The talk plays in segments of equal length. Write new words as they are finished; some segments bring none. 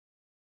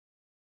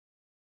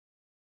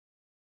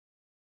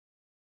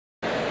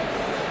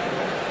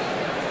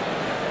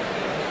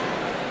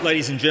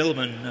Ladies and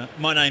gentlemen,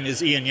 my name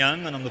is Ian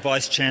Young and I'm the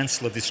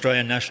Vice-Chancellor of the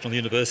Australian National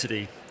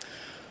University.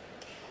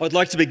 I'd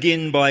like to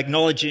begin by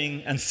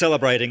acknowledging and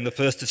celebrating the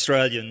first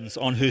Australians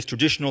on whose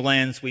traditional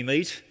lands we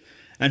meet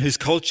and whose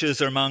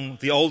cultures are among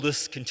the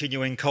oldest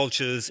continuing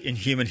cultures in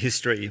human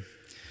history.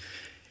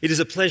 It is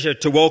a pleasure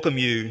to welcome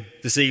you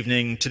this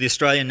evening to the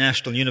Australian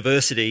National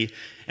University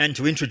and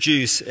to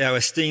introduce our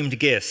esteemed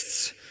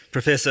guests,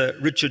 Professor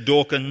Richard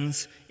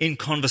Dawkins, in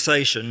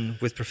conversation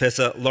with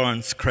Professor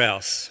Lawrence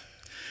Krauss.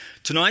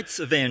 Tonight's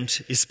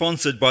event is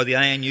sponsored by the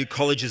ANU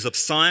Colleges of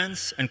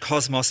Science and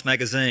Cosmos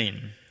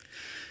magazine.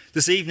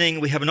 This evening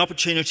we have an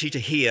opportunity to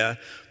hear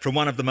from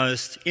one of the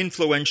most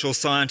influential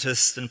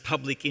scientists and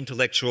public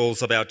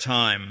intellectuals of our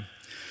time.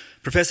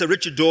 Professor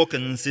Richard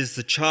Dawkins is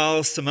the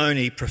Charles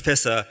Simonyi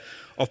Professor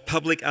of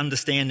Public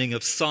Understanding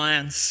of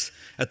Science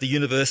at the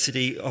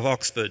University of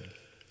Oxford.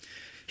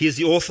 He is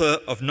the author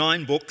of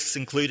 9 books,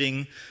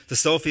 including The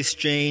Selfish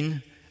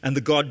Gene and The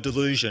God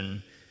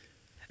Delusion,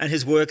 and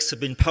his works have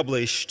been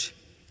published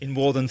in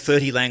more than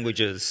 30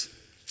 languages.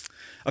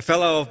 A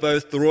Fellow of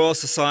both the Royal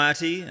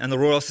Society and the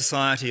Royal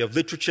Society of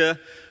Literature,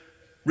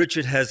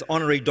 Richard has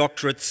honorary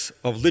doctorates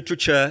of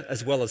literature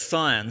as well as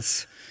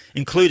science,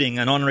 including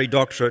an honorary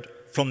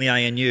doctorate from the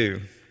ANU.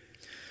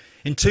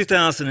 In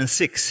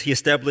 2006, he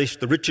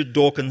established the Richard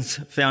Dawkins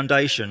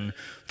Foundation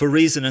for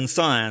Reason and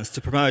Science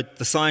to promote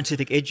the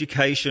scientific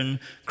education,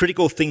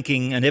 critical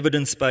thinking and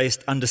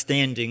evidence-based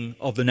understanding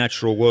of the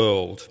natural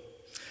world.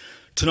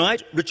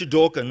 Tonight, Richard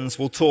Dawkins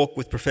will talk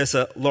with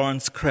Professor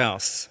Lawrence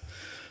Krauss.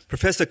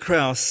 Professor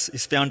Krauss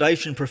is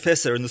Foundation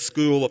Professor in the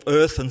School of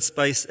Earth and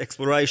Space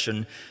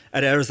Exploration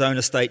at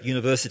Arizona State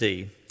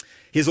University.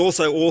 He has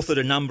also authored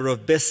a number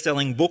of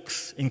best-selling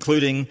books,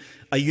 including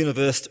A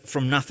Universe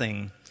from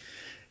Nothing.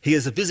 He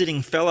is a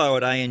visiting fellow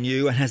at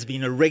ANU and has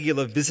been a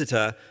regular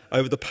visitor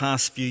over the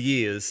past few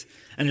years,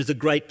 and it is a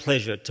great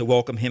pleasure to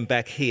welcome him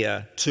back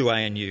here to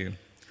ANU.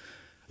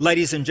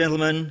 Ladies and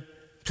gentlemen,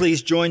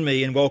 please join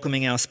me in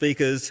welcoming our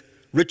speakers,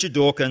 Richard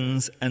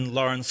Dawkins and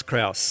Lawrence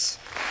Krauss.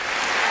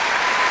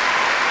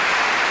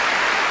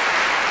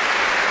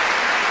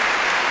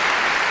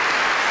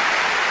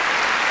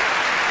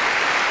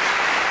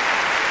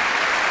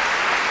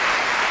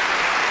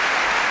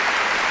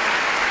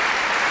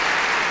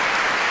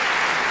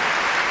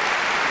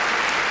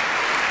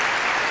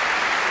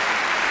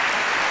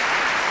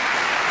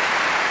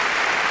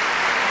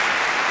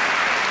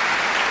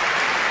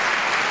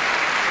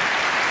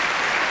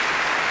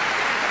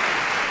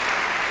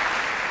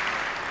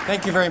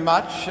 Thank you very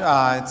much.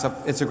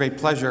 It's a great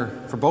pleasure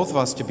for both of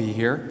us to be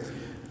here.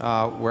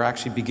 We're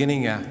actually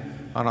beginning an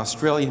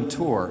Australian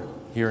tour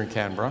here in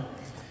Canberra.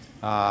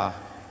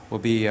 We'll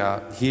be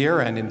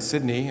here and in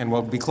Sydney, and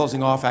we'll be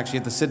closing off actually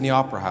at the Sydney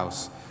Opera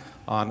House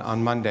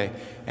on Monday.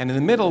 And in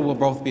the middle, we'll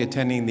both be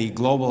attending the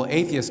Global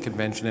Atheist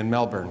Convention in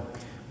Melbourne,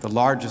 the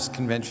largest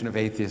convention of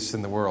atheists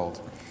in the world.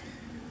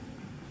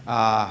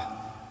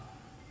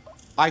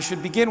 I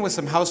should begin with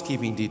some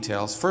housekeeping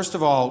details. First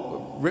of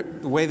all,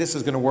 the way this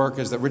is going to work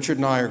is that Richard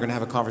and I are going to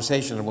have a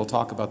conversation, and we'll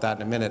talk about that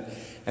in a minute.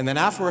 And then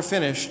after we're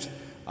finished,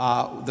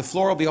 the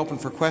floor will be open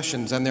for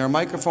questions, and there are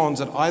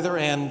microphones at either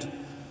end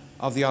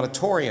of the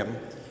auditorium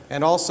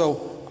and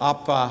also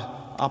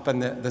up in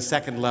the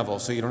second level,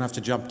 so you don't have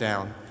to jump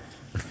down.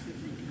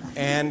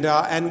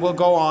 And we'll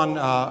go on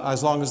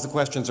as long as the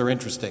questions are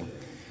interesting.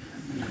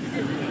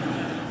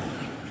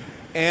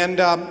 And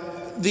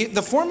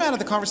the format of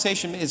the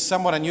conversation is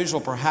somewhat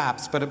unusual,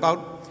 perhaps, but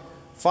about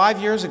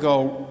 5 years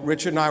ago,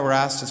 Richard and I were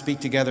asked to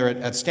speak together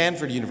at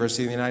Stanford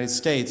University in the United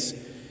States,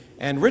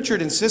 and Richard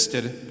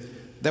insisted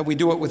that we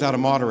do it without a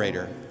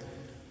moderator,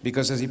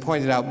 because, as he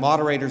pointed out,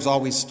 moderators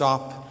always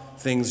stop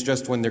things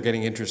just when they're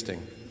getting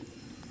interesting.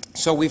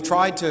 So we've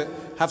tried to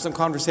have some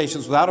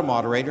conversations without a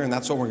moderator, and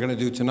that's what we're going to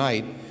do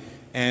tonight.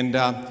 And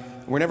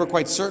we're never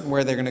quite certain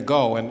where they're going to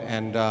go,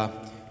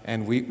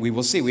 and we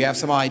will see. We have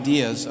some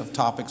ideas of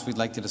topics we'd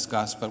like to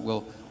discuss, but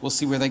we'll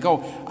see where they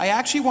go. I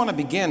actually want to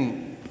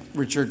begin,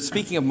 Richard,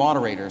 speaking of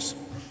moderators.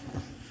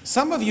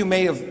 Some of you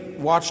may have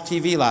watched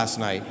TV last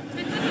night.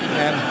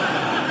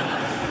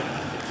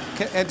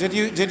 And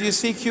did you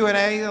see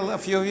Q&A, a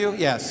few of you?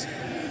 Yes.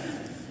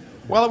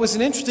 Well, it was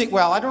an interesting,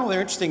 well, I don't know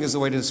whether interesting is the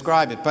way to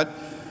describe it, but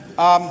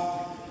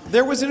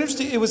there was an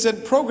interesting, it was a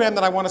program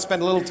that I want to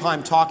spend a little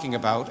time talking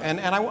about,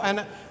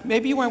 and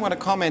maybe you might want to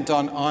comment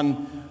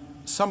on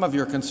some of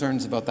your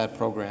concerns about that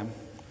program.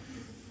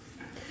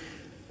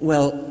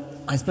 Well,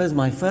 I suppose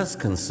my first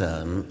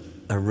concern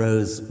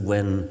arose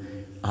when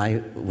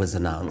I was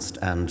announced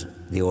and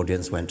the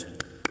audience went,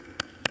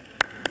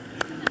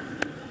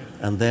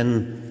 and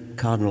then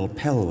Cardinal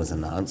Pell was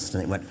announced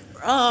and it went,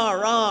 rah,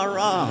 rah,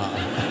 rah.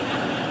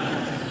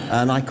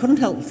 And I couldn't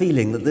help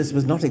feeling that this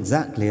was not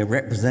exactly a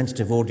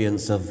representative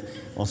audience of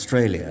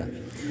Australia.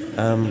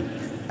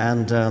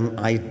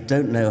 I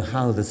don't know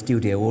how the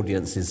studio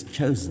audience is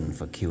chosen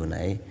for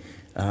Q&A,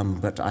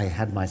 but I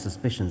had my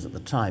suspicions at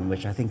the time,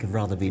 which I think have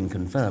rather been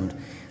confirmed,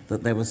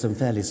 that there was some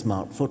fairly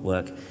smart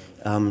footwork,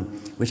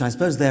 which I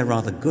suppose they're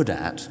rather good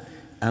at,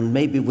 and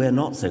maybe we're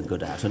not so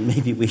good at, and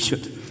maybe we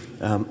should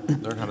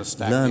Learn how to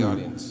stack the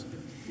audience.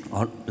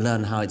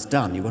 Learn how it's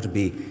done. You've got to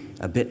be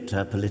a bit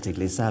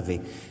politically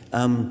savvy.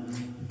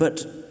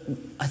 But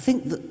I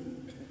think that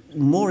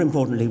more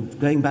importantly,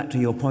 going back to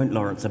your point,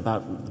 Lawrence,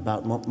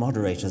 about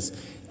moderators,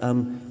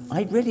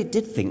 I really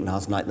did think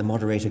last night the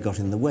moderator got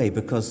in the way,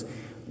 because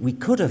we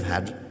could have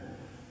had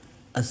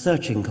a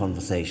searching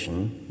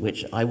conversation,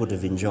 which I would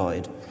have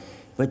enjoyed,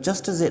 but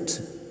just as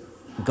it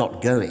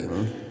got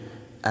going,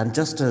 and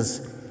just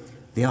as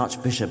the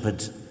Archbishop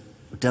had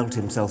dealt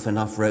himself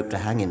enough rope to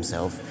hang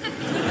himself,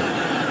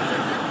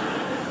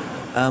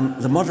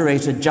 the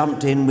moderator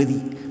jumped in with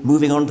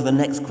moving on to the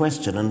next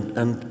question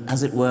and,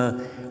 as it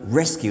were,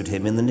 rescued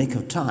him in the nick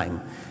of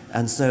time.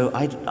 And so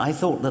I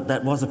thought that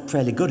that was a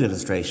fairly good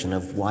illustration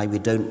of why we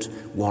don't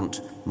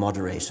want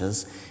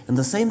moderators. And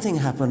the same thing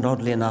happened,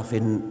 oddly enough,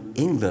 in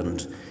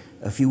England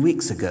a few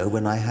weeks ago,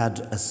 when I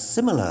had a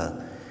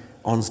similar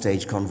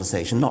onstage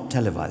conversation, not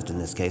televised in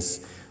this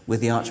case,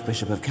 with the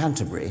Archbishop of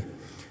Canterbury,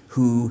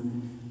 who,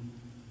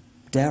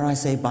 dare I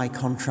say by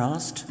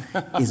contrast,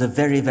 is a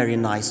very, very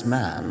nice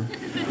man.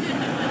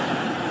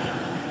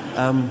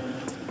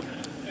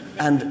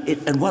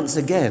 And once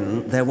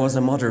again, there was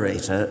a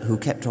moderator who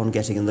kept on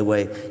getting in the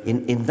way.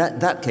 In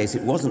that case,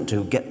 it wasn't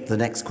to get the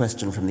next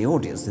question from the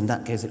audience. In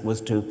that case, it was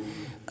to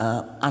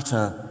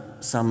utter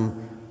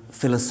some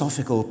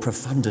philosophical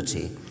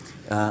profundity,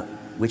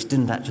 which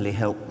didn't actually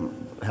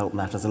help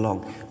matters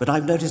along. But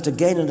I've noticed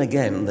again and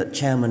again that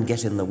chairmen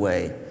get in the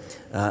way,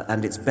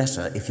 and it's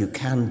better, if you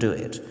can do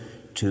it,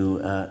 to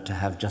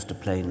have just a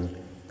plain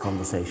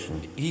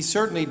conversation. He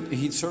certainly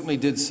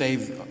did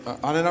save,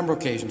 on a number of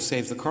occasions,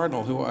 save the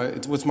Cardinal, who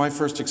it was my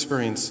first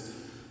experience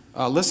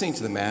listening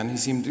to the man. He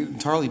seemed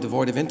entirely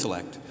devoid of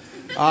intellect.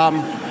 It's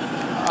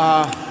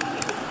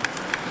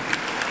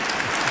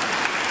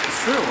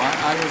true.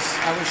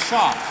 I was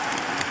shocked.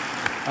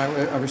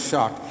 I was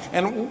shocked.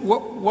 And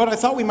what I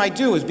thought we might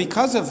do is,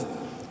 because of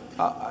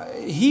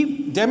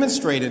he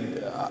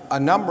demonstrated a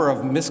number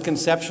of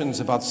misconceptions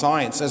about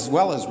science as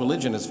well as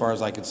religion, as far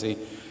as I could see,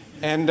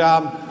 and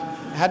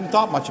hadn't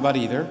thought much about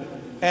either.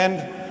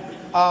 And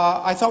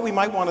I thought we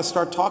might want to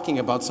start talking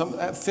about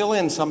fill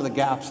in some of the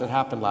gaps that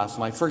happened last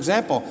night. For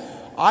example,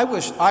 I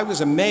was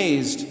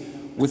amazed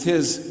with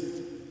his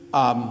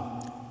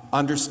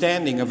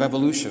understanding of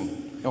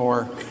evolution.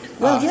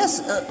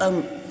 Yes.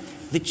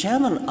 The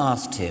chairman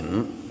asked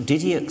him,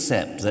 did he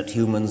accept that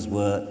humans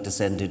were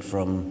descended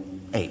from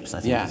apes?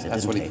 I think yeah, he said,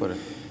 that's what he put it.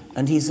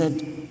 And he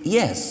said,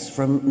 yes,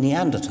 from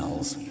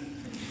Neanderthals.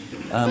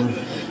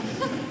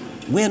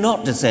 We're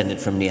not descended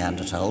from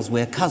Neanderthals,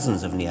 we're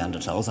cousins of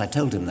Neanderthals. I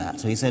told him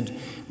that. So he said,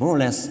 more or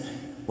less,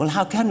 well,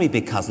 how can we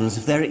be cousins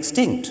if they're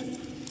extinct?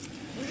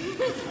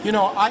 You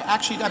know, I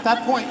actually, at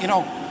that point,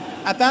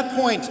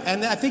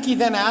 and I think he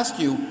then asked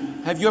you,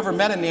 have you ever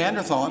met a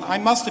Neanderthal? And I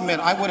must admit,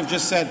 I would have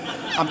just said,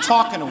 I'm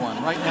talking to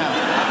one right now.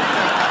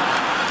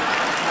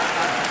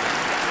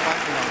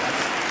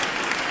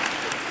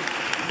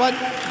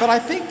 But I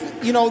think,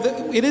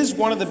 it is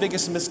one of the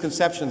biggest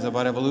misconceptions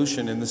about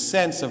evolution, in the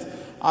sense of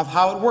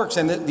how it works.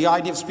 And the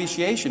idea of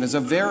speciation is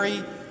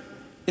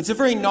it's a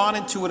very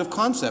non-intuitive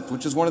concept,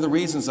 which is one of the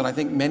reasons that I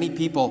think many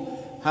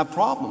people have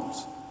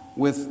problems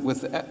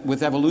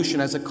with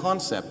evolution as a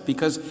concept,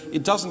 because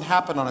it doesn't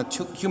happen on a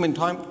human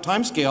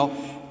time scale,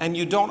 and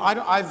you don't.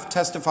 I've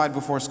testified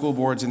before school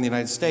boards in the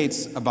United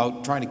States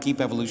about trying to keep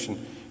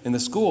evolution in the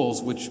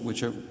schools,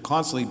 which are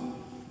constantly,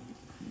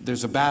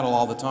 there's a battle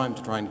all the time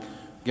to try and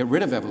get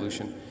rid of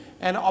evolution.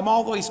 And I'm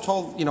always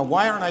told,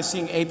 why aren't I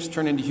seeing apes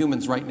turn into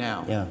humans right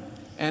now? Yeah.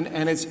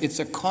 And it's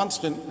a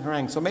constant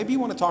harangue. So maybe you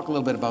want to talk a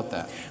little bit about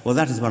that. Well,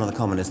 that is one of the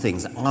commonest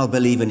things. I'll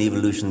believe in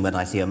evolution when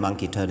I see a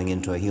monkey turning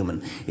into a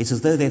human. It's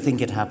as though they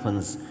think it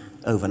happens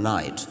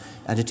overnight.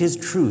 And it is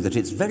true that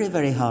it's very,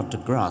 very hard to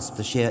grasp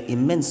the sheer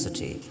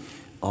immensity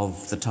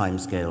of the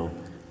timescale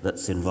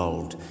that's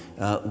involved.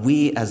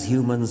 We, as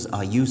humans,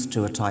 are used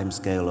to a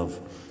timescale of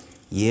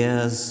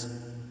years,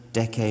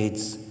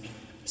 decades,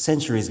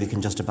 centuries we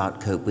can just about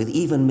cope with,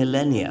 even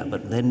millennia,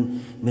 but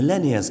then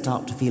millennia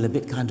start to feel a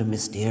bit kind of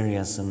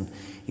mysterious and,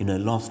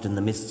 lost in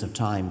the mists of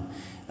time.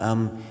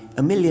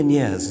 1,000,000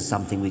 years is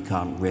something we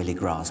can't really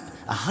grasp.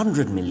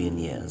 100 million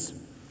years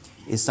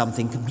is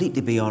something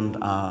completely beyond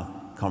our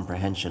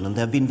comprehension, and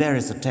there have been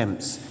various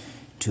attempts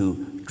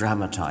to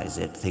dramatize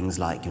it, things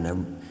like,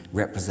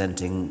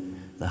 representing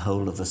the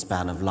whole of the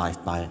span of life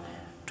by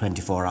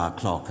 24-hour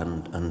clock,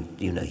 and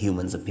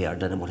humans appear, I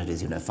don't know what it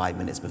is, 5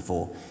 minutes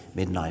before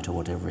midnight or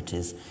whatever it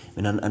is.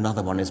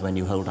 Another one is when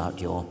you hold out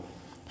your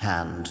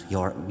hand,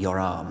 your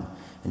arm,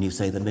 and you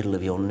say the middle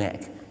of your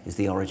neck is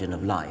the origin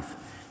of life,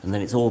 and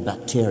then it's all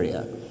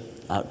bacteria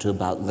out to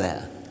about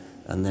there,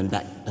 and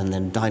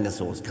then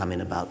dinosaurs come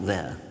in about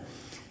there,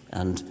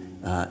 and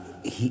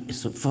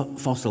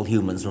fossil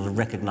humans, sort of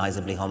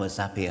recognizably Homo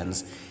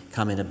sapiens,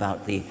 come in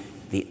about the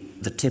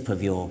tip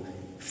of your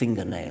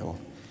fingernail.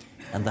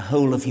 And the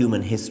whole of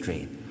human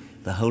history,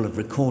 the whole of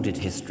recorded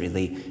history,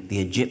 the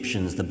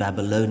Egyptians, the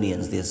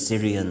Babylonians, the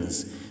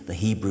Assyrians, the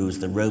Hebrews,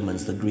 the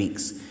Romans, the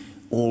Greeks,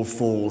 all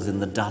falls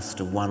in the dust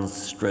of one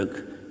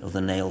stroke of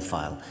the nail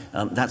file.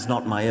 That's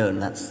not my own,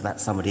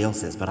 that's somebody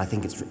else's, but I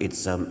think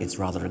it's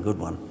rather a good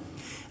one.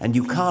 And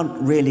you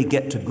can't really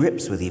get to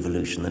grips with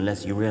evolution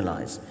unless you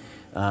realize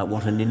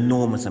what an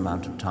enormous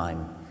amount of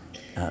time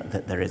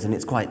that there is. And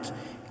it's quite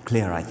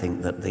clear, I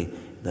think, that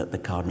the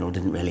cardinal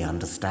didn't really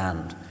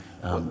understand.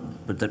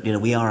 But that,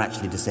 we are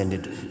actually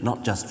descended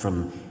not just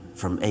from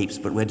apes,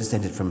 but we're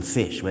descended from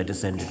fish, we're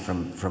descended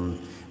from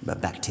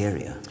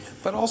bacteria.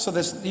 But also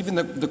even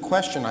the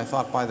question, I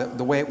thought, by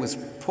the way it was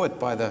put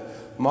by the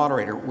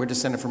moderator, we're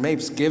descended from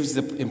apes, gives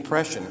the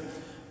impression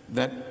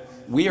that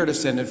we are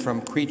descended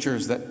from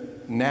creatures that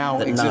now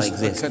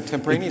exist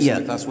contemporaneously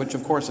with us, which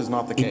of course is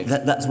not the case.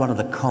 That's one of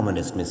the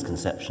commonest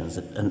misconceptions.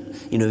 And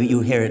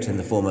you hear it in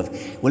the form of,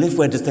 well, if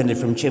we're descended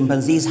from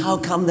chimpanzees, how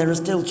come there are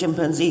still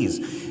chimpanzees?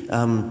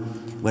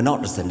 We're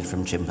not descended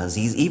from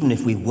chimpanzees. Even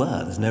if we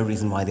were, there's no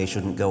reason why they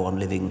shouldn't go on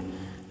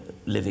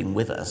living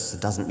with us.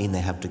 It doesn't mean they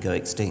have to go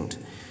extinct.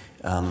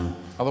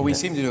 Although we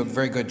seem to do a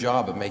very good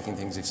job of making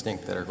things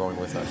extinct that are going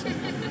with us.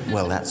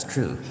 Well, that's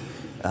true.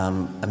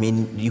 I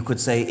mean, you could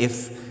say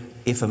if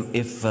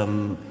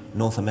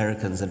North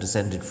Americans are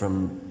descended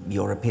from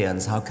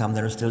Europeans, how come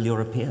there are still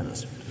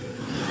Europeans?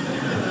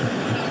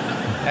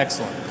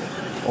 Excellent.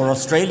 Or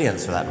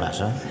Australians, for that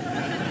matter.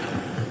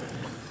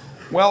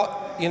 Well,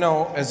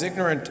 as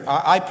ignorant,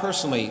 I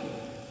personally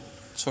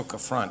took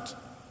affront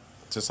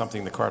to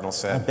something the Cardinal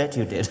said. I bet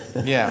you did.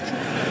 Yeah.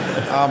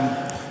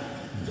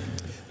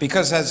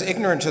 Because as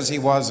ignorant as he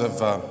was of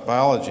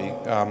biology,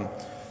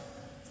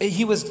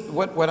 he was,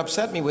 what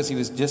upset me was he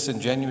was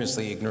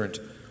disingenuously ignorant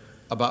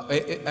about,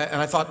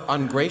 and I thought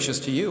ungracious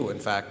to you, in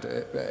fact,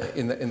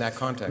 in that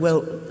context.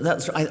 Well,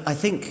 I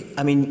think,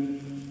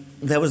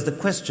 there was the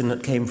question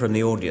that came from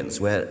the audience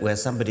where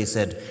somebody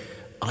said,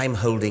 I'm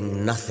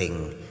holding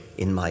nothing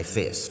in my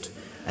fist,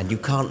 and you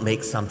can't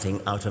make something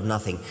out of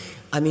nothing.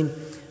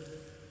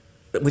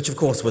 Which of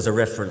course was a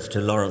reference to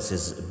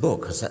Lawrence's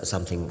book,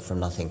 Something from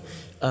Nothing.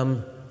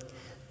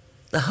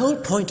 The whole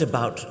point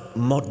about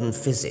modern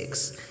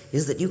physics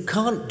is that you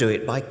can't do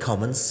it by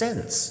common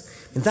sense.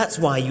 And that's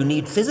why you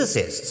need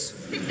physicists.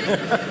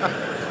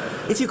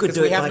 If you could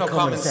do it by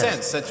common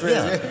sense, that's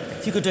really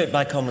if you could do it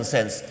by common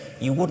sense,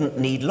 you wouldn't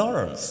need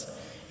Lawrence.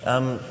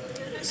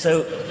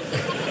 So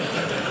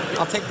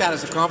I'll take that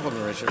as a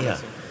compliment, Richard. Yeah.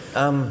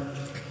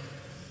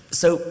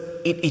 So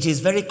it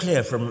is very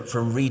clear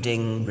from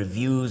reading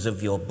reviews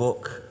of your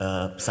book,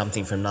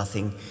 Something from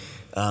Nothing.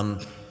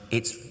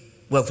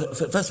 Well,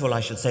 first of all,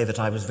 I should say that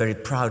I was very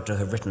proud to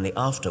have written the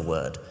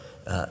afterword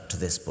to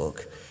this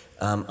book.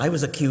 I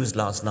was accused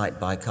last night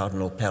by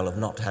Cardinal Pell of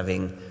not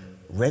having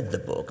read the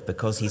book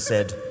because he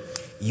said,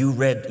 you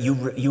wrote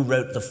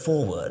the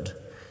foreword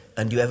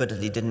and you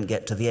evidently didn't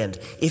get to the end.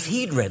 If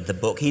he'd read the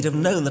book, he'd have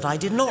known that I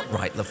did not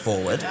write the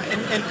foreword.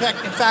 In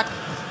fact,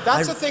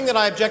 that's the thing that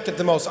I objected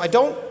the most. I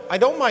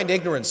don't mind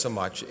ignorance so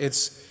much.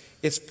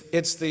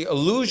 It's the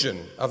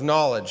illusion of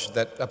knowledge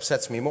that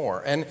upsets me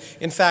more. And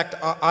in fact,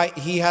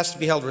 he has to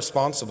be held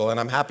responsible, and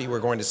I'm happy we're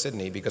going to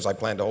Sydney because I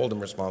plan to hold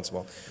him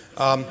responsible,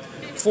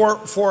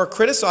 for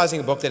criticizing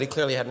a book that he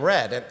clearly hadn't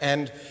read.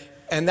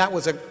 And that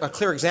was a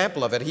clear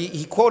example of it.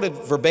 He quoted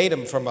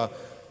verbatim from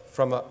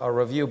a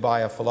review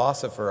by a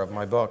philosopher of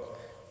my book,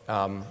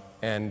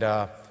 and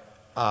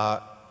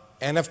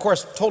of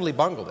course totally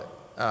bungled it.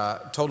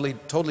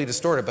 Totally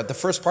distorted. But the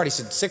first part he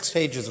said 6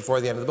 pages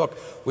before the end of the book,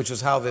 which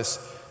was how this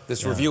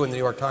review in the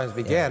New York Times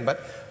began. Yeah.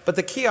 But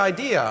the key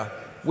idea,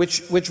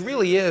 which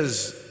really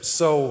is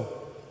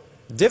so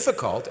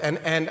difficult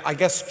and I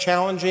guess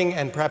challenging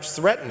and perhaps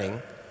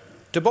threatening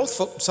to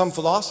both some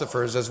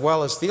philosophers as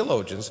well as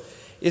theologians,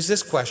 is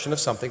this question of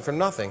something from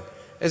nothing.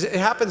 As it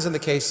happens in the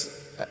case,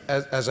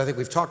 as I think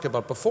we've talked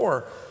about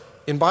before,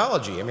 in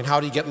biology. How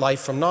do you get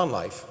life from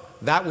non-life?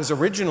 That was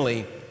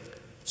originally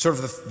sort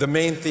of the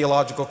main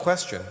theological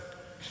question.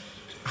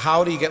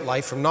 How do you get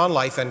life from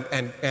non-life?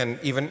 And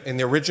even in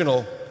the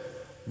original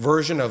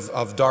version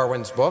of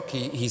Darwin's book,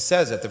 he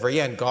says at the very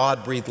end,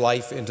 God breathed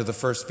life into the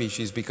first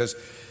species because...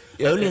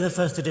 Only in the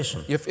first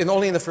edition.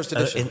 Only in the first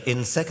edition.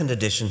 In second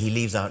edition, he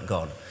leaves out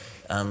God.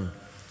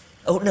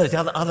 Oh, no, the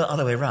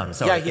other way around.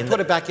 Sorry. Yeah, he put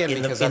it back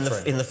in because that's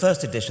right. In the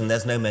first edition,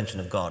 there's no mention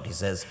of God. He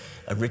says,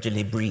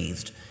 originally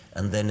breathed.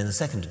 And then in the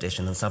second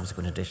edition and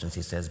subsequent editions,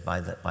 he says,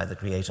 by the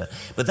Creator.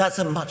 But that's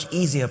a much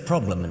easier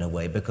problem in a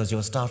way, because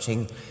you're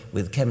starting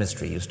with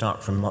chemistry. You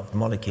start from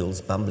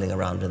molecules bumbling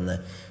around in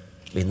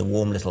the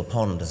warm little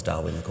pond, as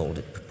Darwin called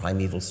it,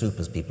 primeval soup,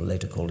 as people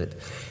later called it.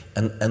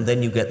 And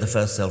then you get the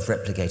first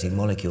self-replicating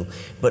molecule.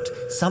 But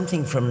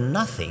something from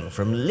nothing,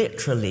 from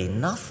literally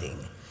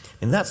nothing,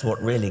 and that's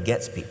what really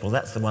gets people.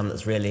 That's the one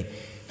that's really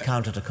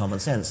counter to common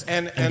sense.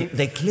 And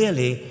they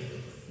clearly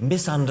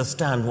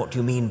misunderstand what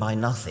you mean by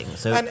nothing.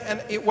 So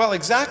well,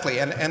 exactly.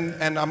 And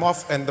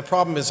the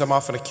problem is I'm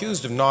often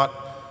accused of not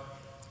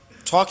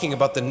talking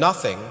about the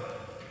nothing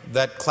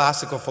that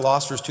classical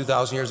philosophers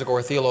 2,000 years ago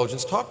or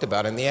theologians talked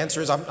about. And the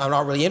answer is I'm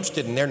not really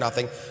interested in their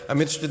nothing. I'm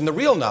interested in the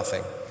real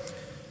nothing.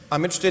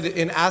 I'm interested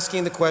in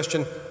asking the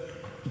question,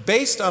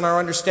 based on our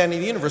understanding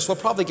of the universe, we'll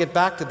probably get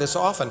back to this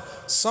often,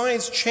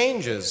 science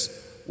changes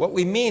what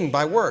we mean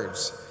by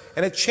words.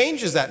 And it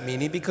changes that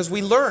meaning because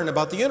we learn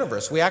about the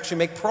universe. We actually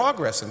make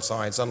progress in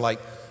science, unlike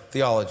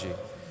theology.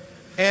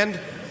 And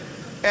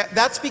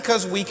that's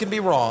because we can be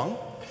wrong,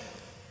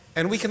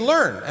 and we can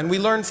learn, and we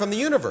learn from the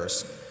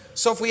universe.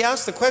 So if we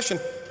ask the question,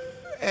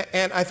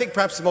 and I think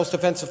perhaps the most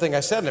offensive thing I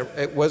said,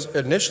 it was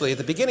initially at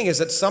the beginning, is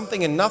that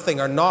something and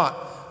nothing are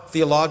not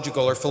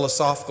theological or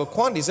philosophical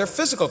quantities, they're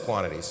physical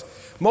quantities.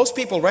 Most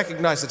people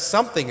recognize that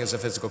something is a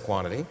physical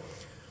quantity,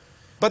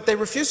 but they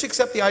refuse to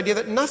accept the idea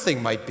that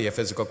nothing might be a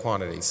physical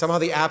quantity, somehow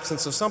the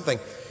absence of something.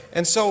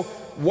 And so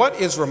what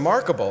is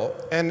remarkable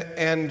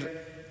and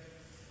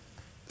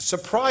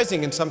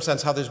surprising in some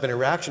sense how there's been a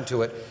reaction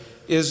to it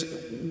is,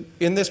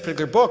 in this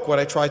particular book, what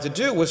I tried to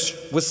do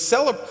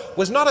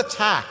was not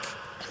attack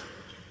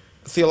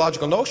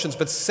theological notions,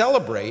 but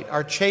celebrate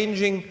our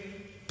changing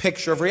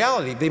picture of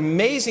reality. The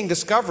amazing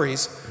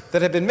discoveries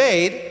that have been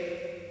made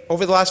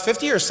over the last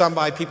 50 years, some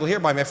by people here,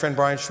 by my friend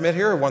Brian Schmidt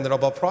here, who won the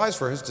Nobel Prize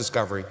for his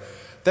discovery,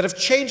 that have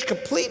changed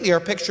completely our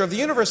picture of the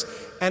universe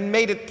and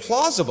made it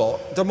plausible,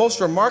 the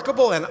most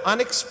remarkable and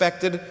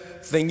unexpected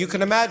thing you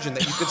can imagine,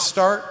 that you could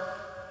start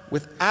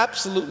with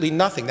absolutely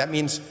nothing. That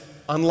means,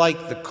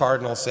 unlike the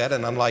cardinal said,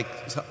 and unlike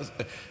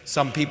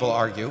some people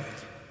argue,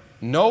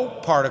 no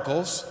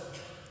particles,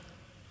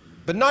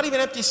 but not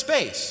even empty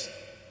space.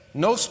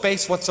 No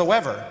space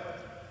whatsoever.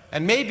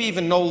 And maybe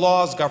even no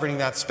laws governing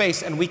that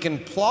space. And we can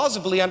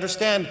plausibly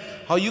understand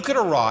how you could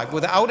arrive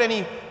without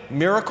any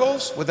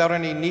miracles, without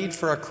any need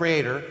for a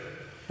creator,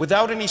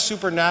 without any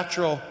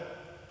supernatural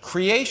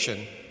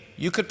creation,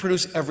 you could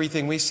produce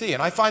everything we see.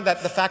 And I find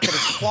that the fact that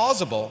it's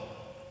plausible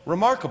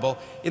remarkable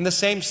in the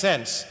same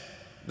sense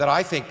that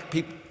I think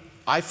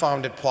I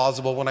found it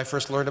plausible when I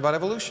first learned about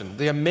evolution.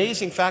 The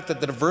amazing fact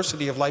that the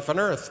diversity of life on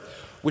Earth,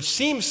 which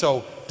seems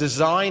so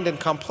designed and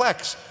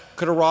complex,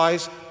 could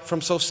arise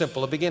from so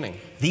simple a beginning.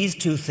 These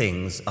two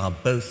things are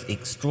both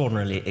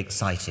extraordinarily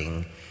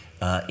exciting,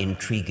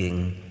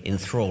 intriguing,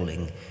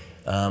 enthralling.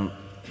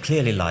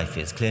 Clearly life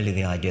is, clearly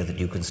the idea that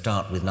you can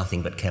start with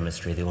nothing but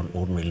chemistry, the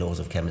ordinary laws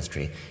of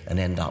chemistry, and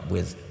end up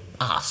with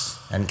us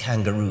and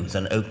kangaroos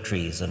and oak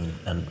trees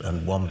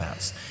and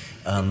wombats.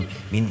 I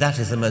mean, that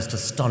is the most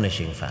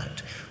astonishing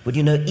fact. But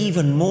you know,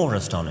 even more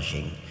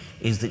astonishing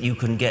is that you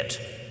can get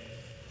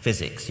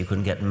physics, you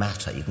can get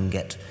matter, you can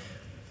get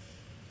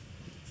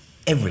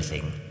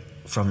everything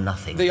from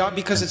nothing.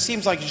 Because it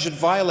seems like you should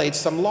violate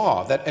some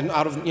law, that, and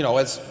out of, you know,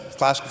 as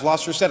classical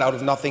philosophers said, out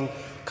of nothing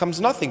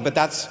comes nothing. But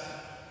that's,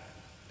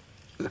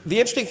 the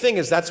interesting thing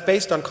is that's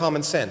based on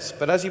common sense.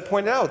 But as you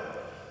pointed out,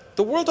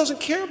 the world doesn't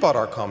care about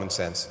our common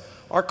sense.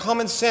 Our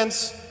common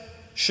sense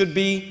should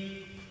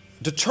be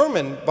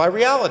determined by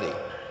reality,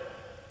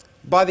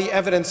 by the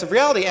evidence of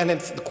reality. And in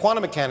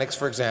quantum mechanics,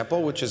 for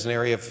example, which is an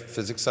area of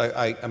physics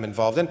I am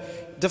involved in,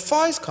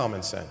 defies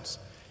common sense.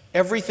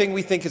 Everything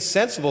we think is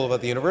sensible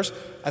about the universe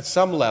at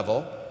some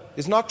level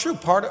is not true.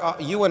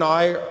 You and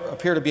I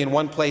appear to be in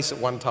one place at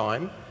one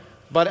time,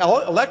 but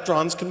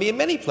electrons can be in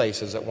many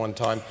places at one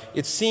time.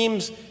 It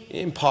seems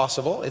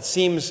impossible. It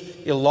seems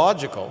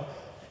illogical.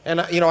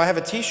 And you know, I have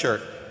a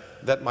T-shirt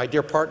that my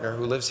dear partner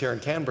who lives here in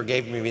Canberra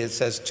gave me. It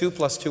says 2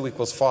 + 2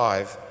 =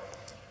 5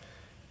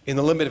 in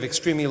the limit of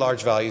extremely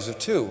large values of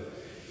 2.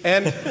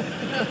 And,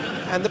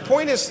 and the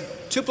point is,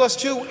 2 +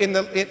 2 in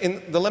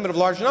the limit of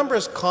large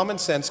numbers, common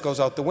sense goes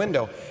out the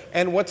window.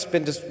 And once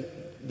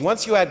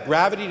you add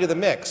gravity to the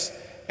mix,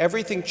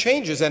 everything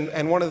changes.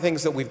 And one of the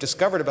things that we've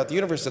discovered about the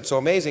universe that's so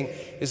amazing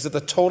is that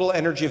the total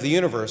energy of the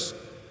universe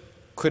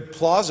could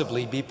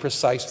plausibly be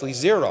precisely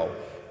 0,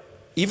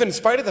 even in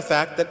spite of the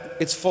fact that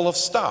it's full of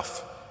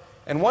stuff.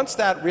 And once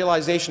that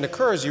realization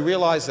occurs, you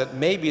realize that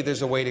maybe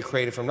there's a way to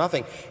create it from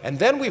nothing. And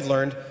then we've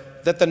learned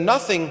that the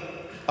nothing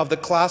of the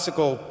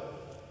classical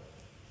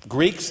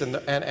Greeks and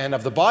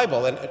of the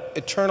Bible, an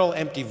eternal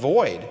empty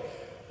void,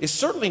 is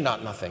certainly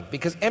not nothing,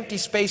 because empty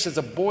space is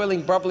a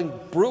boiling, bubbling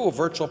brew of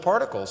virtual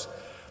particles.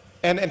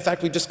 And in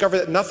fact, we discovered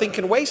that nothing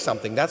can weigh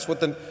something. That's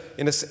what,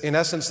 in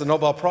essence, the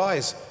Nobel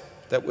Prize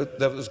that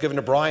was given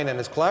to Brian and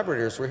his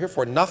collaborators were here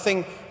for.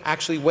 Nothing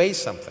actually weighs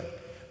something.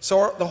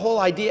 So the whole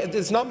idea,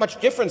 there's not much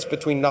difference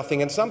between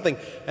nothing and something.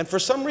 And for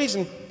some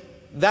reason,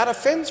 that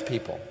offends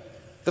people.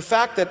 The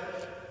fact that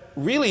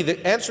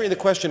really answering the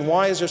question,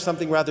 why is there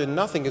something rather than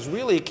nothing, is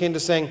really akin to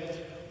saying,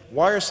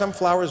 why are some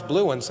flowers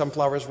blue and some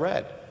flowers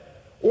red?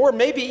 Or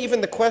maybe even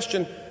the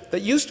question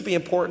that used to be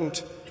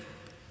important,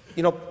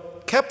 you know,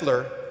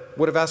 Kepler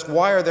would have asked,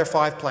 why are there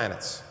 5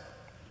 planets?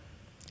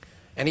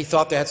 And he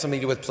thought they had something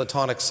to do with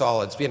platonic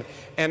solids.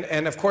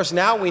 And of course,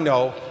 now we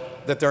know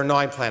that there are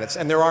 9 planets,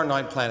 and there are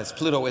 9 planets.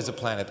 Pluto is a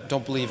planet.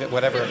 Don't believe it,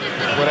 whatever one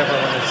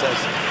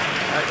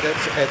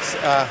says.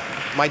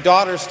 My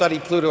daughter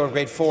studied Pluto in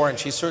grade 4, and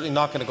she's certainly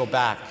not going to go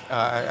back,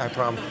 I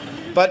promise.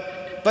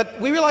 But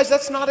we realize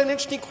that's not an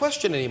interesting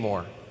question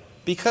anymore,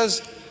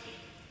 because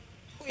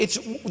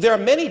there are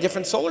many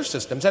different solar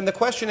systems, and the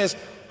question is,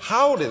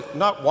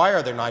 not why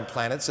are there 9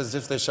 planets, as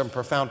if there's some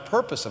profound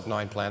purpose of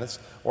 9 planets,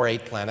 or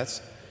 8 planets,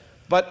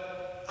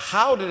 but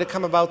how did it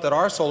come about that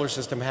our solar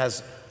system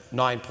has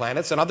 9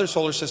 planets, and other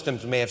solar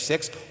systems may have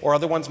 6, or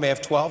other ones may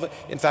have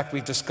 12. In fact,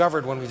 we've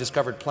discovered, when we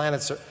discovered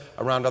planets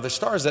around other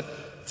stars, that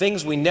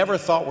things we never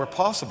thought were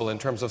possible in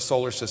terms of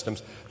solar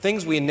systems,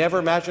 things we never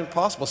imagined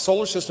possible,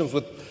 solar systems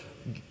with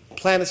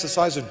planets the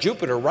size of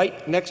Jupiter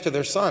right next to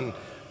their sun,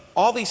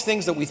 all these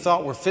things that we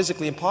thought were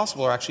physically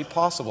impossible are actually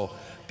possible,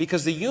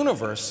 because the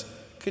universe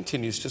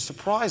continues to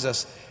surprise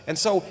us. And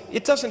so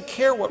it doesn't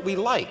care what we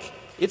like.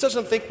 It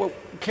doesn't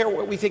care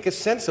what we think is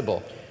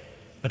sensible.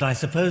 But I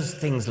suppose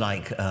things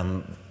like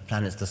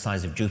planets the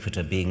size of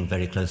Jupiter being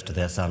very close to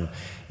their sun,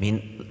 I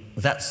mean,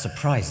 that's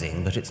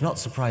surprising, but it's not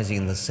surprising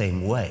in the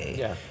same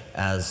way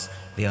as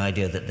the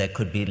idea that there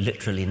could be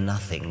literally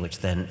nothing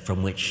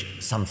from which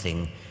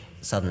something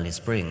suddenly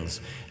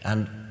springs.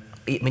 And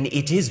I mean,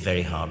 it is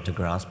very hard to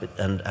grasp it,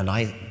 and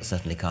I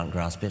certainly can't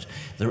grasp it.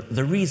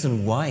 The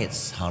reason why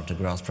it's hard to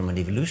grasp from an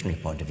evolutionary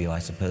point of view, I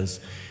suppose,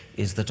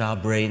 is that our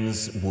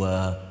brains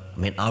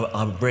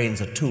our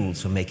brains are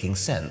tools for making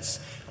sense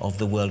of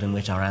the world in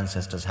which our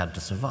ancestors had to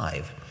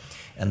survive.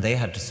 And they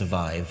had to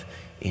survive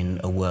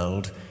in a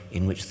world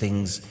in which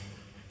things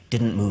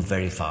didn't move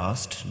very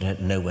fast,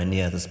 nowhere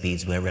near the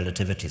speeds where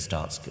relativity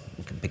starts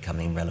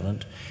becoming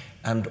relevant,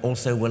 and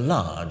also were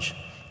large.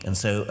 And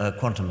so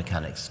quantum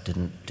mechanics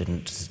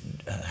didn't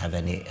have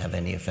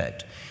any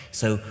effect.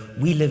 So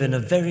we live in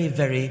a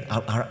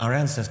our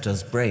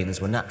ancestors'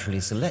 brains were naturally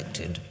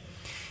selected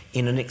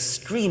in an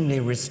extremely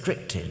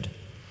restricted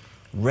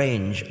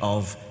range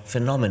of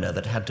phenomena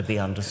that had to be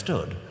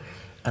understood.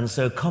 And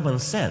so common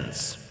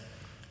sense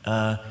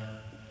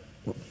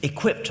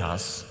equipped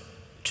us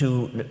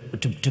to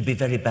be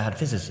very bad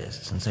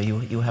physicists. And so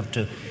you have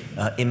to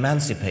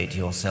emancipate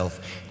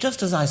yourself,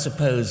 just as I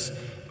suppose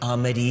our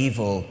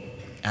medieval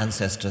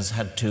ancestors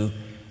had to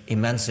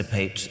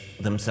emancipate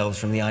themselves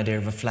from the idea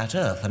of a flat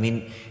Earth. I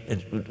mean,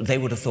 they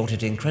would have thought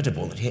it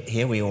incredible that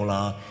here we all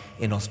are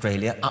in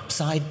Australia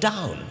upside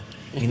down.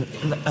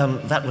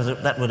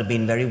 That would have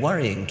been very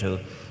worrying to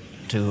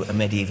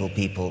medieval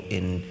people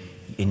in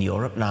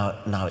Europe.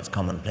 Now it's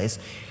commonplace.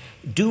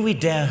 Do we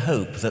dare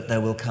hope that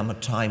there will come a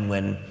time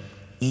when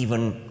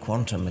even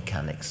quantum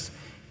mechanics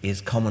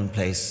is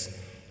commonplace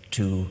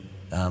to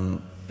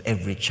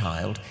every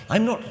child?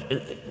 I'm not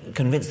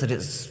convinced that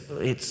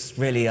it's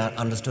really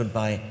understood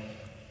by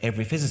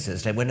every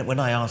physicist. When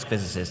I ask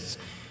physicists,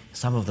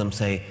 some of them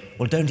say,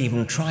 well, don't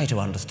even try to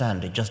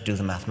understand it, just do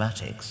the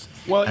mathematics.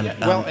 Well,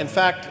 in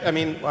fact, I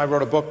mean, I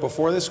wrote a book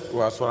before this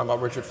one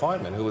about Richard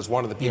Feynman, who was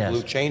one of the people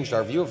who changed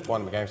our view of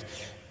quantum mechanics,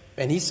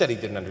 and he said he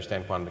didn't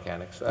understand quantum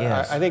mechanics.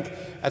 I think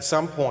at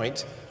some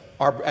point,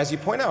 as you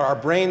point out, our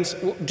brains,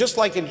 just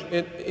like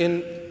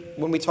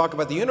when we talk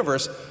about the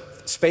universe,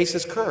 space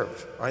is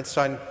curved.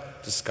 Einstein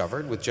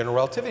discovered with general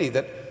relativity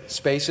that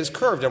space is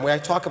curved. And when I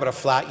talk about a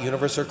flat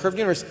universe or a curved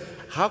universe,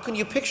 how can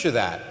you picture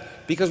that?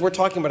 Because we're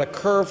talking about a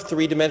curved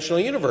three-dimensional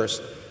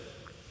universe.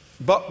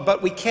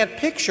 But we can't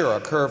picture a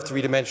curved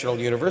three-dimensional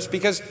universe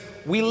because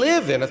we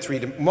live in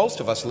most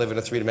of us live in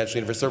a three-dimensional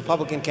universe. The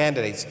Republican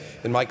candidates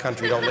in my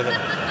country don't live in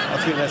a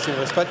three-dimensional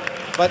universe.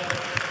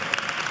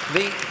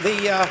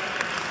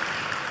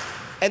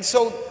 And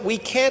so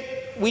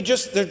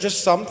there are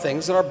just some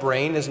things that our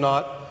brain is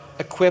not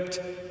equipped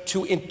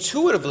to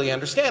intuitively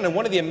understand. And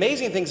one of the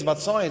amazing things about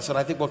science, and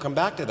I think we'll come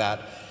back to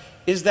that,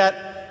 is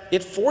that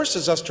it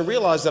forces us to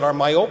realize that our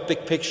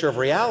myopic picture of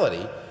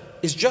reality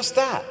is just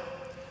that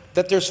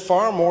there's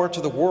far more to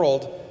the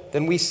world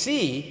than we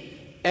see,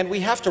 and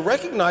we have to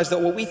recognize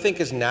that what we think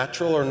is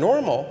natural or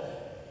normal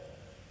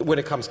when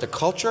it comes to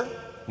culture,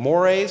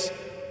 mores,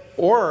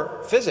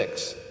 or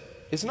physics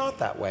is not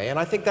that way. And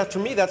I think that, for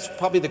me, that's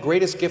probably the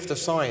greatest gift of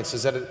science,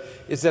 is that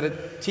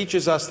it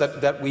teaches us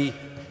that we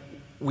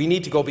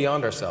need to go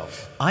beyond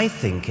ourselves. I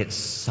think it's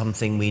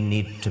something we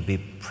need to be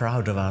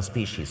proud of our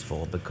species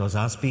for, because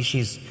our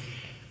species,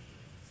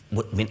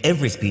 I mean,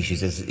 every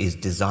species is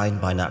designed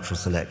by natural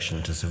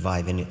selection to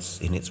survive in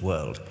its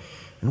world.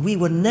 And we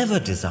were never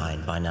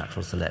designed by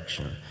natural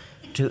selection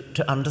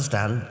to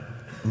understand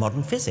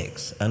modern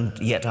physics. And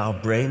yet our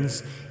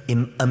brains,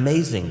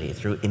 amazingly,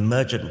 through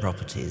emergent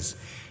properties,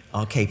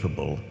 are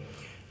capable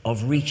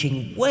of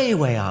reaching way,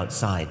 way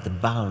outside the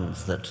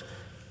bounds that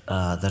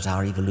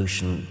our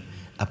evolution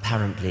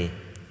apparently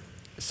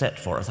set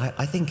for us.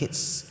 I think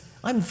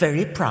I'm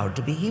very proud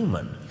to be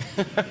human.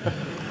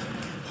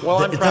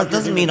 Well, it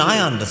doesn't mean I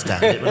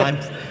understand it,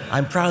 but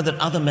I'm proud that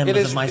other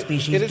members of my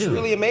species do. It is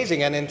really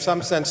amazing, and in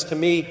some sense, to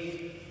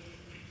me,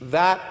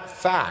 that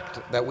fact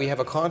that we have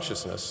a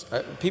consciousness,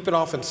 people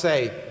often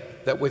say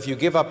that if you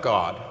give up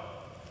God,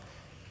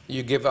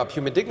 you give up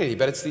human dignity,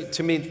 but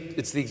to me,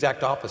 it's the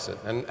exact opposite.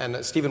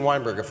 And Steven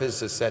Weinberg, a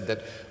physicist, said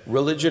that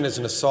religion is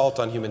an assault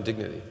on human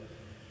dignity.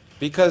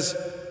 Because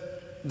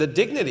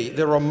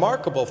the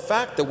remarkable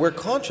fact that we're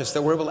conscious,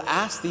 that we're able to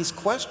ask these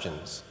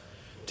questions,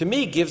 to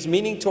me, gives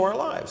meaning to our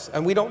lives.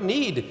 And we don't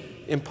need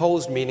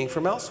imposed meaning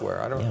from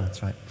elsewhere. Yeah,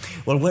 that's right.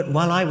 Well,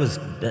 while I was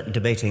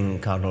debating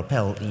Cardinal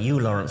Pell, you,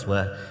 Lawrence,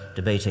 were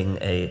debating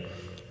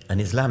an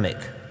Islamic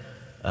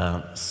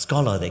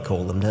scholar, they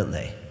call them, don't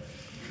they?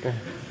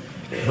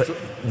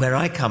 Where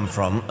I come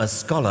from, a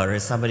scholar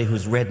is somebody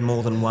who's read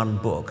more than one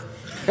book.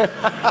 But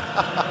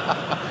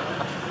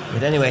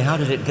anyway, how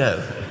did it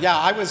go? Yeah,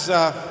 I was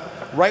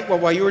right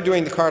while you were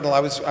doing the Cardinal. I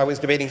was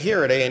debating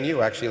here at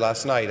ANU actually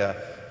last night. It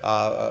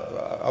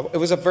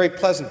was a very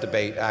pleasant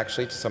debate,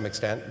 actually, to some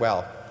extent.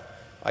 Well,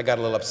 I got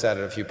a little upset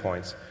at a few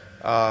points,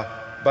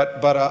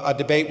 but a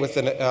debate with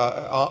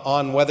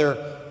on whether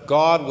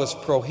God was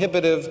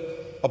prohibitive,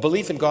 a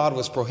belief in God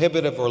was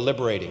prohibitive or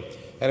liberating,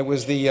 and it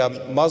was the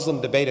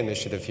Muslim Debate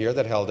Initiative here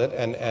that held it,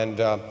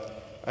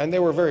 and they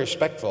were very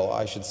respectful,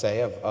 I should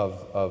say,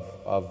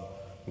 of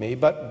me.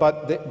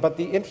 But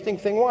the interesting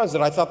thing was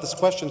that I thought the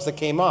questions that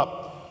came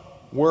up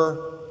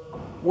were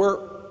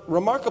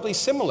remarkably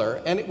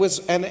similar, and it was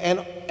and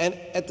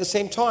at the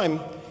same time,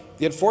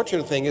 the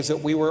unfortunate thing is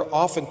that we were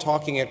often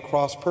talking at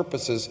cross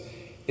purposes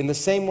in the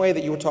same way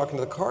that you were talking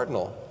to the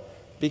Cardinal,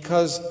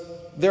 because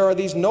there are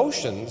these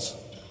notions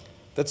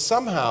that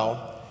somehow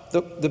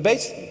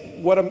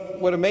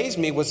what amazed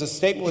me was a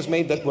statement was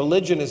made that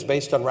religion is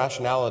based on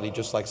rationality,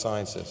 just like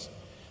science is.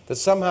 That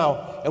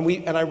somehow,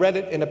 and I read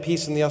it in a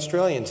piece in the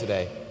Australian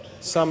today,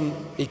 some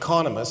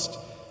economist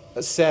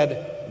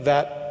said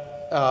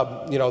that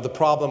the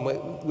problem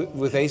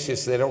with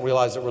atheists, they don't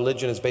realize that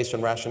religion is based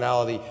on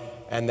rationality,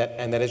 and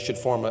that it should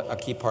form a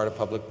key part of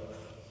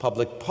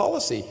public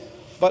policy.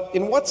 But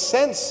in what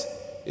sense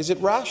is it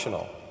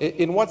rational?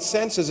 In what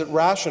sense is it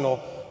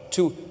rational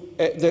to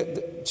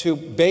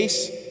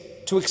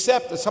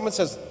accept that someone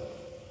says,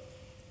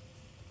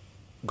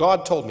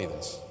 God told me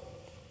this?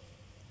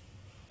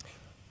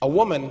 A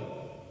woman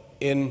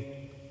in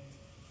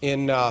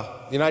the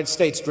United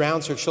States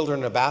drowns her children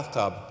in a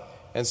bathtub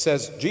and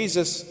says,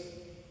 Jesus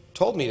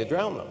told me to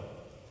drown them.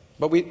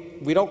 But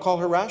we don't call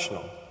her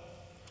rational.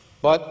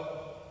 But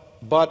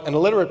an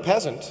illiterate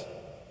peasant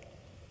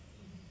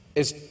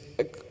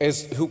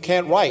who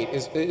can't write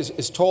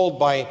is told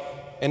by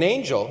an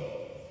angel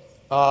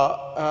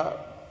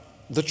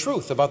the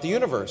truth about the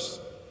universe,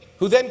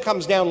 who then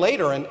comes down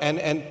later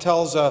and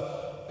tells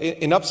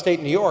in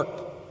upstate New York,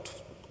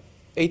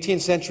 18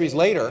 centuries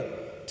later,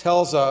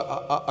 tells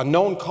a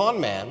known con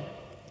man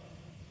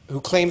who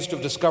claims to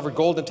have discovered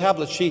golden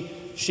tablets,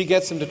 she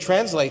gets him to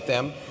translate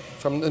them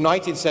from the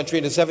 19th century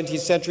into 17th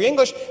century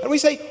English, and we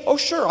say, oh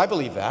sure, I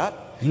believe that.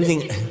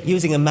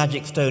 Using a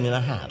magic stone in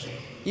a hat.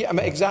 Yeah,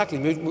 exactly.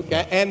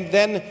 And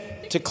then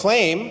to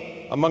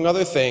claim, among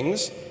other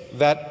things,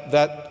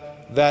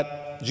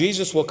 that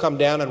Jesus will come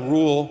down and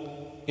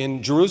rule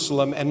in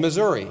Jerusalem and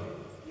Missouri.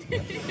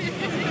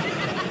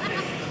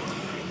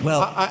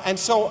 Well, and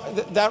so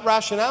that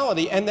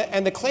rationality,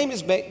 and the claim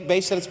is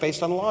based that it's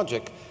based on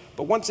logic.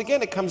 But once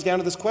again, it comes down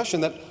to this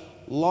question that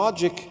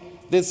logic,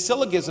 the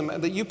syllogism,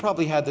 that you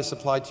probably had this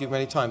applied to you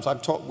many times. I'm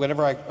told,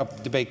 whenever I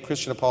debate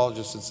Christian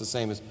apologists, it's the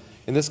same as,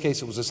 in this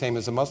case, it was the same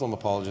as a Muslim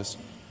apologist.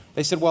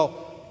 They said,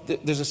 well,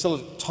 there's a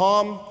syllogism.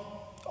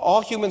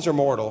 All humans are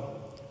mortal.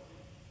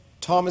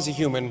 Tom is a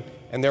human,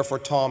 and therefore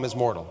Tom is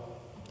mortal.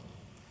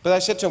 But I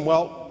said to him,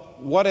 well,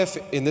 what if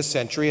in this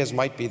century, as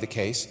might be the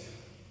case,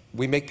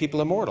 we make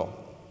people immortal?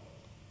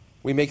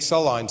 We make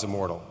cell lines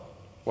immortal.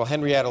 Well,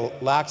 Henrietta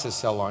Lacks's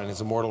cell line is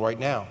immortal right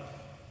now.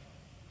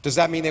 Does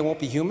that mean they won't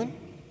be human?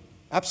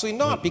 Absolutely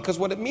not, because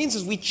what it means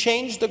is we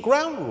change the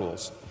ground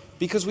rules,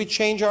 because we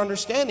change our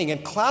understanding,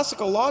 and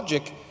classical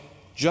logic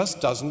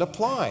just doesn't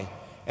apply.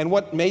 And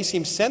what may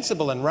seem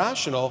sensible and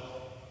rational,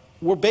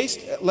 we're based,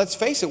 let's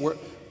face it,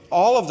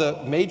 all of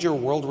the major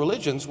world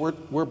religions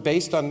were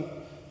based on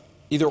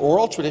either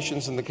oral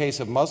traditions in the case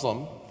of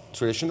Muslim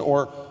tradition,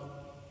 or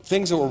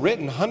things that were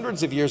written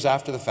hundreds of years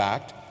after the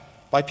fact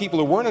by people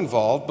who weren't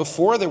involved,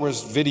 before there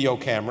was video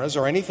cameras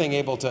or anything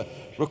able to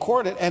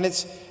record it,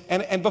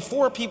 and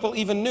before people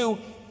even knew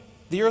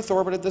the Earth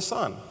orbited the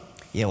Sun.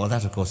 Yeah, well,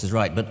 that of course is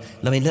right, but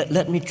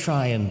let me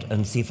try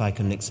and see if I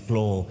can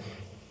explore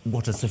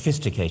what a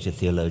sophisticated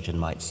theologian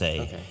might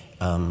say. Okay.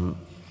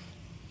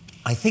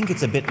 I think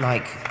it's a bit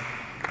like...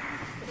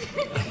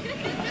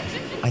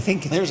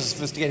 There's a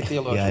sophisticated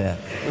theologian. Yeah.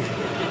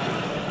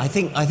 I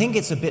think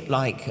it's a bit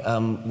like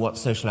what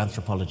social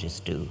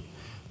anthropologists do,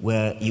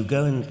 where you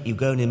go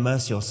and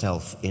immerse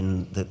yourself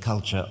in the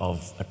culture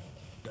of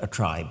a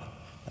tribe,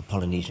 a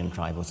Polynesian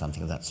tribe or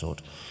something of that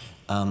sort,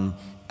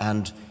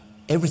 and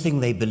everything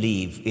they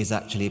believe is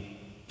actually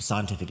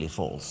scientifically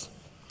false,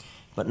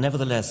 but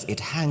nevertheless it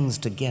hangs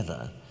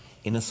together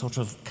in a sort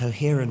of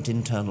coherent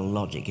internal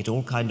logic. It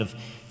all kind of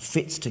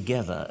fits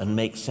together and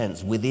makes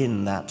sense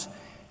within that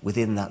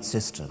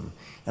system,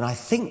 and I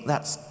think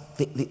that's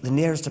the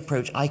nearest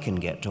approach I can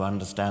get to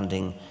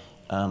understanding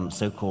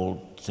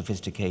so-called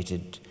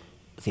sophisticated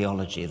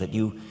theology,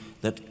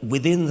 that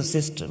within the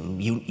system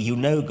you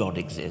know God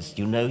exists,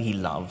 you know he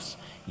loves,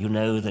 you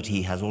know that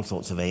he has all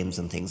sorts of aims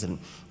and things, and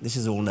this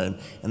is all known,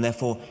 and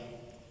therefore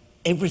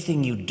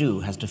everything you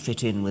do has to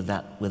fit in with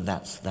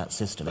that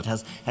system. It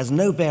has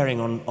no bearing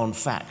on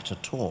fact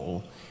at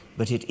all,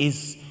 but it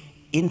is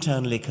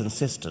internally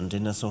consistent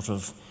in a sort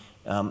of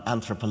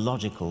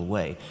anthropological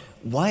way.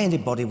 Why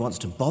anybody wants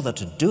to bother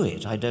to do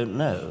it, I don't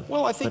know.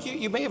 Well, I think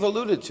you may have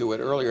alluded to it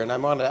earlier, and I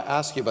wanted to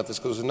ask you about this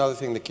because another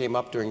thing that came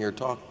up during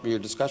your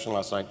discussion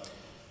last night.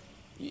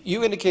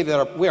 You indicated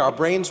that our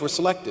brains were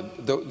selected.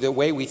 The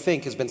way we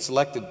think has been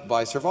selected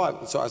by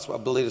survival, so our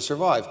ability to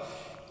survive.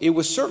 It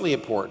was certainly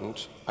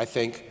important, I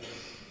think,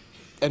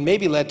 and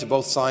maybe led to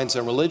both science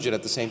and religion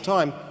at the same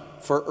time,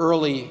 for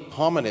early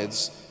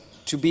hominids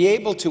to be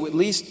able to at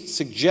least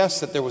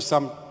suggest that there was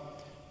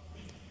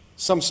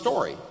some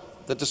story,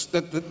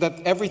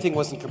 that everything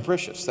wasn't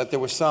capricious, that there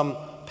was some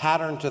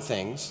pattern to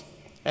things.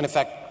 And in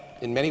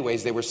fact, in many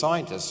ways, they were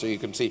scientists. So you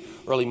can see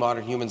early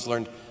modern humans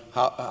learned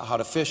how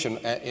to fish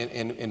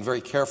in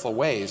very careful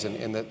ways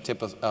in the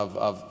tip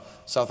of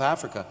South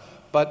Africa.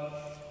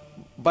 But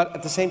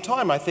at the same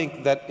time, I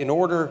think that in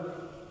order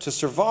to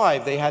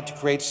survive, they had to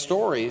create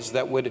stories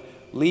that would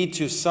lead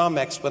to some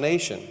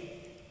explanation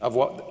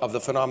of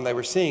the phenomenon they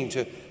were seeing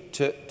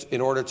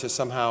in order to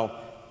somehow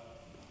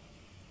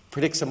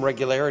predict some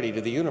regularity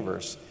to the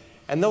universe.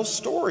 And those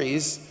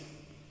stories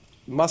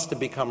must have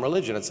become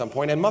religion at some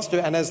point,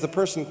 and as the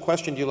person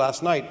questioned you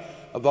last night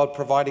about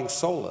providing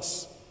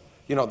solace,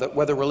 that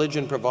whether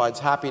religion provides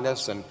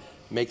happiness and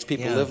makes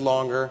people live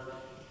longer.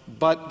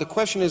 But the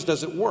question is,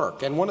 does it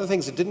work? And one of the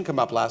things that didn't come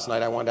up last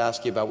night I wanted to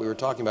ask you about, we were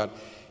talking about,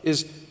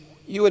 is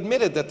you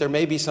admitted that there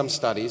may be some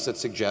studies that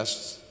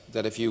suggest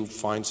that if you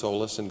find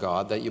solace in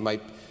God, that you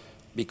might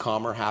be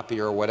calmer,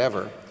 happier, or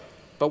whatever.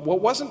 But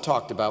what wasn't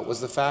talked about was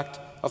the fact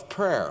of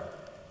prayer.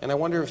 And I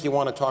wonder if you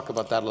want to talk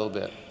about that a little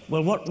bit.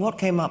 Well, what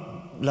came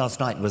up last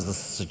night was the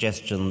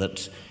suggestion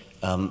that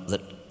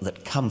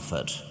that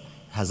comfort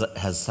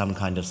has some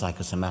kind of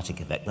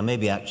psychosomatic effect. There may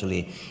be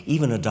actually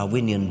even a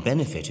Darwinian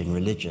benefit in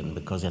religion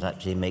because it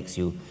actually makes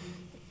you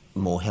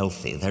more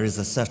healthy. There is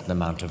a certain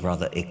amount of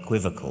rather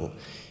equivocal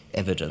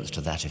evidence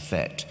to that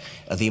effect.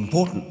 The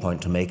important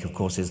point to make, of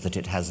course, is that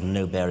it has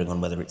no bearing on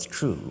whether it's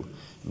true.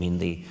 I mean,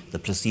 the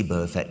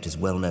placebo effect is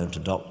well known to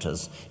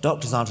doctors.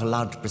 Doctors aren't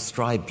allowed to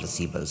prescribe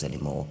placebos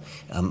anymore.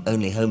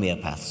 Only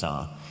homeopaths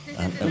are.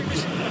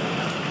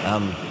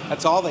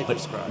 That's all they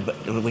prescribe.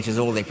 Which is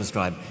all they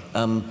prescribe.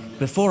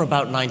 Before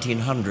about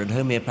 1900,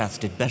 homeopaths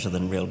did better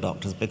than real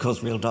doctors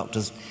because real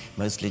doctors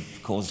mostly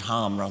caused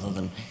harm rather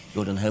than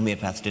good, and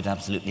homeopaths did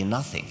absolutely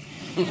nothing.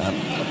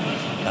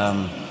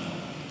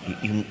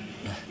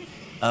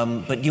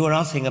 But you were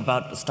asking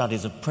about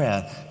studies of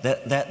prayer.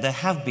 There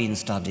have been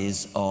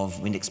studies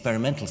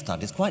experimental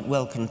studies, quite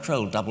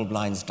well-controlled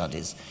double-blind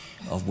studies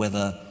of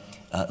whether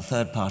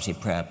third-party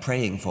prayer,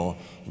 praying for,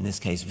 in this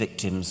case,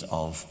 victims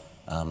of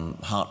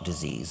heart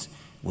disease,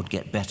 would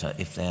get better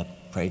if they're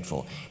prayed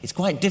for. It's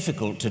quite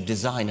difficult to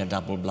design a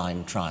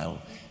double-blind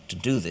trial to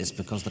do this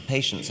because the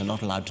patients are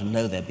not allowed to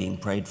know they're being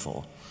prayed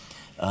for.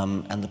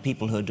 And the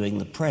people who are doing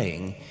the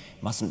praying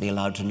mustn't be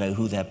allowed to know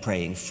who they're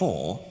praying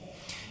for.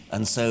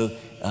 And so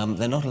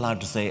they're not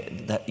allowed to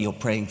say that you're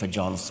praying for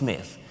John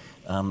Smith.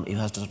 You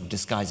have to sort of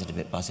disguise it a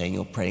bit by saying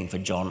you're praying for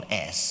John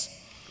S.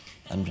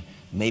 And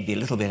maybe a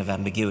little bit of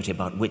ambiguity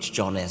about which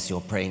John S.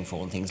 you're praying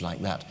for and things like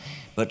that.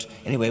 But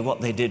anyway, what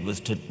they did was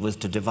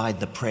to divide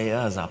the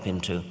prayers up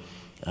into,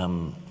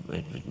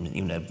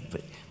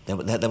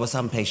 there were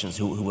some patients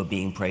who were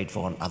being prayed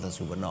for and others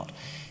who were not.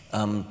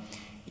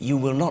 You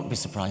will not be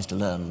surprised to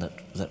learn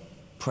that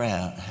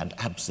prayer had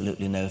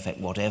absolutely no effect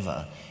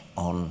whatever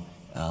on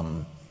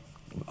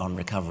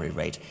recovery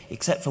rate,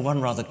 except for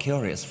one rather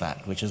curious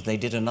fact, which is they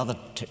did another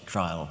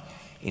trial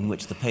in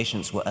which the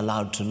patients were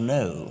allowed to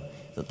know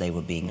that they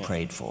were being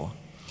prayed for,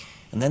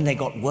 and then they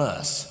got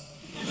worse.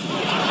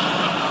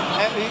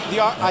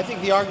 I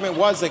think the argument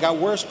was they got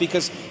worse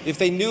because if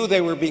they knew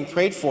they were being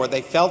prayed for,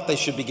 they felt they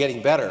should be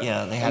getting better.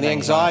 Yeah, they had and the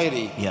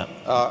anxiety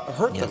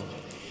hurt them.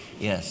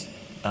 Yes.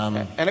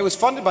 And it was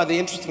funded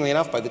interestingly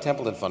enough, by the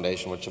Templeton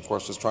Foundation, which of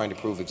course was trying to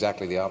prove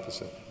exactly the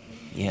opposite.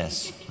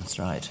 Yes, that's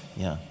right,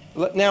 yeah.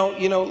 Now,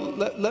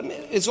 let me,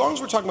 as long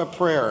as we're talking about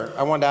prayer,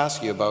 I wanted to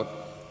ask you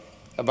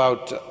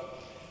about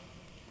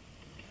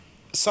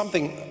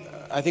something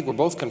I think we're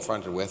both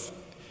confronted with,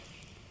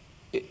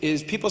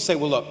 is people say,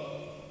 well, look,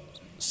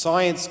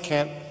 science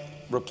can't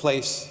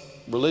replace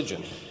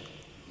religion.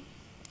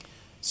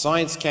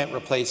 Science can't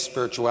replace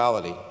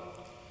spirituality.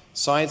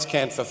 Science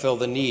can't fulfill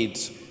the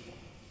needs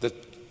that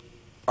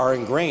are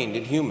ingrained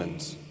in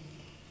humans.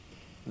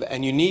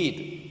 And you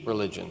need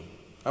religion.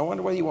 I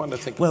wonder what you want to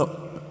think about.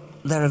 Well,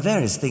 there are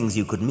various things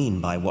you could mean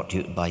by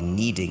by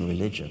needing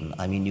religion.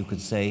 I mean, you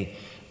could say,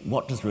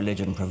 what does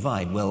religion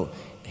provide? Well,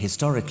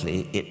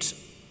 historically, it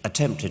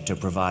attempted to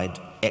provide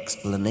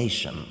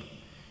explanation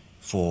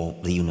for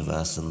the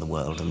universe and the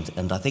world,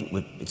 and I think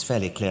it's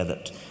fairly clear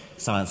that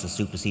science has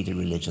superseded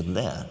religion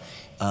there.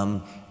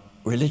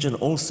 Religion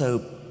also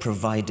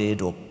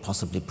provided, or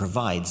possibly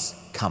provides,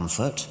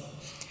 comfort,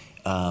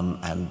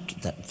 and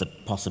the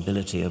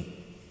possibility of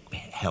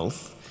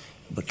health,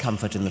 but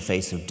comfort in the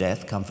face of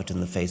death, comfort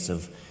in the face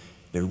of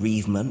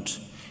bereavement,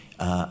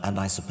 and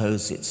I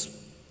suppose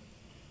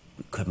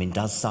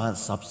does science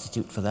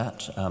substitute for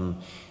that?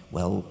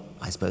 Well,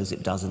 I suppose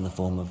it does in the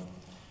form of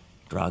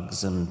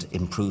drugs and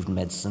improved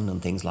medicine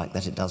and things like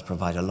that. It does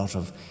provide a lot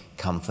of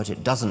comfort.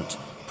 It doesn't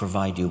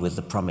provide you with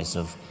the promise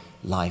of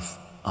life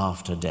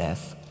after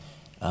death.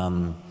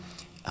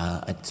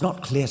 It's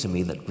not clear to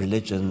me that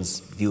religion's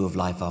view of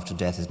life after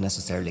death is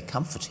necessarily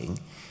comforting.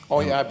 Oh,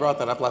 yeah, I brought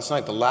that up last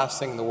night. The last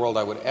thing in the world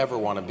I would ever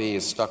want to be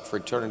is stuck for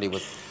eternity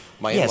with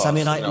my yes,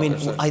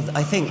 in-laws.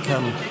 I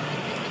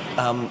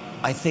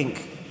think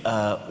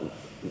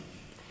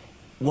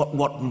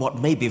what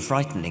may be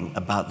frightening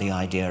about the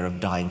idea of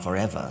dying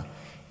forever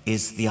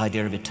is the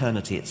idea of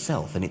eternity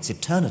itself, and it's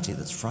eternity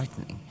that's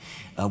frightening,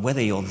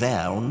 whether you're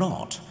there or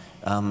not.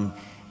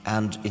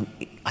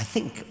 I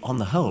think, on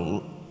the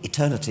whole,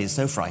 eternity is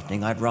so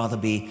frightening, I'd rather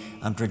be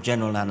under a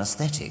general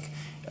anesthetic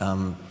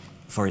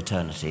for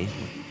eternity,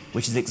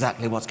 which is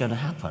exactly what's going to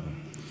happen.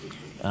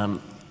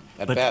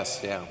 At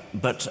best, yeah.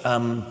 But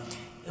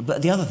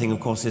the other thing, of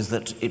course, is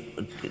that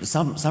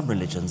some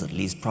religions, at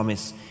least,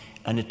 promise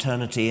an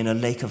eternity in a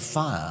lake of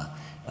fire,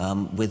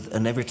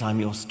 and every time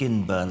your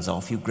skin burns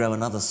off, you grow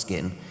another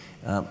skin,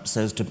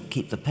 so as to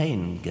keep the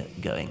pain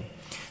going.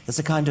 There's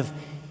a kind of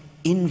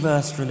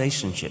inverse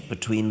relationship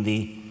between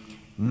the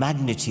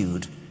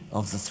magnitude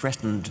of the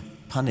threatened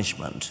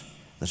punishment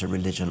that a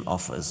religion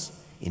offers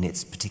in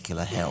its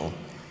particular hell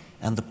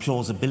and the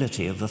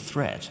plausibility of the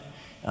threat.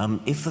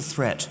 If the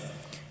threat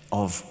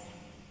of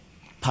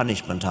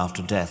punishment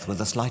after death were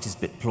the slightest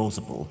bit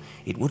plausible,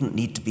 it wouldn't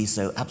need to be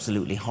so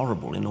absolutely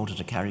horrible in order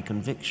to carry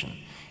conviction.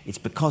 It's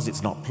because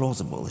it's not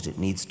plausible that it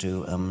needs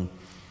to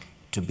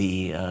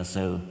be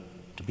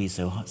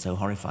so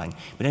horrifying.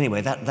 But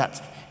anyway,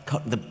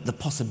 the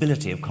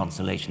possibility of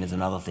consolation is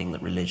another thing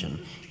that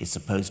religion is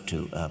supposed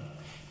to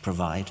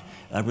provide.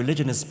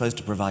 Religion is supposed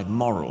to provide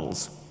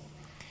morals.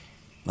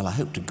 Well, I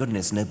hope to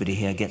goodness nobody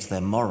here gets their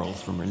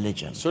morals from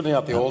religion. Certainly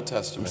not the Old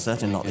Testament.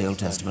 Certainly not the Old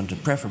Testament,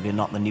 and preferably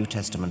not the New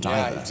Testament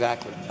either. Yeah,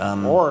 exactly.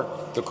 Or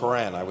the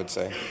Quran, I would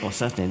say. Or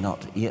certainly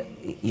not,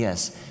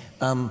 yes.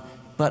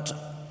 But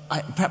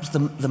perhaps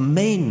the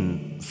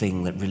main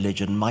thing that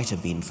religion might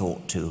have been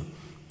thought to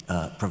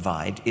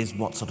provide is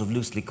what's sort of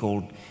loosely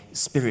called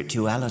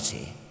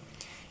spirituality.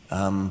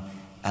 And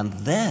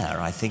there,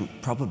 I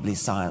think, probably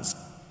science,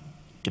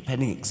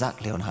 depending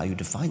exactly on how you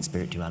define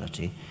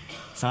spirituality,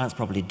 science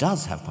probably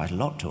does have quite a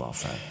lot to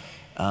offer.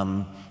 I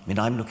mean,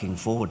 I'm looking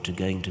forward to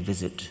going to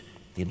visit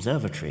the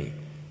observatory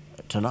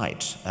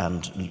tonight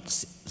and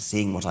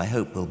seeing what I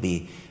hope will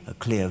be a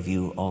clear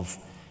view of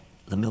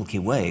the Milky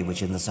Way,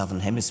 which in the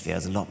southern hemisphere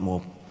is a lot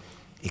more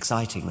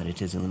exciting than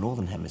it is in the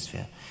northern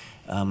hemisphere.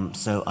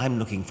 So I'm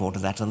looking forward to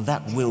that, and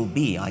that will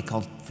be, I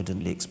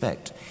confidently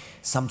expect,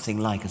 something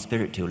like a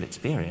spiritual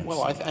experience.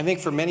 Well, I think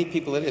for many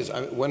people it is.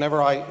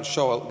 Whenever I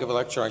give a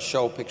lecture, I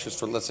show pictures,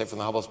 let's say, from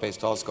the Hubble Space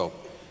Telescope,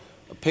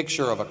 a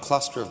picture of a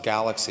cluster of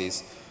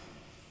galaxies.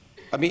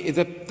 I mean,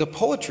 the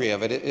poetry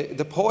of it,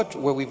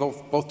 well, we've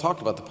both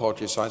talked about the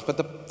poetry of science, but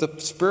the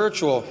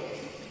spiritual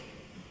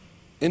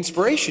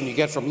inspiration you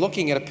get from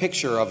looking at a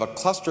picture of a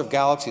cluster of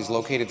galaxies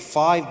located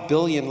 5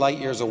 billion light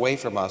years away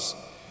from us,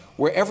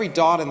 where every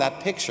dot in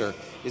that picture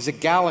is a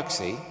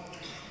galaxy.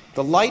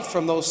 The light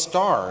from those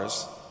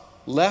stars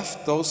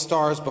left those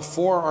stars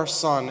before our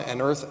sun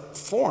and Earth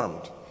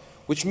formed,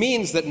 which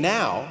means that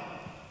now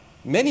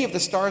many of the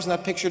stars in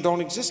that picture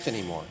don't exist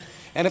anymore.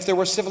 And if there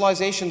were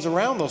civilizations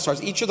around those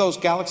stars, each of those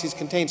galaxies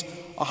contains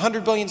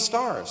 100 billion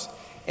stars.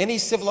 Any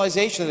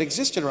civilization that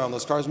existed around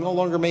those stars no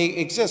longer may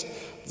exist.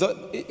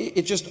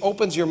 It just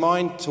opens your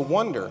mind to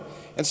wonder.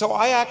 And so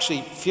I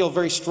actually feel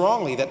very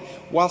strongly that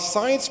while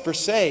science per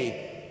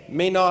se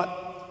may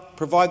not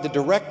provide the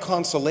direct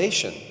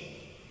consolation,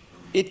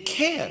 it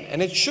can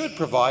and it should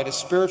provide a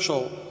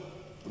spiritual,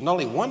 not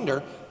only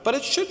wonder, but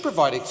it should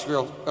provide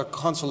a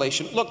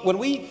consolation. Look, when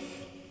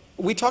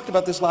we talked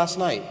about this last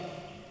night,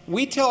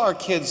 we tell our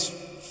kids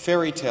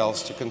fairy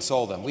tales to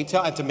console them. We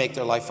tell and to make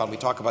their life fun. We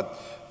talk about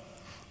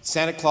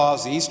Santa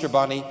Claus, the Easter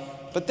Bunny,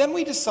 but then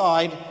we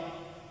decide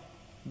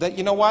that,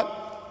 you know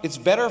what, it's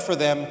better for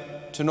them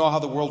to know how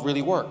the world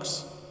really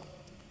works.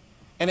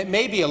 And it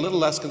may be a little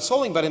less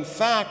consoling, but in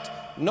fact,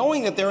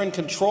 knowing that they're in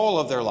control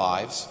of their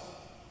lives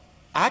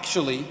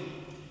actually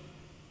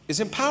is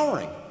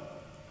empowering.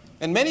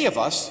 And many of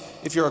us,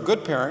 if you're a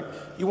good parent,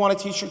 you want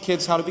to teach your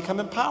kids how to become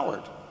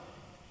empowered.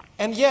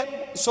 And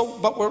yet,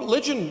 but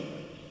religion,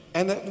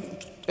 and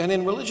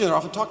in religion they're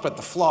often talked about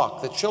the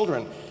flock, the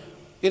children,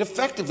 it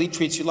effectively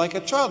treats you like a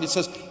child. It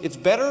says it's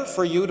better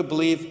for you to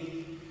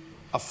believe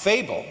a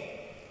fable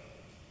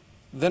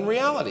than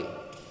reality.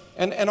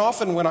 And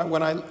often when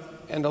I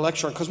end a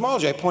lecture on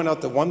cosmology, I point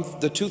out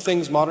the two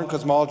things modern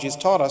cosmology has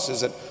taught us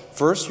is that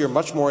first, you're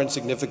much more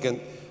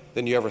insignificant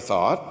than you ever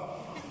thought,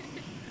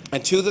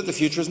 and two, that the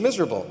future is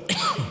miserable.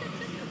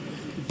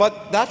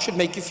 But that should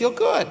make you feel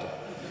good,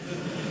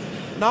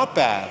 not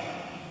bad,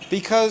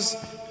 because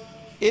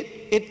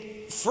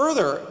it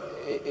further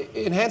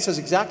enhances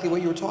exactly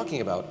what you were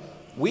talking about.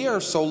 We are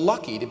so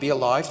lucky to be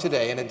alive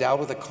today and endowed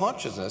with a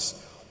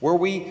consciousness where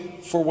we,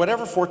 for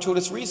whatever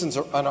fortuitous reasons,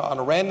 on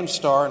a random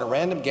star in a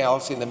random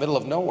galaxy in the middle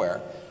of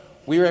nowhere,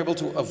 we are able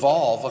to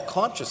evolve a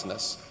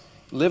consciousness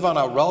live on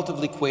a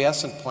relatively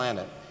quiescent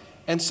planet.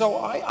 And so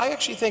I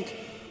actually think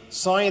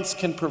science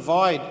can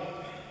provide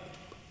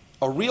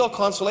a real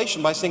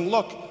consolation by saying,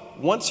 look,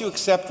 once you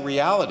accept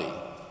reality,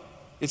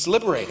 it's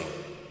liberating.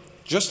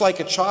 Just like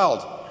a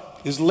child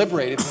is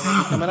liberated when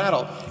they become an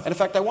adult. And in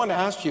fact, I want to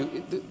ask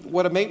you,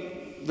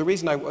 the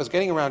reason I was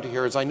getting around to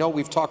here is I know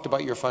we've talked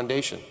about your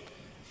foundation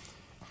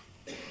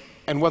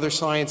and whether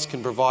science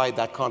can provide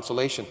that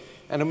consolation.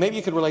 And maybe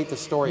you could relate the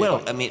story.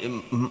 Well, I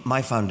mean,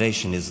 my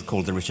foundation is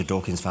called the Richard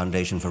Dawkins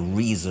Foundation for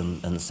Reason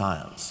and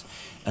Science.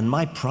 And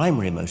my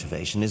primary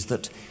motivation is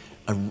that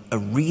a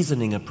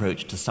reasoning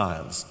approach to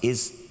science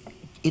is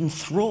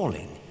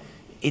enthralling.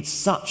 It's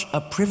such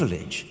a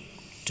privilege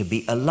to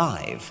be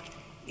alive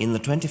in the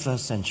 21st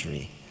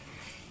century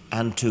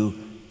and to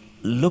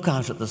look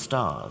out at the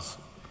stars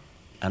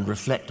and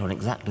reflect on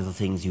exactly the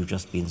things you've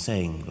just been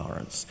saying,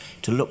 Lawrence.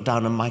 To look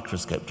down a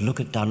microscope, to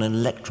look down an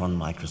electron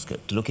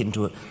microscope, to look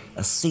into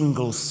a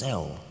single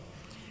cell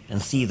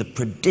and see the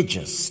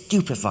prodigious,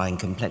 stupefying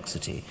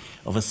complexity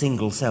of a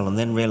single cell, and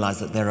then realize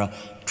that there are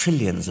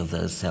trillions of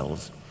those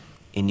cells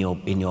in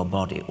your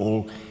body,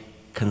 all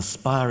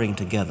conspiring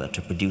together to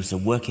produce a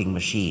working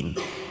machine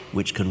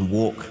which can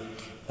walk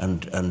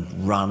and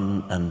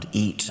run and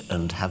eat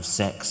and have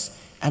sex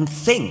and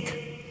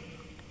think,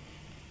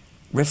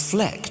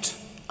 reflect,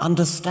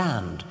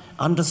 understand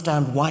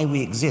why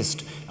we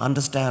exist,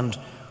 understand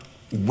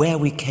where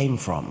we came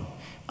from,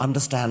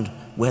 understand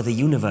where the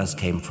universe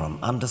came from,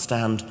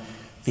 understand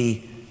the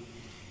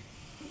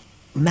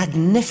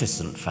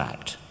magnificent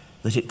fact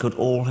that it could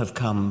all have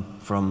come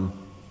from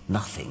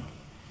nothing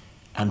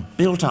and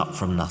built up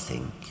from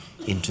nothing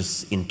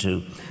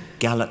into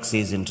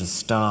galaxies, into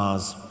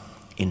stars,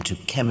 into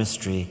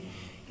chemistry,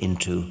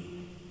 into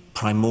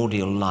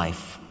primordial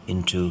life,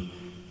 into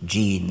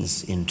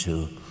genes,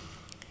 into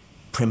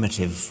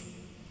primitive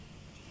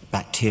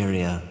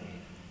bacteria,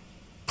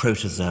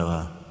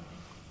 protozoa,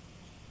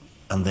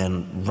 and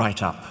then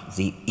right up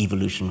the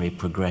evolutionary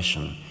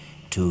progression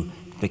to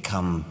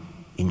become,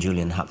 in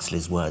Julian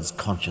Huxley's words,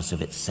 conscious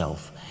of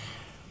itself.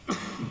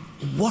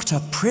 What a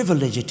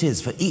privilege it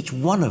is for each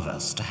one of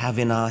us to have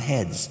in our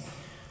heads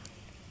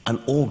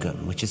an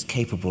organ which is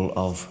capable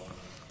of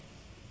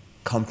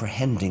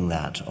comprehending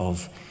that,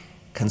 of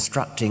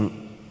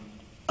constructing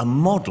a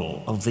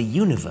model of the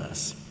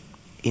universe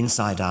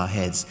inside our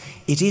heads.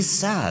 It is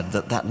sad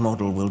that that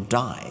model will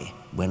die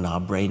when our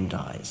brain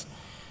dies,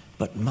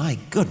 but my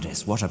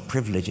goodness, what a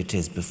privilege it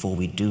is before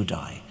we do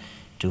die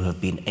to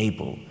have been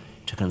able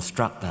to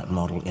construct that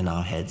model in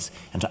our heads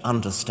and to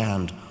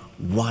understand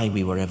why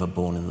we were ever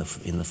born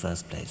in the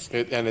first place.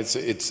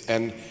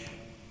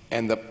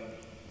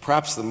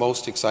 Perhaps the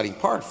most exciting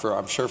part,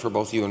 I'm sure for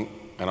both you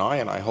and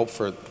I hope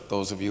for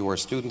those of you who are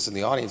students in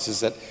the audience, is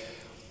that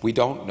we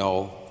don't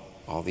know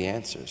all the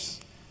answers.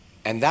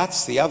 And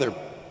that's the other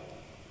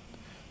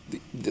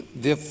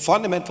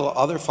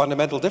other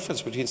fundamental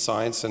difference between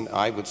science and,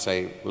 I would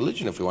say,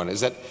 religion, if we want,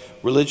 is that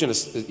religion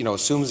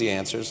assumes the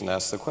answers and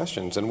asks the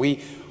questions. And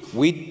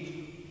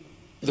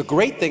the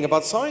great thing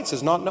about science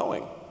is not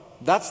knowing.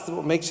 That's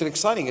what makes it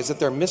exciting, is that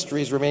there are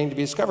mysteries remaining to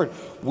be discovered.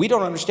 We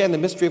don't understand the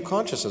mystery of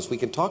consciousness. We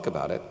can talk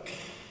about it,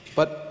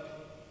 but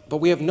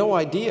we have no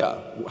idea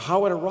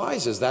how it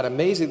arises. That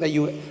amazing that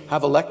you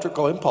have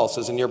electrical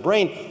impulses in your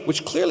brain,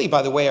 which clearly,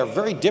 by the way, are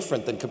very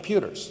different than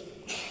computers.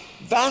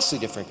 Vastly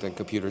different than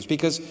computers,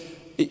 because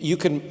you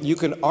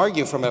can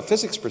argue from a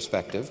physics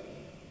perspective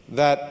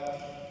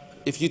that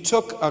if you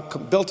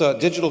built a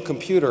digital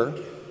computer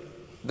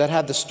that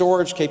had the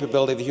storage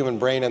capability of the human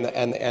brain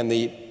and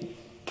the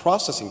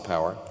processing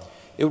power,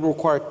 it would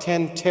require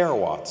 10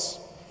 terawatts.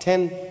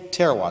 10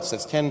 terawatts,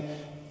 that's 10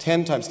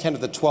 times 10 to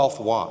the 12th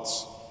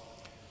watts.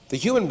 The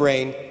human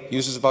brain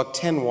uses about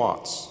 10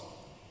 watts.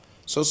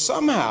 So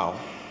somehow,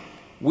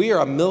 we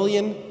are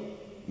 10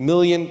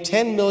 million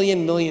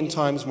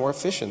times more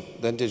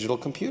efficient than digital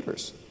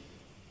computers.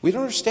 We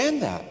don't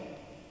understand that.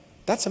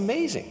 That's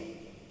amazing.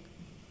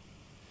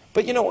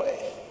 But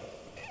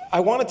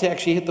I wanted to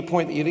actually hit the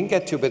point that you didn't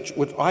get to, but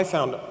what I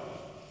found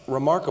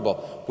remarkable.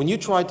 When you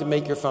tried to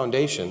make your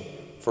foundation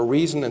for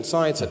reason and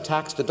science a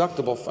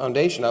tax-deductible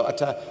foundation,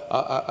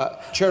 a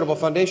charitable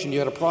foundation, you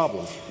had a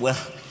problem. Well,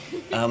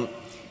 I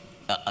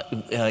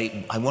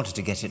wanted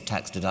to get it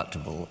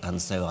tax-deductible,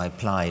 and so I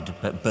applied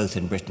both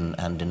in Britain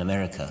and in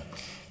America.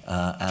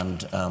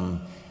 The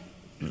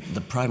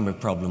primary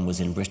problem was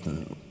in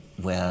Britain,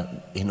 where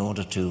in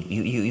order to,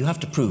 you have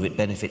to prove it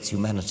benefits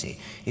humanity.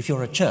 If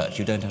you're a church,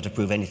 you don't have to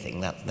prove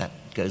anything. That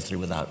goes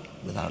through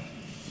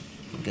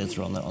goes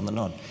through on the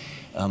nod.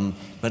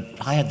 But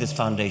I had this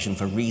foundation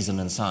for reason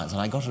and science,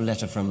 and I got a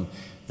letter from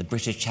the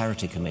British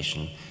Charity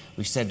Commission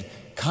which said,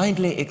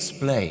 kindly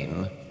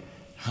explain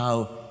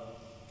how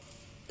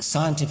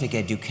scientific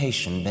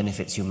education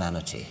benefits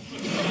humanity.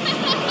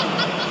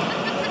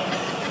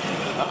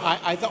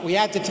 I thought we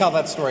had to tell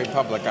that story in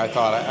public. I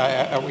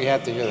thought we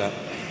had to hear that.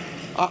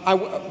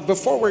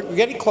 Before we're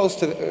getting close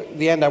to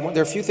the end, there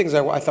are a few things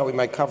I thought we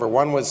might cover.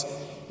 One was,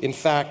 in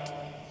fact,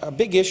 a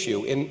big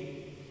issue in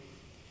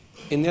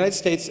the United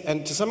States,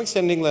 and to some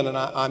extent in England, and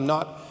I'm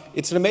not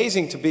It's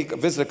amazing to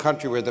visit a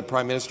country where the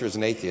Prime Minister is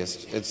an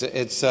atheist.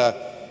 It's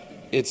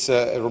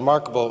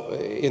remarkable.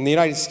 In the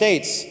United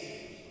States,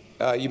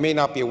 you may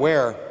not be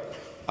aware,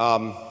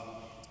 that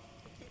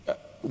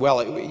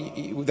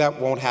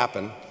won't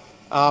happen.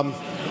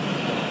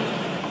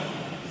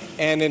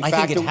 And in fact,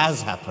 I think it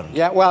has happened.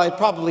 Yeah, well, it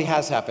probably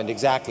has happened,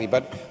 exactly.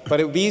 But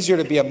it would be easier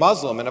to be a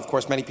Muslim, and of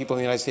course many people in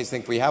the United States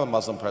think we have a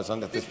Muslim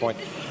president at this point.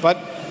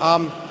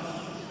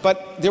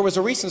 But there was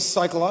a recent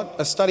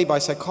study by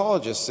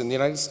psychologists in the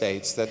United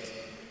States that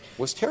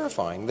was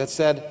terrifying, that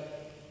said,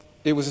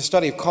 it was a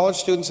study of college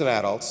students and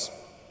adults,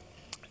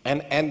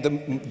 and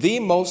the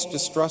most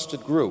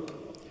distrusted group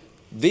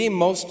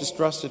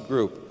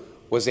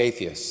was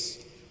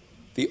atheists.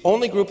 The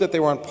only group that they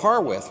were on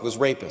par with was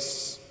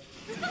rapists.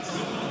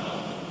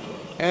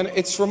 And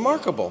it's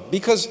remarkable,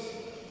 because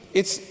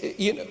it's,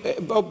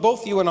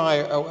 both you and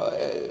I,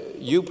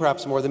 you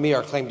perhaps more than me,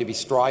 are claimed to be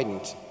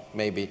strident,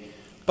 maybe.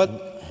 But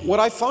what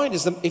I find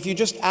is that if you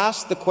just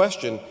ask the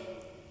question,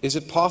 is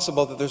it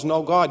possible that there's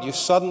no God, you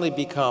suddenly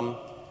become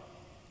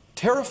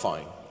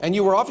terrifying. And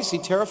you were obviously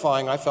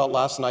terrifying, I felt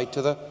last night,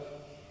 to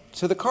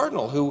the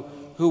Cardinal, who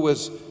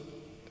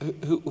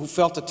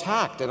felt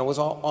attacked and was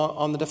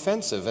on the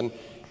defensive. And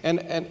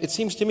it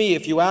seems to me,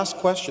 if you ask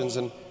questions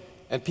and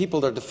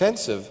people are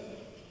defensive,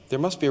 there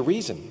must be a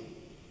reason.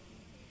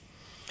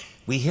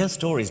 We hear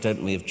stories,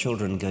 don't we, of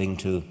children going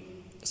to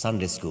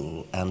Sunday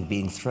school and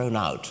being thrown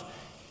out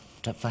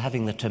for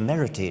having the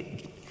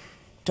temerity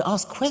to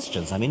ask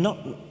questions. I mean,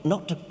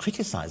 not to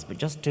criticize, but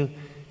just to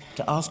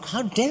ask,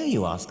 how dare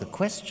you ask a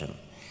question?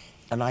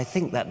 And I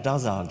think that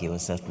does argue a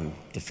certain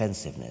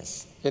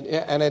defensiveness.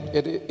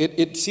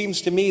 It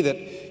seems to me that,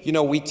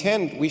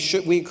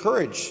 we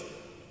encourage.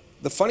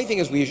 The funny thing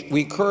is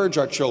we encourage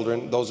our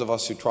children, those of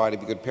us who try to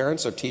be good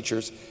parents or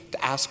teachers,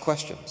 to ask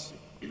questions.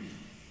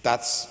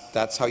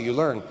 That's how you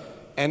learn.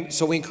 And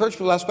so we encourage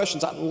people to ask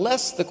questions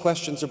unless the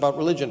questions are about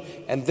religion,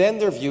 and then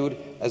they're viewed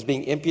as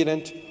being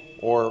impudent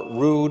or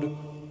rude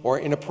or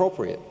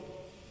inappropriate.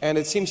 And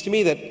it seems to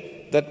me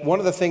that one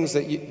of the things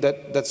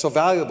that's so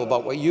valuable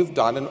about what you've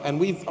done, and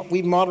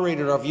we've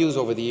moderated our views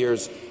over the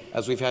years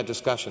as we've had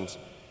discussions,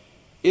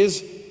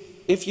 is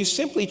if you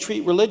simply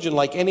treat religion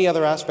like any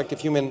other aspect of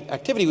human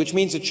activity, which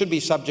means it should be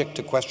subject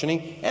to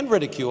questioning and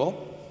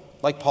ridicule,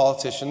 like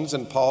politicians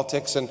and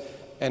politics and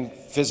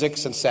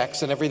physics and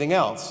sex and everything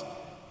else,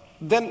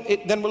 then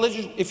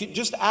religion, if you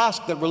just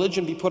ask that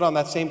religion be put on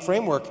that same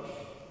framework,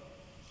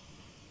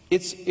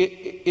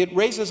 it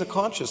raises a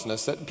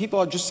consciousness that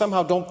people just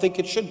somehow don't think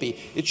it should be.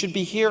 It should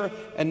be here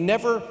and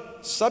never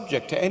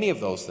subject to any of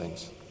those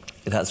things.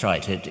 That's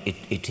right.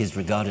 It is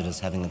regarded as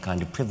having a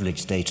kind of privileged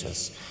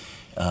status,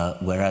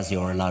 whereas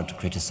you're allowed to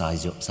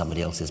criticize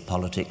somebody else's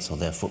politics or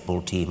their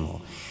football team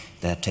or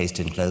their taste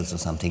in clothes or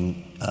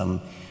something.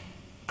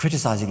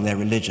 Criticizing their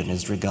religion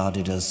is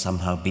regarded as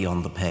somehow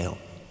beyond the pale.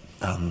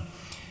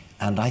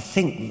 And I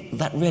think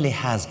that really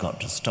has got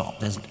to stop.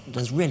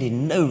 There's really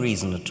no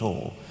reason at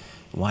all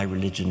why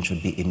religion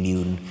should be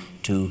immune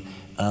to,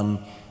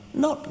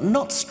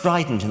 not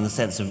strident in the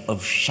sense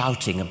of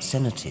shouting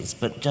obscenities,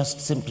 but just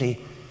simply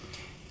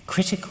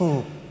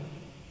critical,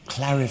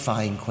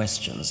 clarifying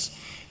questions.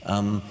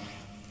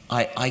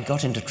 I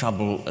got into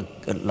trouble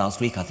last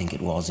week, I think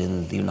it was,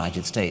 in the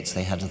United States.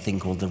 They had a thing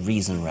called the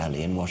Reason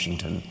Rally in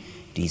Washington,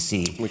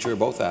 D.C. Which we were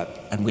both at.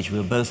 And which we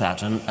were both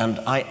at. And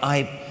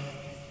I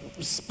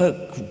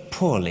spoke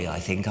poorly, I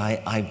think.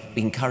 I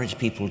encouraged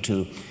people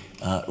to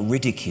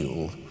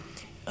ridicule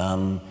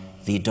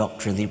the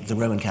doctrine, the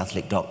Roman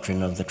Catholic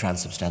doctrine of the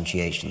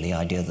transubstantiation, the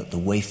idea that the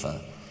wafer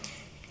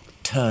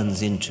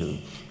turns into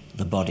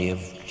the body of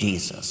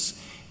Jesus.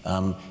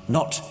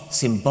 Not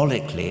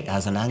symbolically,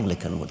 as an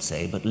Anglican would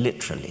say, but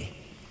literally.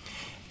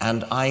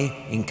 And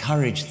I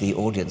encourage the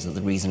audience at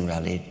the Reason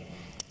Rally,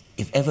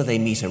 if ever they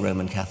meet a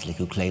Roman Catholic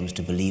who claims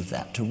to believe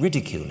that, to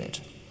ridicule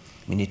it.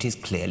 I mean, it is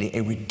clearly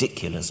a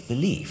ridiculous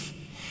belief.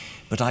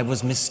 But I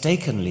was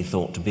mistakenly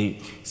thought to be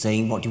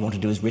saying what you want to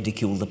do is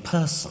ridicule the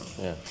person.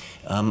 Yeah.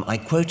 I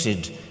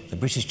quoted the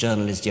British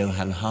journalist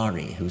Johann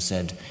Hari, who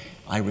said,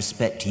 "I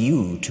respect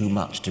you too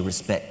much to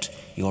respect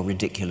your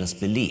ridiculous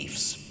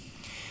beliefs."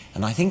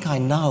 And I think I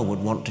now would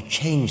want to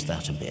change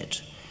that a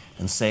bit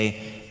and say,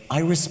 I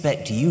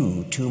respect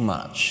you too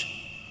much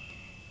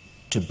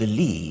to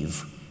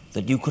believe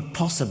that you could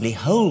possibly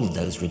hold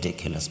those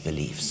ridiculous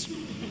beliefs.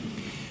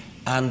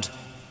 And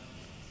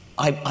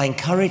I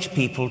encourage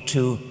people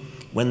to,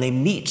 when they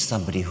meet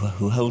somebody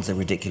who holds a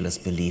ridiculous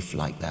belief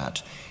like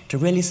that, to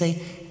really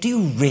say, do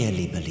you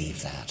really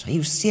believe that? Are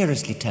you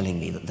seriously telling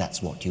me that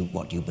that's what you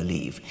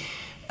believe?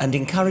 And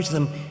encourage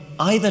them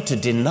either to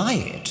deny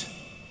it,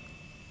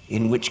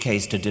 in which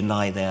case to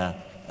deny the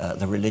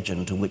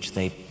religion to which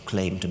they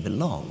claim to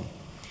belong,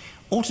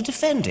 or to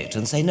defend it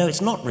and say, no,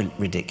 it's not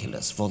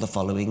ridiculous for the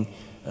following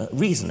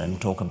reason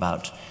and talk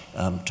about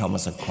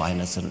Thomas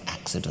Aquinas and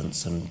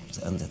accidents and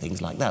the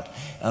things like that.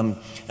 And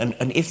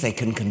if they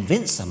can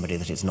convince somebody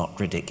that it's not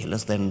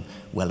ridiculous, then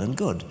well and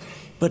good.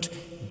 But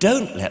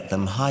don't let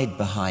them hide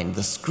behind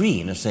the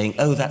screen of saying,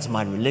 oh, that's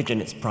my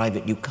religion, it's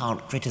private, you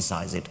can't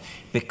criticize it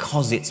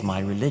because it's my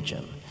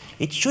religion.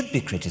 It should be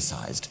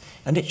criticized,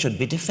 and it should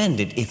be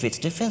defended if it's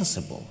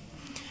defensible.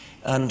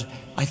 And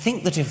I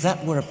think that if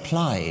that were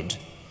applied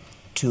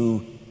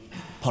to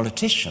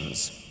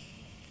politicians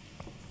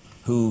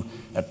who,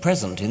 at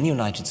present in the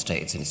United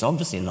States, and it's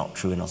obviously not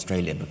true in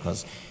Australia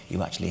because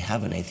you actually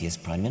have an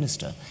atheist prime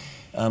minister,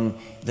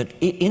 that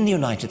in the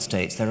United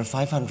States there are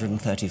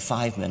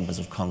 535 members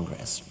of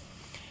Congress,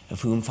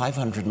 of whom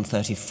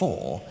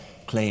 534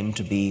 claim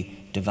to be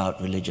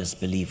devout religious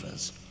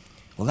believers.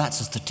 Well,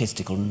 that's a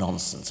statistical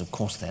nonsense. Of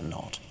course they're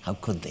not. How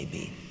could they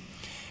be?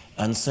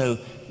 And so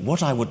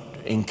what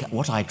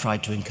I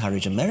tried to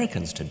encourage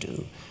Americans to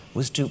do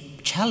was to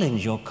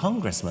challenge your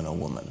congressman or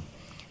woman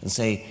and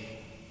say,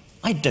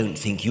 I don't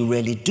think you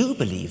really do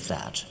believe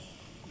that.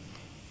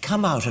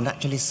 Come out and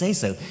actually say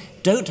so.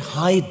 Don't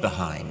hide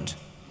behind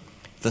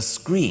the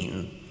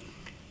screen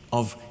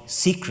of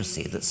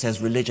secrecy that says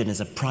religion is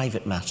a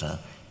private matter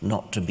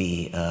not to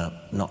be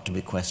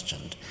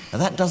questioned. Now,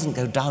 that doesn't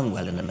go down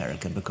well in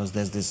America because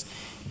there's this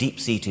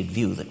deep-seated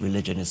view that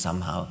religion is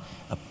somehow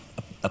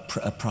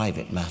a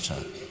private matter.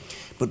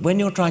 But when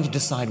you're trying to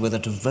decide whether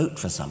to vote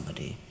for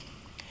somebody,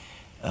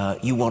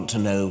 you want to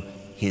know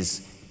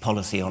his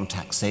policy on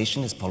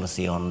taxation, his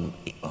policy on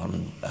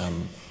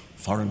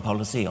foreign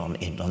policy, on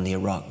the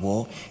Iraq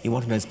War. You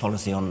want to know his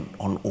policy on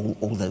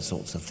all those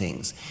sorts of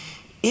things.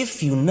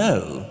 If you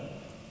know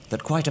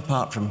that quite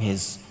apart from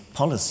his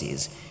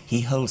policies,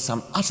 he holds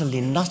some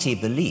utterly nutty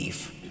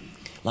belief,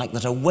 like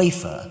that a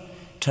wafer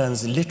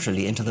turns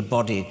literally into the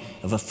body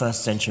of a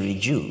first-century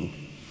Jew,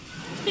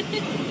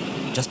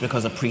 just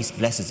because a priest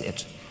blesses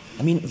it.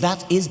 I mean,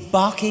 that is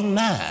barking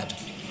mad.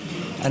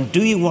 And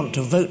do you want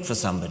to vote for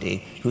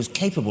somebody who's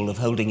capable of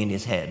holding in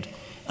his head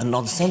a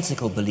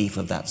nonsensical belief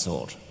of that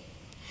sort?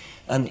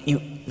 And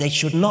they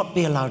should not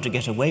be allowed to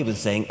get away with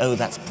saying, oh,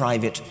 that's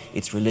private,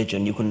 it's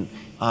religion. You can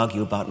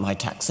argue about my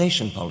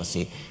taxation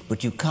policy,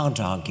 but you can't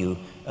argue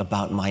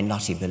about my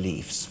nutty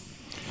beliefs.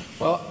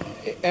 Well,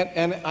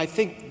 and I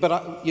think, but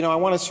I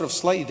want to sort of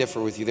slightly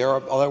differ with you there.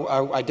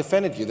 Although I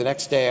defended you. The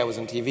next day I was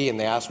on TV and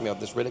they asked me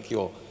about this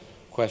ridicule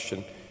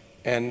question.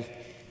 And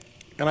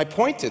I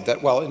pointed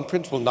that, well, in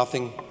principle,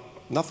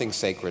 nothing's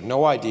sacred.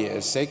 No idea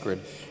is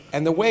sacred.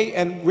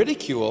 And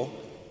ridicule,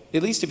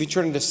 at least if you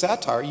turn into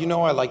satire, you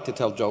know I like to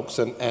tell jokes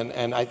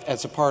and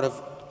as a part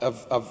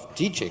of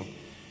teaching.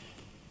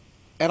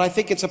 And I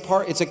think it's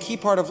a key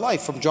part of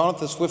life from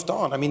Jonathan Swift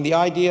on. I mean, the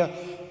idea,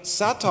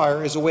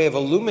 satire is a way of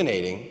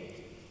illuminating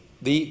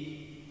the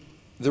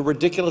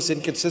ridiculous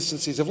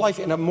inconsistencies of life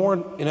in a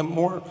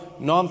more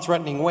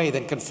non-threatening way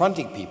than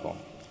confronting people.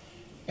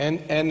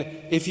 And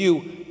if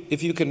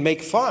you can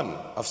make fun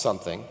of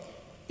something,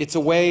 it's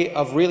a way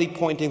of really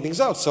pointing things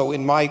out. So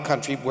in my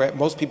country, where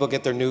most people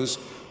get their news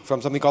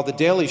from something called The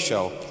Daily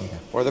Show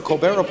or The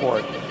Colbert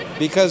Report,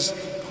 because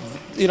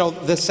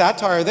the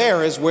satire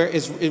there is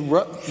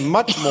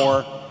much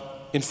more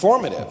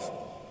informative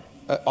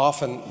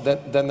often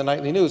than the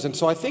nightly news. And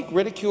so I think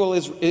ridicule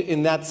is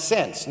in that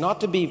sense,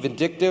 not to be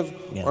vindictive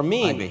or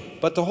mean,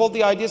 but to hold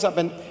the ideas up.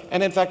 And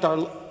in fact,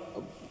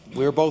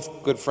 we're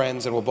both good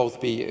friends, and we'll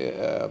both be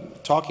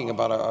talking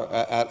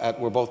about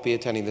we'll both be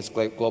attending this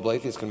Global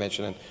Atheist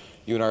Convention, and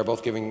you and I are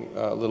both giving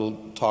little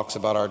talks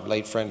about our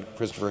late friend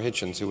Christopher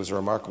Hitchens, who was a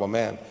remarkable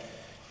man.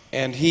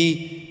 And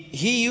he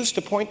used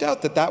to point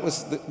out that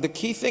was the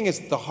key thing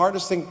is the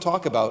hardest thing to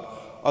talk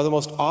about are the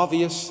most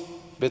obvious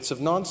bits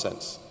of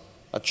nonsense.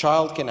 A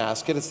child can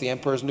ask it. It's the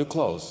emperor's new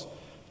clothes.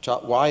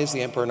 Why is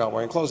the emperor not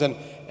wearing clothes?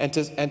 And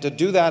to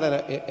do that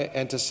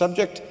and to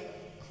subject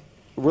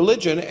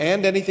religion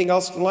and anything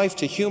else in life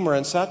to humor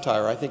and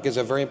satire, I think, is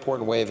a very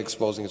important way of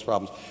exposing its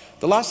problems.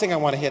 The last thing I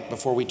want to hit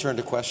before we turn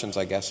to questions,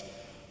 I guess,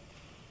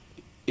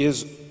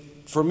 is,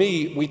 for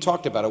me, we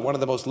talked about it, one of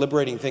the most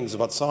liberating things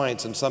about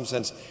science, in some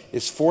sense,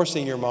 is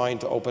forcing your mind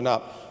to open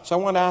up. So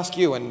I want to ask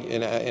you,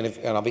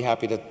 and I'll be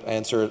happy to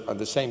answer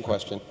the same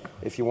question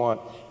if you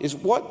want, is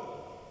what,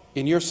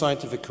 in your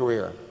scientific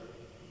career,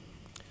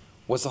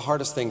 was the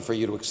hardest thing for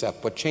you to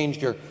accept? What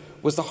changed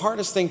was the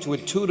hardest thing to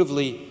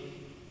intuitively,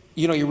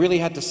 you really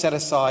had to set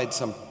aside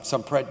some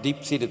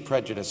deep-seated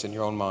prejudice in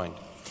your own mind?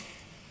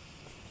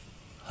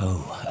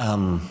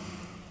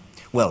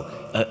 Well,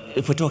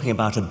 if we're talking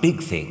about a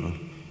big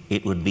thing,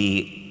 it would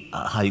be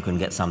how you can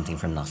get something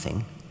from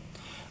nothing,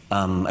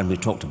 and we've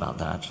talked about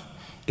that.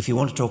 If you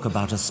want to talk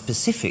about a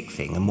specific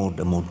thing, a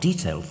more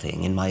detailed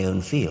thing in my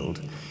own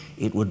field,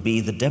 it would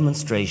be the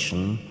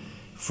demonstration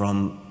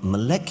from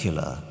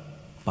molecular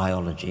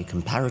biology,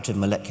 comparative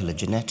molecular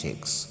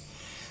genetics,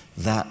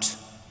 that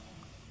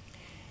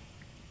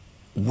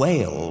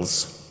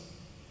whales'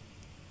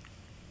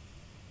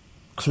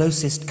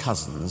 closest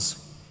cousins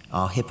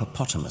are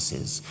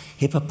hippopotamuses.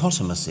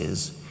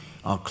 Hippopotamuses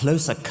are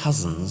closer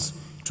cousins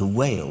to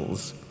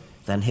whales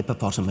than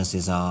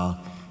hippopotamuses are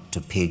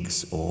to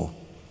pigs or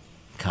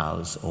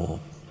cows or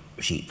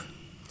sheep.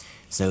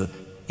 So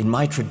in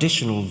my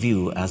traditional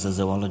view as a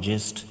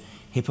zoologist,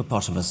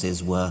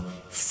 hippopotamuses were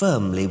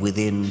firmly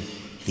within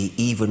the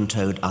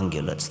even-toed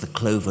ungulates, the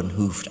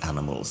cloven-hoofed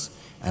animals,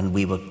 and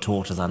we were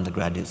taught as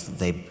undergraduates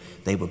that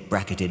they were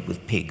bracketed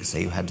with pigs. So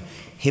you had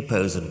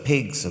hippos and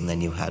pigs, and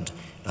then you had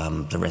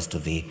the rest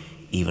of the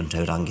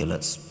even-toed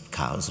ungulates,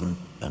 cows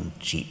and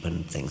sheep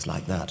and things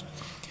like that.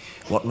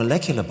 What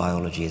molecular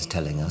biology is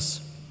telling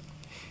us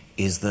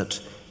is that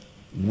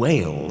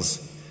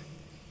whales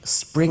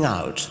spring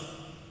out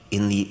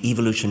in the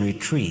evolutionary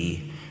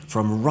tree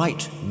from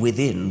right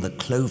within the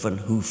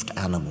cloven-hoofed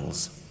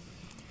animals.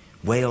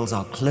 Whales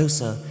are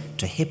closer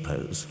to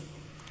hippos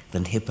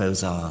than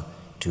hippos are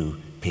to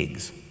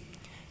pigs.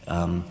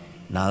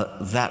 Now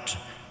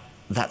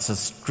that's a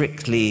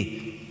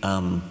strictly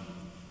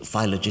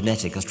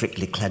phylogenetic, a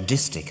strictly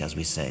cladistic, as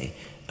we say,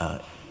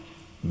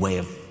 way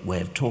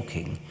of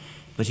talking.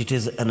 But it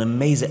is an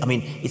amazing, I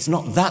mean, it's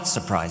not that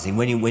surprising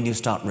when you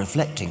start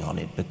reflecting on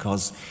it,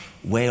 because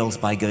whales,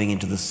 by going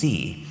into the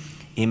sea,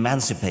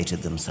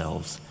 emancipated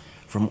themselves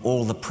from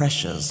all the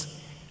pressures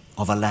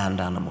of a land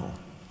animal.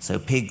 So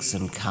pigs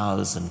and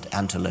cows and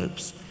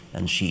antelopes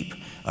and sheep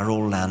are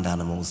all land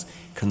animals,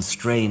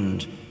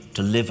 constrained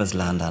to live as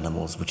land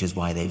animals, which is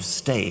why they've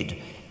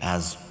stayed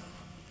as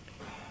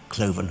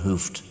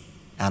cloven-hoofed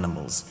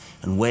animals.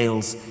 And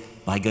whales,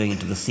 by going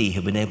into the sea,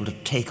 have been able to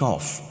take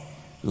off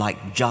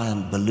like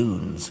giant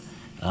balloons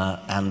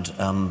and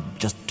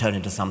just turn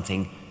into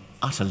something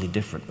utterly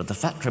different. But the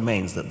fact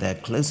remains that their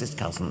closest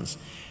cousins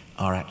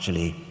are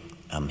actually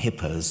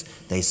hippos.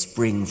 They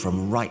spring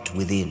from right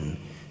within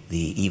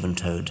the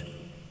even-toed,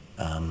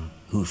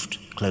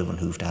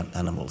 cloven-hoofed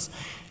animals.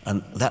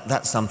 And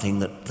that's something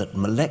that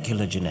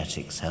molecular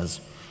genetics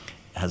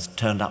has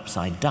turned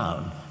upside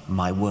down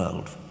my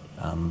world,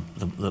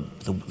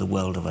 the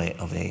world of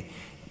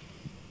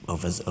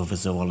a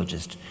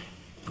zoologist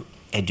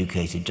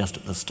educated just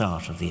at the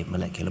start of the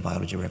molecular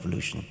biology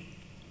revolution.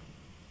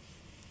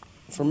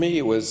 For me,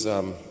 it was,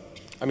 I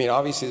mean,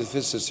 obviously as a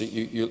physicist,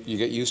 you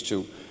get used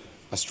to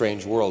a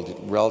strange world,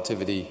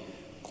 relativity,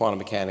 quantum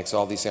mechanics,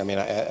 all these things. I mean,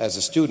 as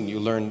a student, you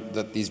learn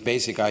that these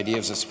basic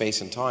ideas of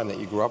space and time that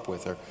you grew up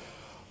with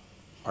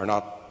are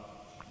not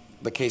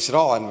the case at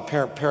all, and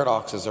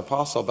paradoxes are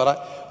possible.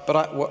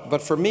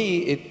 But for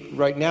me,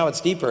 right now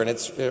it's deeper, and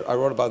I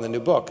wrote about it in the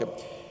new book.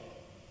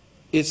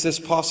 It's this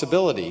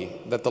possibility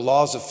that the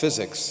laws of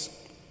physics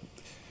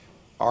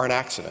are an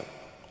accident,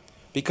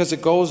 because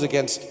it goes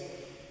against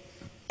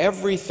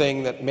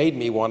everything that made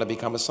me want to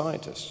become a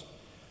scientist.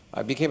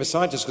 I became a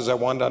scientist because I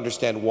wanted to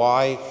understand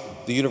why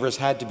the universe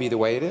had to be the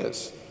way it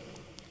is.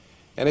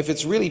 And if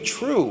it's really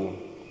true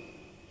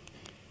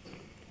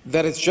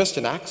that it's just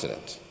an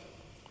accident,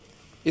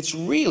 it's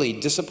really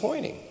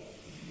disappointing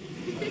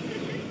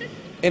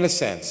in a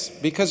sense,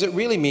 because it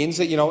really means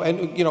that,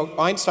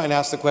 Einstein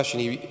asked the question,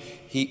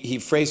 he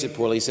phrased it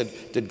poorly. He said,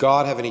 did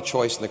God have any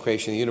choice in the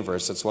creation of the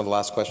universe? That's one of the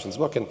last questions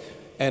in the book.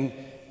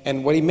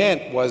 And what he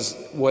meant was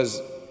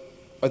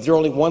there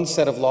only one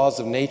set of laws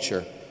of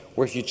nature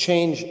where if you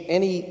change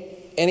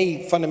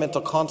any fundamental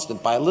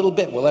constant by a little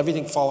bit, will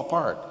everything fall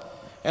apart?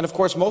 And of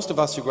course, most of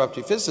us who grew up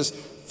to be physicists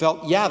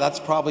felt, yeah, that's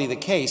probably the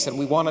case, and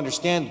we want to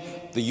understand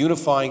the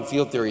unifying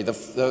field theory,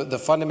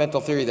 the fundamental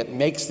theory that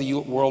makes the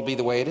world be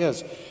the way it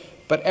is.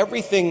 But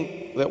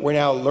everything that we're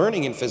now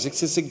learning in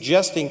physics is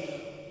suggesting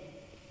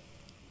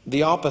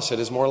the opposite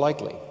is more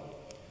likely.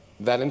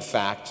 That in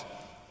fact,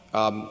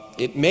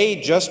 it may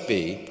just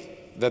be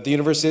that the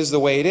universe is the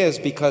way it is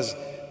because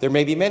there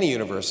may be many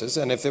universes,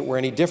 and if it were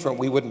any different,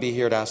 we wouldn't be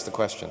here to ask the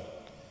question.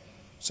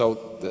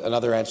 So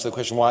another answer to the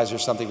question, why is there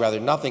something rather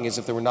than nothing, is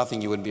if there were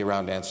nothing, you wouldn't be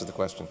around to answer the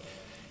question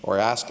or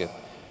ask it.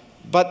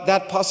 But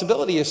that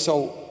possibility is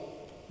so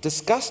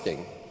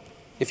disgusting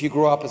if you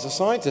grow up as a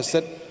scientist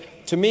that,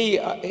 to me,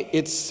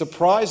 it's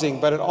surprising,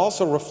 but it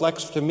also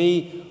reflects to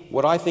me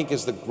what I think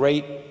is the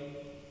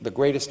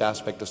greatest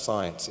aspect of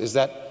science, is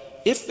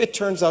that if it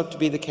turns out to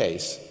be the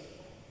case,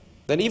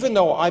 then even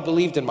though I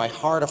believed in my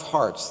heart of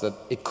hearts that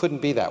it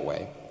couldn't be that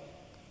way,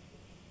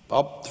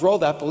 I'll throw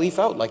that belief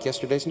out like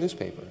yesterday's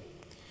newspaper.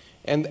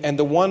 And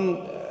the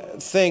one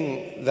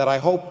thing that I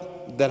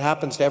hope that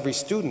happens to every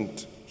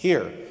student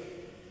here,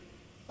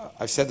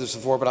 I've said this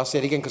before, but I'll say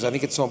it again because I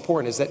think it's so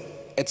important, is that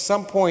at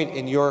some point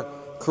in your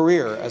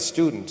career as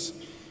students,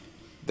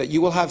 that you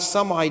will have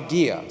some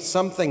idea,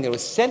 something that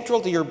is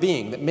central to your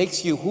being, that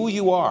makes you who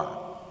you are,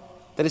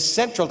 that is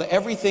central to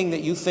everything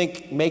that you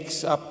think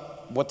makes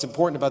up what's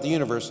important about the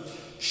universe,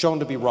 shown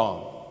to be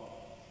wrong.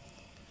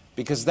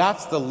 Because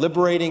that's the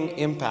liberating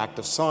impact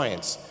of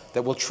science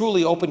that will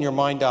truly open your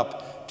mind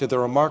up to the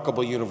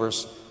remarkable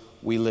universe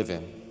we live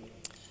in.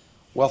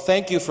 Well,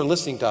 thank you for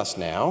listening to us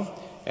now.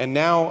 And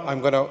now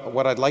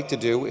what I'd like to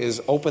do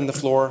is open the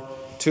floor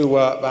to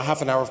a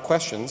half an hour of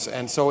questions.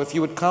 And so if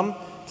you would come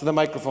to the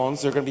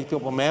microphones, there are going to be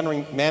people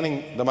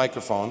manning the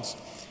microphones.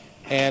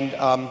 And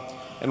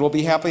we'll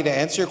be happy to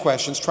answer your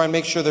questions. Try and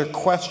make sure they're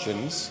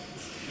questions.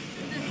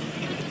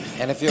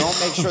 And if you don't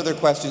make sure they're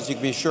questions, you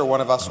can be sure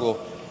one of us will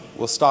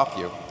stop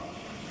you.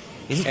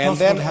 Is it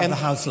possible to have the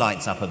house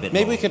lights up a bit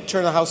maybe more? we could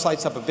turn the house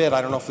lights up a bit.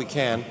 I don't know if we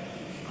can.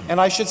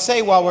 And I should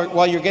say,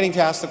 while you're getting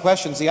to ask the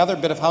questions, the other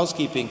bit of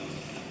housekeeping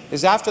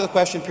is after the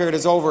question period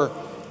is over,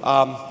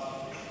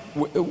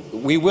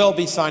 we will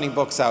be signing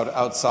books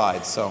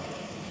outside, so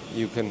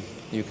you can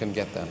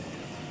get them.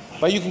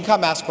 But you can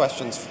come ask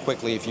questions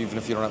quickly even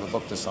if you don't have a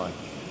book to sign.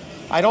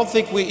 I don't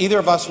think either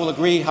of us will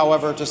agree,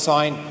 however, to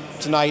sign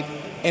tonight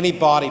any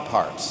body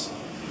parts.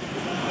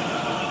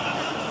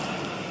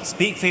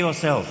 Speak for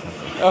yourself.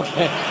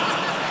 Okay.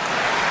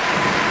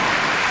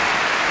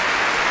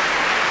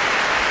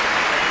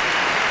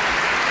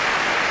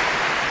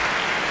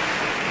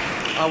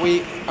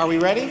 Are we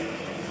ready?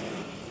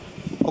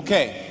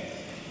 Okay.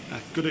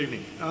 Good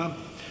evening.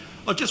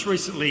 I just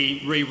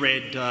recently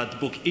reread the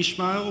book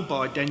Ishmael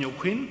by Daniel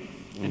Quinn,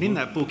 and in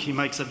that book he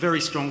makes a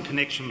very strong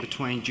connection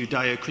between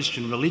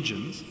Judeo-Christian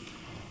religions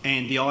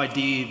and the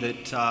idea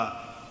that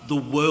the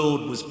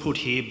world was put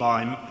here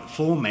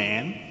for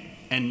man,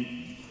 and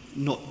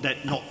not that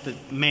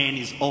man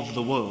is of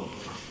the world.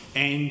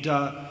 And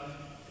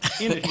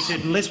in it he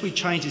said, unless we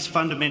change this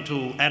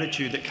fundamental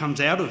attitude that comes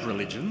out of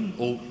religion,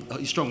 or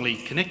is strongly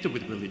connected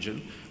with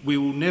religion, we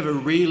will never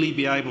really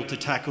be able to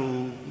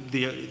tackle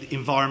the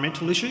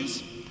environmental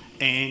issues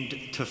and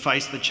to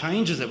face the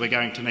changes that we're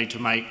going to need to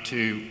make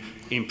to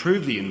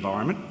improve the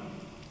environment.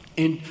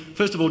 And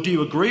first of all, do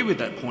you agree with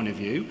that point of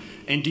view?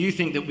 And do you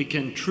think that we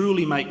can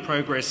truly make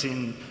progress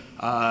in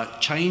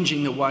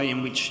changing the way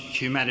in which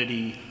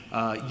humanity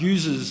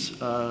uses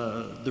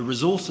the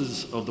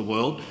resources of the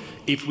world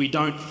if we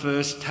don't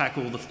first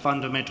tackle the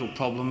fundamental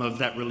problem of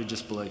that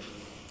religious belief?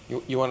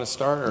 You want to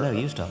start? Or? No,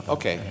 you start.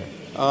 Okay.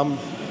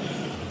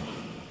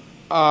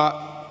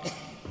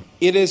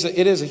 It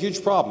is a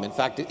huge problem. In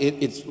fact,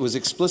 it was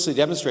explicitly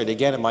demonstrated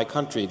again in my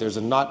country. There's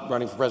a nut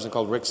running for president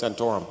called Rick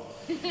Santorum.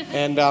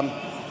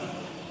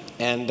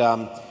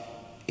 And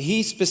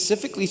he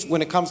specifically,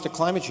 when it comes to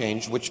climate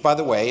change, which, by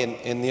the way,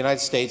 in the United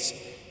States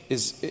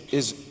is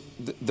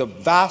the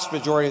vast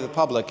majority of the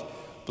public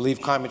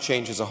believe climate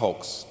change is a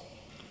hoax.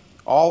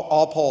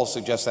 All polls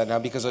suggest that now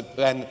because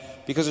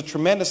a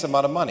tremendous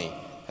amount of money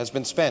has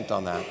been spent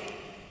on that.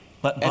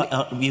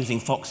 But using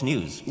Fox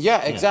News.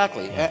 Yeah,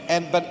 exactly.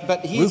 Yeah.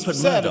 But he's Rupert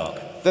said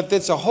Murdoch. that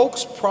it's a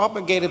hoax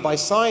propagated by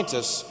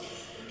scientists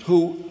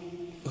who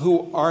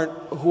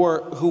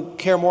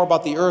care more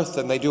about the Earth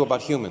than they do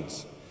about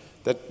humans.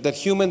 That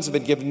humans have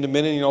been given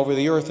dominion over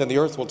the Earth, and the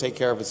Earth will take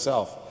care of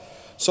itself.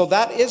 So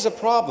that is a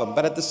problem.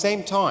 But at the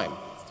same time,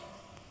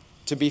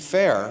 to be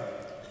fair,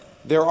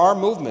 there are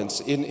movements,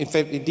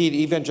 indeed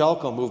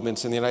evangelical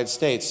movements in the United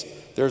States.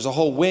 There's a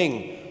whole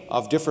wing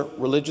of different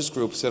religious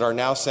groups that are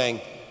now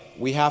saying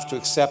we have to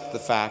accept the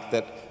fact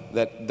that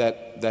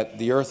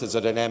the Earth is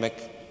a dynamic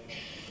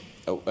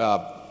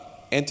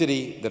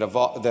entity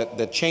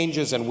that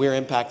changes, and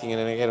we're impacting in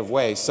a negative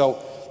way. So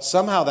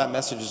somehow that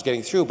message is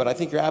getting through, but I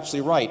think you're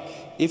absolutely right.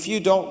 If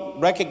you don't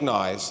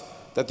recognize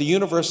that the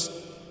universe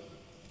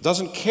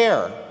doesn't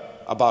care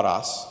about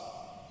us,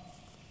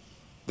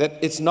 that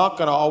it's not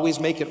going to always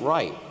make it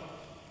right,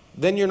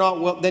 then you're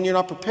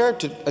not prepared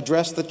to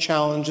address the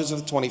challenges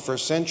of the 21st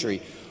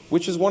century,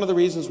 which is one of the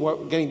reasons,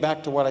 getting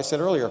back to what I said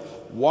earlier,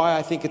 why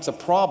I think it's a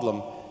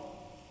problem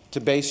to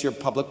base your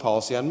public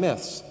policy on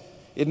myths.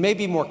 It may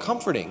be more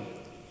comforting,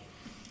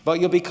 but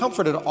you'll be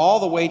comforted all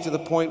the way to the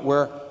point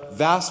where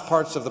vast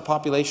parts of the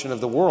population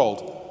of the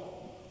world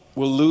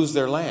will lose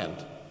their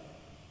land.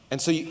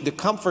 And so the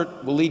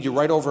comfort will lead you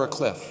right over a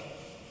cliff.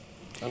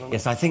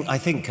 Yes, I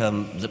think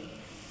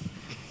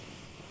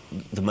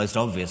the most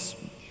obvious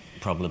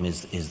problem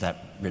is that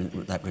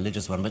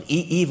religious one. But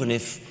even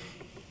if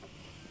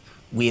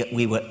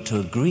we were to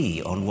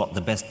agree on what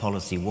the best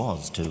policy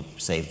was to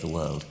save the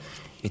world,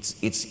 it's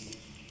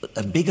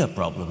a bigger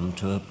problem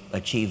to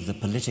achieve the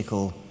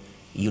political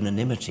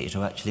unanimity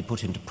to actually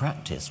put into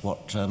practice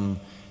what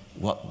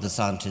the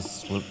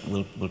scientists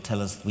will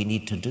tell us we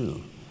need to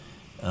do.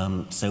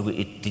 So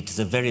there's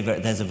a very,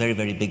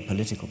 very big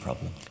political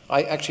problem.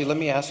 Actually, let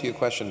me ask you a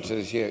question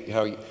to hear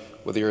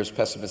whether you're as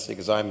pessimistic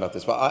as I am about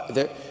this. But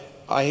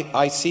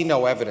I see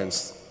no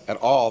evidence at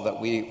all that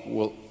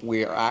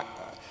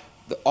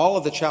all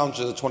of the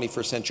challenges of the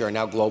 21st century are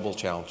now global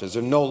challenges.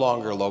 They're no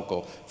longer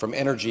local, from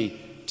energy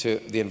to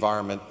the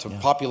environment to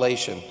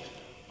population.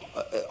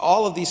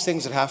 All of these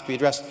things that have to be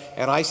addressed,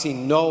 and I see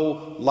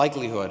no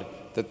likelihood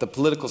that the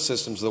political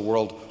systems of the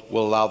world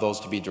will allow those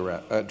to be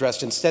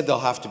addressed. Instead, we'll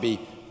have to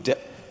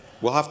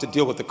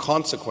deal with the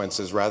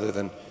consequences rather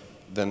than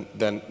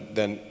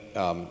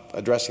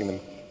addressing them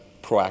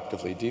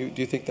proactively. Do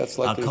you think that's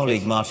likely? Our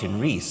colleague Martin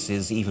Rees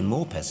is even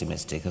more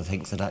pessimistic and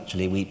thinks that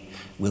actually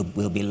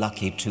we'll be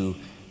lucky to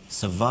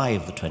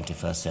survive the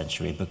 21st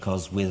century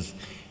because with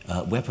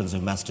weapons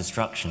of mass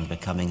destruction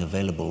becoming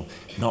available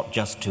not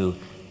just to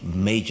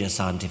major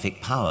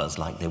scientific powers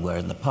like they were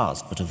in the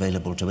past, but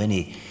available to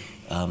any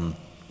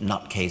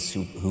nutcase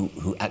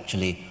who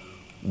actually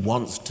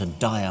wants to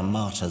die a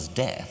martyr's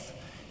death,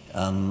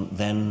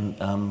 then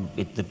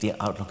the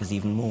outlook is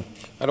even more.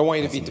 I don't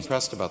want you to be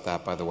depressed about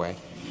that, by the way.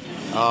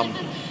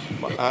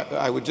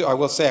 I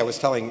will say, I was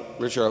telling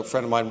Richard, a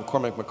friend of mine,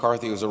 Cormac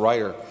McCarthy, who's a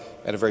writer,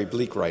 and a very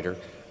bleak writer,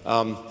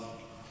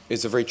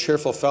 is a very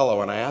cheerful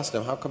fellow, and I asked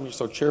him, how come you're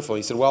so cheerful?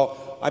 He said,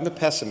 well, I'm a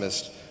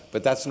pessimist,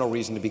 but that's no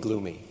reason to be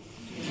gloomy.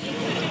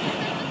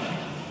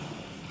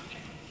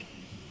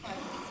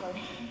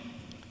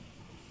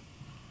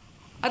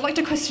 I'd like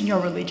to question your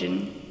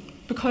religion,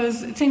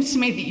 because it seems to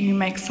me that you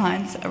make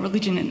science a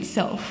religion in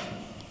itself.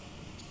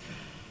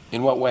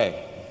 In what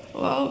way?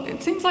 Well,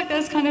 it seems like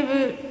there's kind of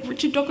a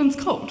Richard Dawkins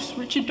cult,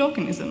 Richard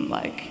Dawkinism,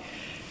 like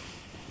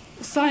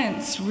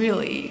science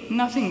really,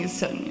 nothing is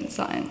certain in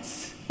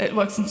science. It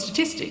works in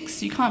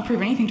statistics. You can't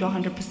prove anything to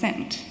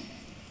 100%.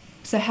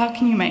 So how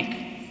can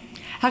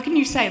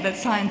you say that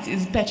science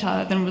is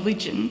better than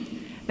religion,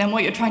 then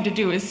what you're trying to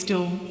do is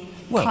still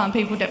calm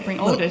people that bring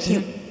order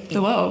to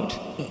the world?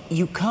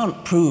 You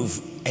can't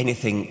prove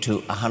anything to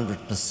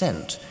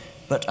 100%.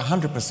 But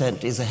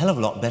 100% is a hell of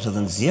a lot better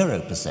than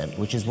 0%,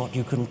 which is what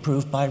you can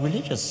prove by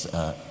religious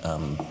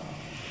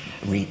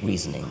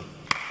reasoning.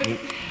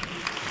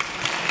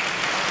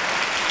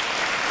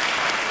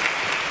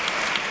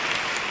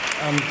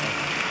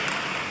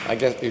 I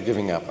guess you're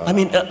giving up. I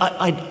mean,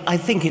 I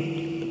think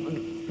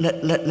it.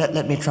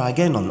 Let me try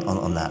again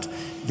on that.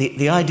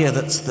 The idea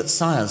that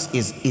science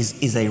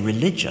is a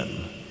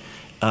religion,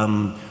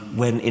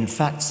 when in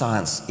fact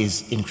science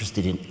is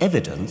interested in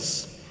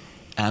evidence.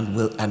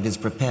 And is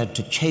prepared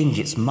to change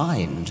its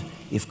mind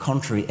if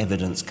contrary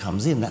evidence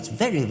comes in. That's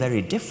very,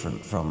 very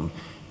different from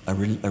a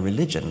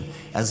religion.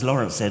 As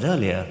Lawrence said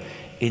earlier,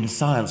 in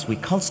science we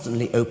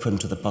constantly open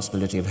to the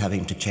possibility of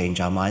having to change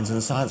our minds,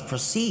 and science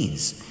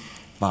proceeds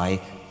by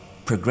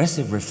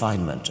progressive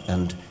refinement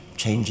and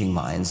changing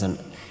minds. And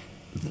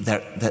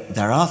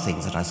there are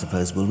things that I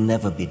suppose will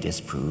never be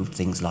disproved,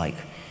 things like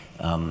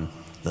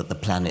that the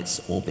planets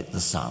orbit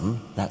the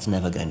sun. That's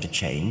never going to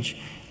change.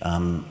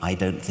 I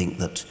don't think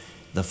that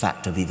the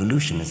fact of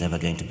evolution is ever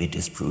going to be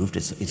disproved.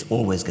 It's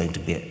always going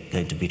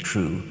to be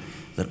true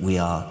that we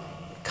are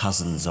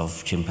cousins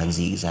of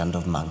chimpanzees and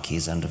of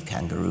monkeys and of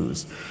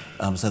kangaroos.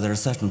 So there are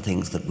certain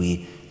things that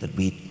we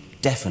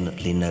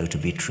definitely know to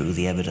be true.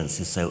 The evidence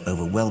is so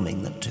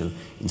overwhelming that,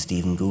 in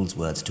Stephen Gould's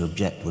words, to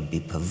object would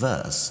be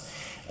perverse.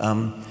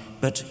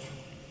 But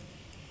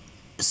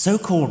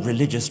so-called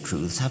religious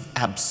truths have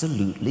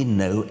absolutely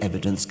no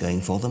evidence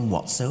going for them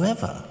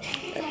whatsoever.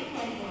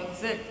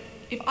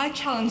 If I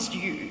challenged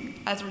you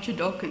as Richard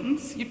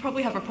Dawkins, you'd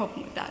probably have a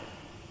problem with that.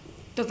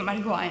 Doesn't matter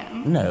who I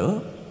am.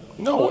 No.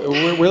 No,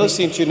 we're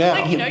listening to you now.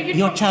 Like,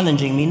 you're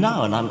challenging me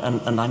now, and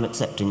I'm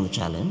accepting the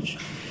challenge.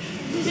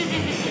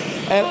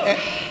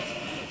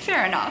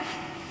 Fair enough.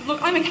 Look,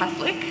 I'm a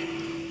Catholic.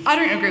 I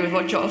don't agree with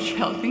what George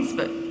Chappelle thinks,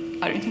 but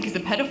I don't think he's a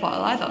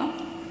pedophile either.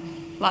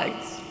 Like.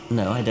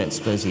 No, I don't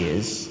suppose he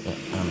is.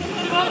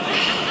 Well,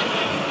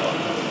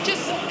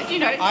 just, you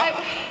know.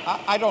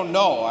 I don't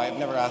know. I've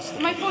never asked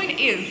them. My point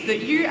is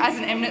that you, as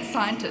an eminent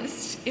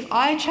scientist, if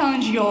I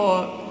challenge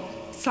your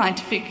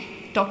scientific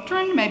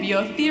doctrine, maybe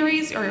your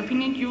theories or your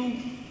opinion,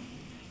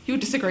 you'll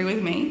disagree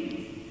with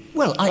me.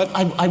 Well,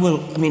 I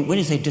will. I mean, when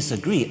you say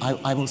disagree,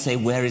 I will say,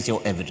 where is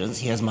your evidence?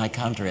 Here's my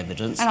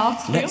counter-evidence. And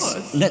ask for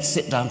yours. Let's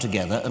sit down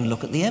together and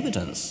look at the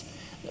evidence.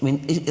 I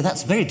mean,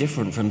 that's very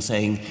different from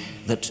saying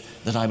that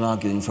I'm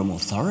arguing from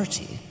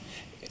authority.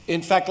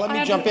 In fact, let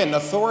me jump in.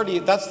 Authority,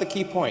 that's the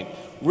key point.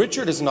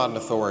 Richard is not an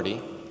authority.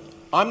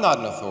 I'm not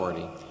an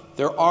authority.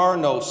 There are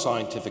no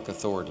scientific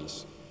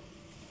authorities.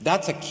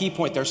 That's a key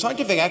point. There are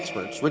scientific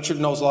experts. Richard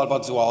knows a lot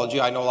about zoology.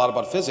 I know a lot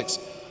about physics.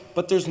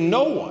 But there's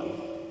no one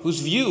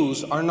whose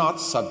views are not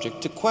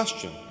subject to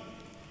question.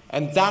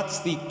 And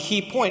that's the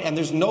key point. And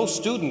there's no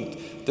student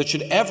that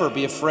should ever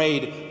be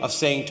afraid of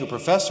saying to a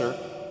professor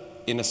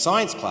in a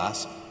science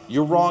class,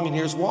 you're wrong and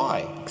here's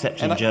why.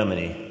 Except in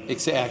Germany.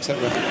 Except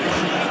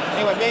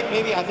anyway,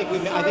 maybe I think we.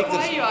 So I think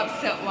why are you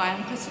upset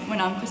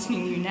when I'm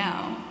questioning you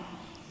now?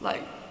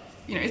 Like,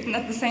 you know, isn't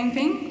that the same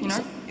thing? You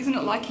know, isn't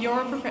it like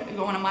you're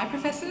one of my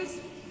professors?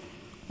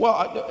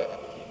 Well,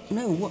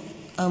 no. What?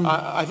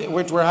 I think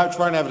we're trying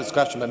to have a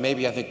discussion, but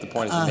maybe I think the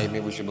point is that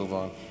maybe we should move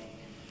on.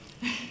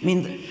 I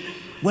mean,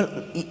 well,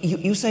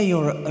 you say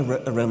you're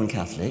a Roman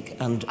Catholic,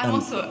 and I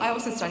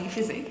also study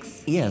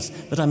physics. Yes,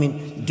 but I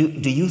mean,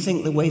 do you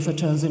think the wafer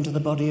turns into the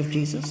body of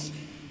Jesus?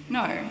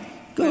 No.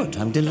 Good.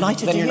 I'm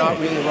delighted to hear. Then you're not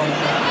really a Roman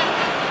Catholic.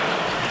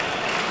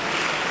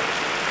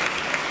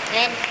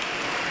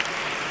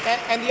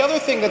 And the other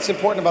thing that's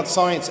important about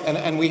science,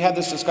 and we had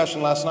this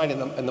discussion last night in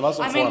the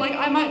Muslim Forum. I mean, like,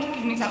 I might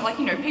give an example. Like,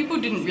 you know, people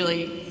didn't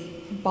really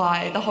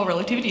buy the whole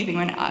relativity thing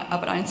when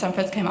Albert Einstein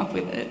first came up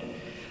with it.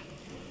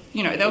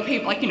 You know, there were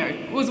people, like, you know,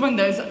 it was when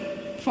those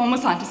former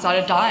scientists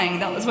started dying,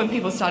 that was when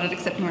people started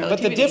accepting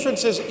relativity. But the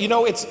difference is, you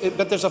know,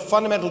 but there's a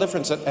fundamental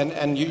difference,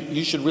 and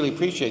you should really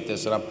appreciate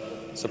this, and I'm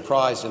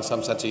surprised in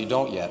some sense that you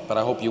don't yet, but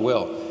I hope you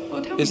will.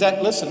 Well, tell is me.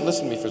 that, listen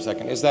to me for a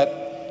second, is that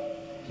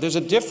there's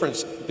a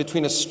difference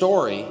between a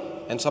story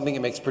and something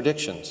that makes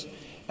predictions.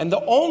 And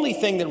the only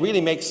thing that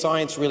really makes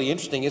science really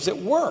interesting is it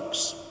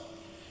works.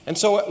 And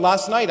so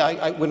last night,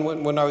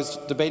 when I was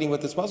debating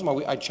with this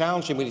Muslim, I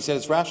challenged him when he said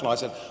it's rational. I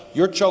said,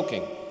 you're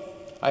choking.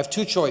 I have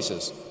two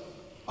choices.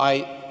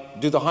 I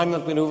do the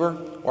Heimlich maneuver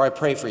or I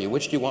pray for you.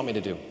 Which do you want me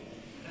to do?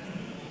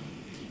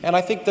 And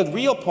I think the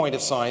real point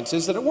of science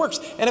is that it works.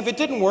 And if it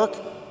didn't work,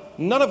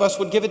 none of us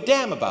would give a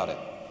damn about it.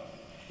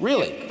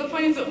 Really. Yeah, the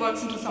point is it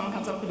works until someone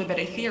comes up with a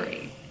better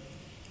theory.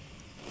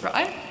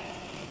 Right?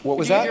 What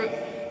was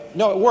that?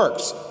 No, it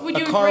works.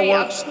 A car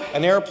works,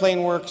 an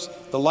airplane works,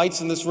 the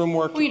lights in this room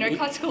work, well, you know,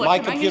 classical my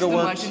computer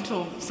works.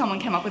 Until someone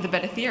came up with a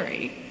better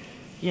theory.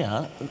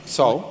 Yeah.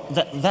 So?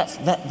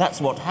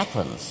 That's what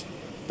happens.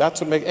 That's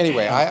what makes...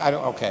 Anyway, I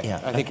don't... Okay,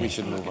 yeah, I think we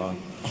should move on.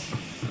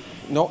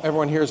 No,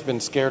 everyone here has been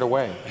scared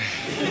away.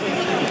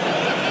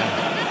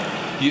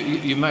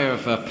 You may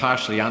have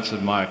partially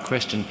answered my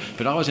question,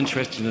 but I was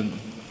interested in...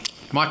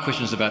 My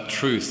question is about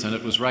truth, and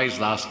it was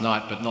raised last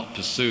night but not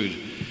pursued.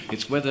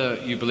 It's whether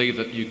you believe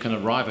that you can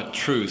arrive at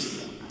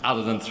truth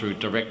other than through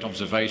direct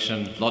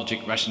observation, logic,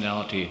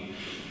 rationality,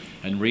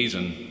 and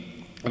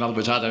reason. In other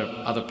words, are there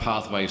other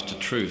pathways to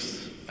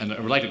truth? And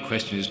a related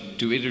question is,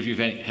 do either of you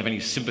have any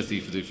sympathy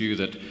for the view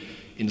that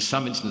in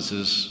some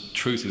instances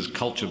truth is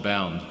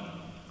culture-bound?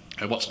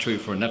 What's true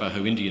for a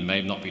Navajo Indian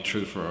may not be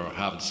true for a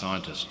Harvard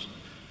scientist.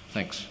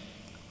 Thanks.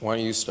 Why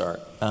don't you start?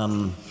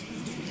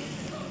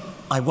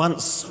 I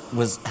once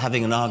was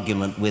having an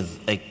argument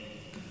with a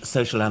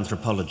social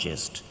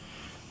anthropologist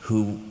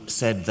who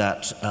said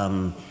that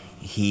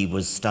he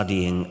was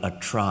studying a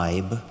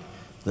tribe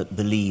that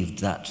believed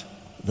that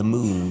the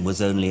moon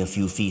was only a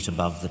few feet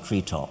above the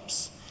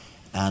treetops,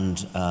 and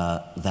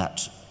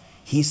that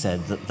he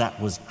said that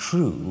that was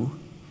true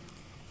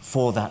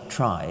for that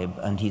tribe,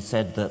 and he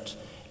said that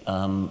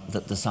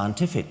that the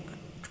scientific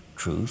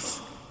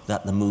truth,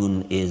 that the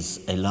moon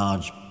is a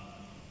large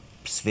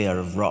sphere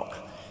of rock,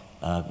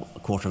 a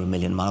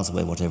 250,000 miles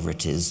away, whatever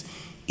it is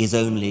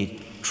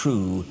only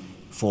true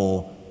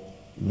for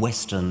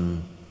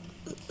Western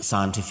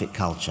scientific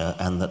culture,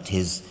 and that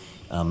his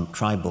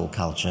tribal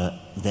culture,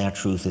 their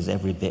truth is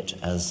every bit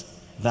as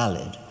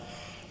valid.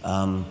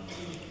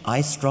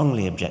 I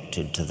strongly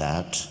objected to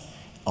that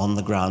on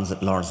the grounds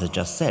that Lawrence has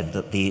just said,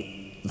 that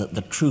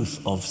the truth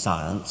of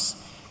science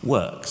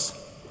works.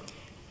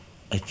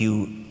 If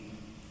you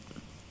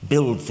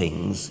build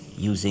things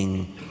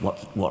using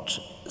what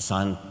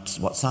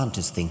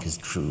scientists think is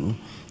true,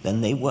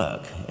 then they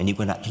work, and you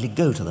can actually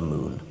go to the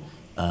moon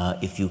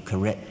if you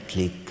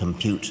correctly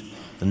compute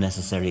the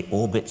necessary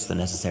orbits, the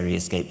necessary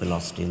escape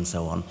velocity, and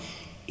so on.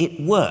 It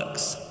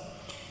works,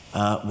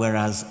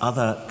 whereas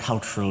other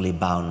culturally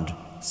bound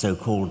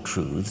so-called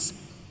truths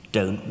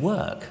don't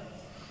work.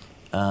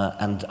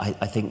 And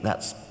I think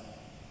that's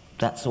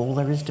all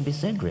there is to be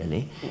said,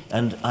 really.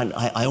 And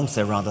I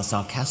also rather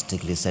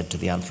sarcastically said to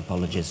the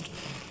anthropologist,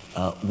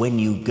 when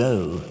you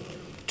go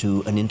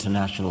to an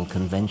international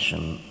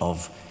convention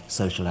of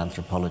social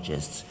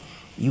anthropologists,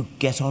 you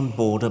get on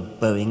board a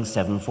Boeing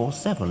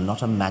 747,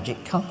 not a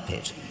magic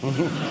carpet.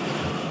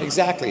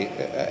 Exactly.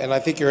 And I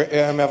think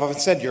I've often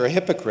said you're a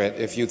hypocrite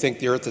if you think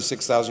the Earth is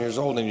 6,000 years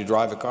old and you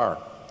drive a car.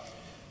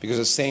 Because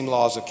the same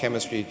laws of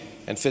chemistry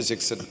and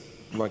physics that,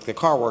 like the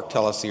car work,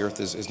 tell us the Earth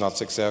is not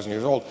 6,000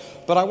 years old.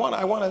 But I want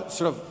to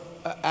sort of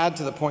add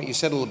to the point you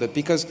said a little bit,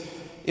 because,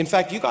 in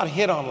fact, you got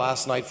hit on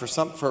last night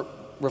for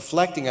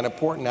reflecting an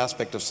important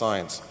aspect of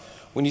science.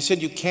 When you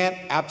said you can't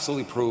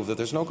absolutely prove that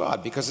there's no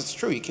God, because it's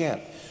true, you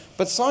can't.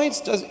 But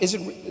science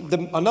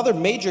another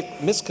major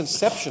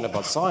misconception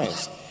about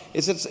science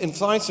is that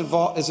science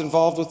is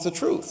involved with the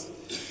truth.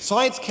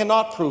 Science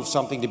cannot prove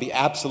something to be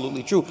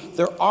absolutely true.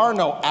 There are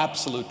no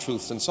absolute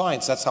truths in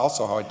science. That's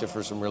also how it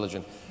differs from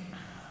religion.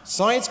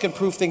 Science can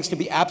prove things to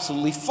be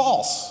absolutely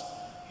false.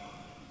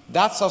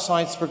 That's how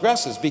science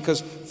progresses,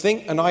 because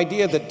an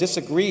idea that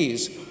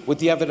disagrees with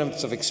the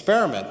evidence of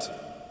experiment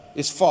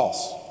is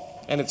false.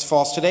 And it's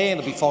false today, and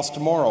it'll be false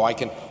tomorrow. I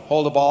can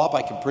hold a ball up,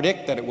 I can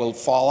predict that it will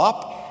fall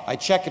up, I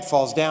check it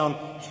falls down.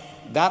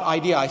 That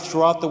idea I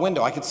throw out the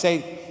window. I could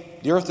say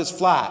the Earth is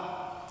flat.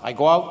 I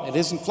go out, it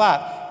isn't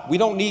flat. We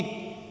don't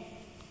need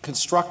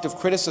constructive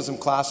criticism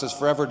classes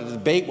forever to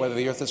debate whether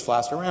the Earth is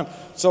flat or round.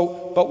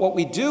 But what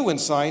we do in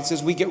science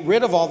is we get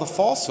rid of all the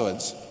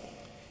falsehoods,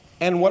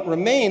 and what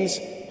remains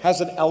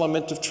has an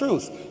element of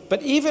truth.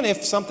 But even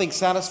if something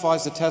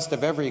satisfies the test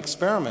of every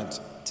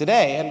experiment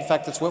today, and in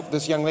fact that's what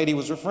this young lady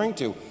was referring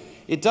to,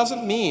 it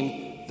doesn't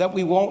mean that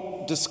we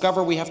won't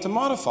discover we have to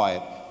modify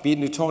it, be it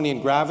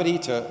Newtonian gravity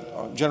to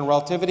general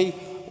relativity,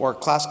 or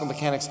classical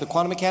mechanics to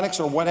quantum mechanics,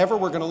 or whatever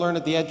we're going to learn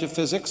at the edge of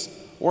physics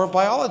or of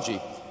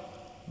biology.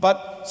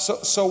 But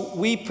so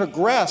we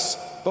progress,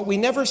 but we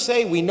never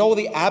say we know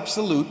the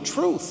absolute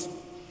truth,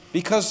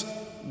 because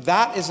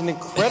that is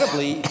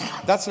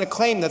that's a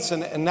claim that's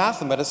an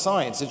anathema to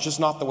science. It's just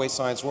not the way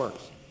science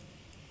works.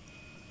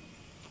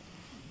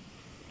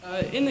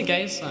 In the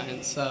gay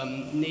science,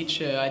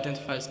 Nietzsche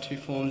identifies two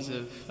forms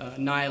of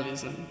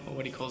nihilism, or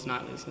what he calls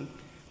nihilism.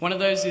 One of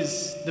those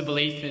is the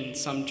belief in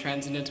some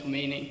transcendental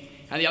meaning,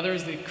 and the other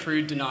is the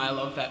crude denial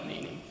of that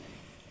meaning.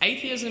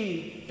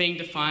 Atheism being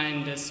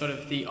defined as sort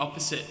of the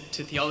opposite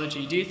to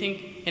theology, do you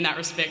think in that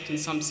respect, in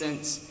some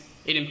sense,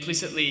 it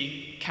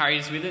implicitly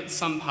carries with it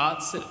some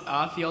parts that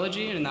are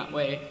theology, and in that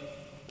way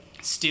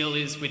still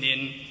is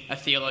within a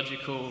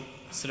theological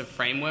sort of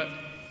framework?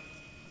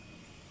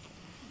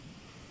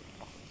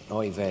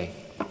 Oy vey.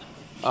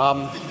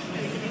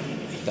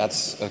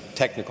 That's a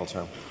technical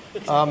term.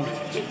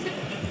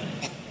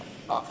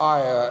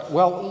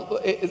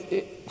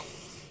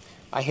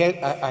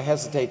 I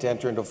hesitate to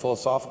enter into a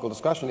philosophical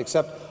discussion,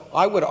 except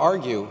I would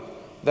argue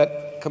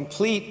that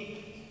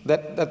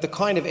that the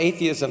kind of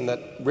atheism that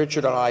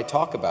Richard and I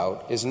talk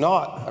about is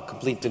not a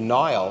complete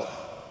denial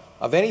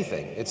of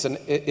anything.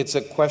 It's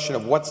a question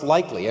of what's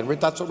likely, and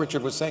that's what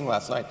Richard was saying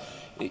last night.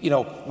 You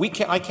know,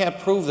 I can't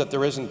prove that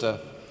there isn't a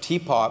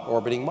teapot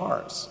orbiting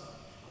Mars,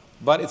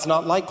 but it's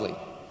not likely.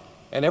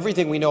 And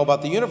everything we know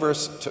about the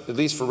universe, at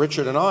least for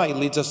Richard and I,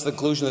 leads us to the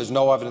conclusion there's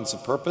no evidence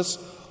of purpose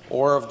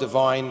or of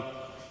divine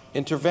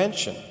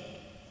intervention.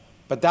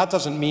 But that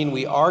doesn't mean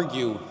we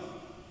argue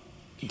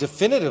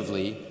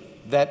definitively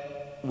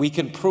that we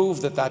can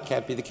prove that that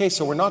can't be the case.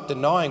 So we're not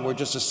denying, we're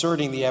just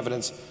asserting the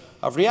evidence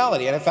of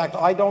reality. And in fact,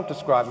 I don't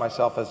describe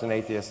myself as an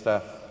atheist.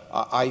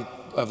 I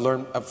have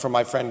learned from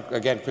my friend,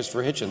 again,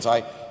 Christopher Hitchens,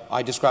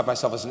 I describe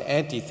myself as an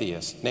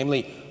anti-theist.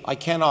 Namely, I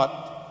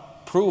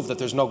cannot prove that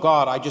there's no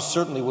God. I just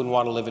certainly wouldn't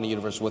want to live in a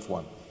universe with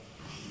one.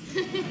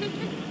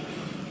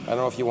 I don't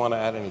know if you want to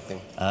add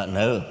anything.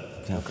 No.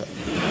 Okay.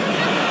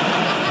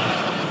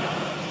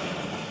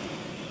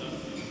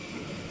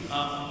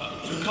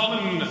 A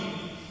common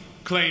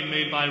claim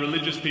made by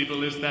religious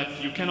people is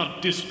that you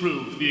cannot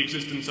disprove the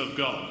existence of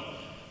God.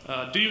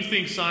 Do you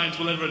think science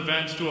will ever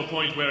advance to a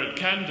point where it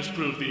can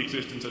disprove the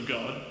existence of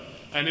God?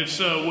 And if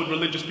so, would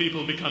religious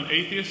people become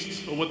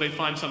atheists, or would they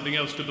find something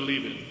else to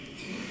believe in?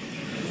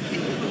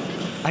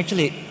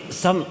 Actually,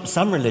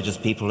 some religious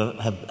people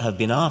have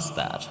been asked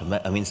that.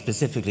 I mean,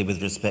 specifically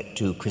with respect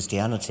to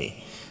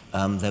Christianity.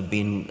 There have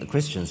been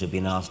Christians who have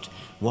been asked,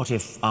 what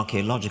if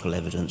archaeological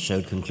evidence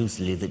showed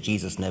conclusively that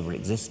Jesus never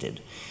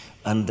existed?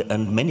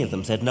 And many of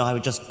them said, no,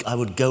 I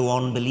would go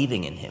on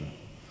believing in him,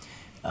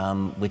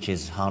 which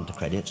is hard to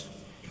credit.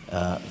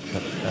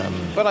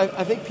 But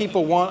I think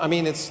people want, I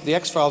mean, the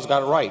X-Files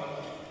got it right.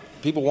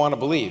 People want to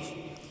believe.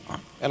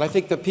 And I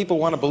think that people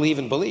want to believe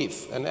in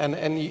belief.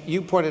 And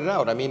you pointed it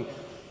out. I mean,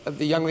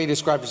 the young lady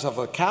described herself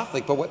as a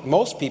Catholic, but what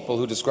most people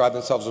who describe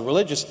themselves as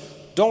religious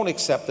don't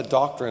accept the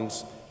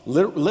doctrines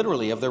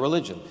literally of their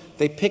religion.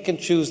 They pick and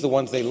choose the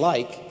ones they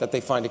like, that they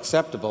find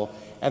acceptable,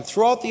 and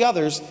throw out the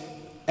others,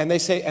 and they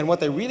say, and what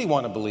they really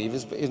want to believe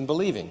is in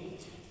believing.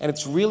 And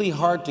it's really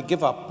hard to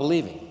give up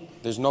believing.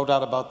 There's no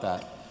doubt about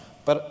that.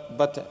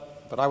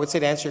 But I would say,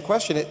 to answer your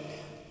question,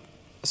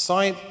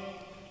 science,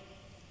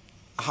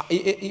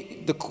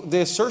 the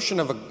assertion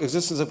of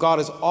existence of God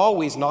is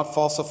always not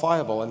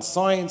falsifiable, and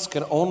science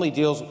can only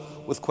deal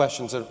with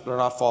questions that are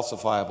not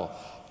falsifiable.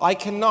 I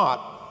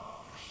cannot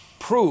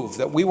prove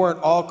that we weren't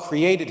all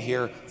created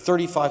here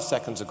 35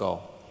 seconds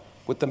ago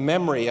with the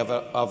memory of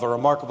a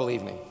remarkable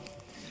evening.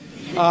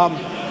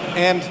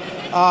 I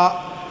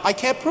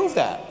can't prove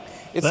that.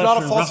 It's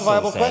not a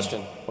falsifiable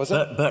question. Was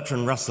it?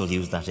 Bertrand Russell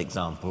used that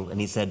example,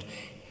 and he said,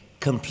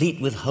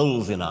 complete with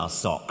holes in our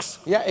socks.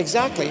 Yeah,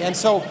 exactly. And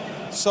so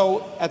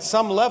at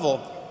some level,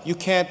 you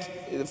can't,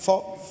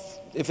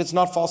 if it's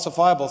not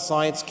falsifiable,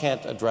 science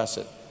can't address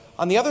it.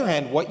 On the other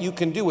hand, what you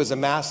can do is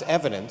amass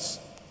evidence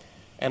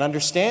and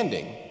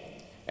understanding.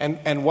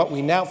 And what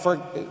we now,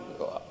 for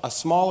a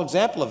small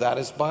example of that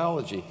is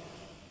biology.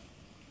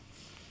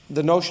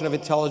 The notion of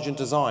intelligent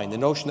design, the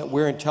notion that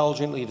we're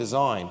intelligently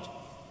designed,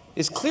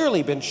 is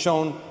clearly been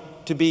shown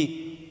to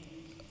be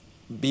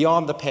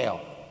beyond the pale,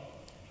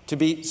 to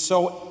be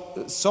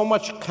so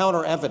much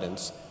counter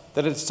evidence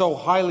that it's so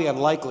highly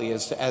unlikely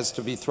as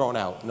to be thrown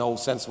out. No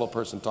sensible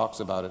person talks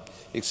about it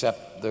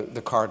except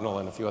the cardinal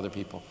and a few other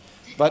people.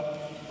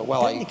 But,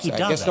 well, I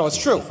guess no, it's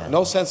true.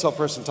 No sensible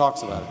person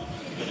talks about it.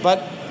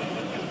 But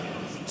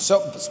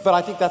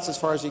I think that's as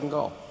far as you can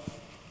go.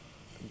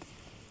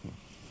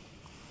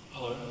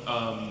 Hello.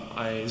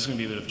 This is going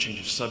to be a bit of a change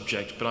of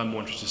subject, but I'm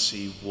more interested to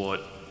see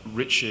what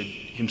Richard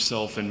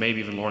himself, and maybe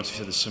even Lawrence, who's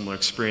had a similar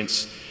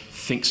experience,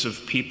 thinks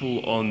of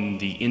people on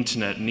the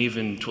internet, and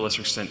even to a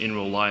lesser extent in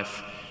real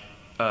life,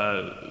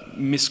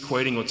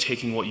 misquoting or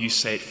taking what you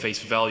say at face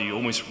value,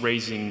 almost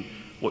raising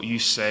what you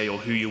say or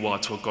who you are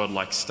to a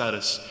godlike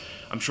status.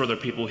 I'm sure there are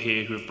people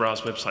here who have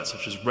browsed websites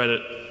such as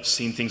Reddit,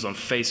 seen things on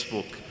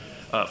Facebook,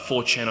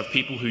 4chan, of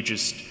people who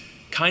just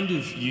kind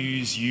of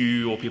use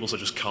you or people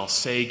such as Carl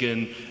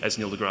Sagan, as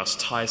Neil deGrasse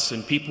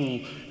Tyson, people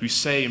who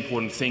say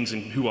important things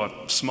and who are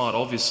smart,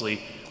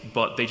 obviously,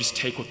 but they just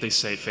take what they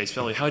say at face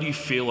value. How do you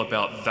feel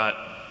about that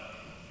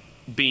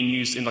being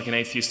used in like an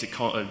atheistic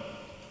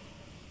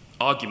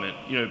argument?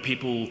 You know,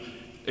 people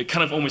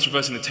kind of almost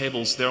reversing the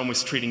tables, they're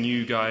almost treating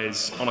you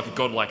guys on like a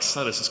godlike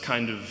status as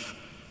kind of,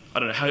 I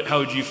don't know, how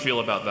would you feel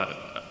about that?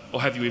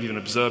 Or have you even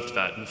observed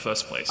that in the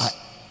first place?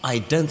 I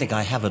don't think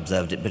I have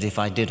observed it, but if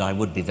I did, I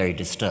would be very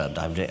disturbed.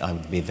 I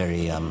would be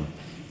very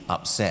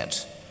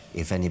upset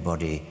if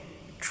anybody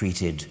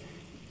treated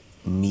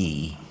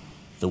me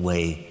the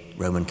way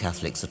Roman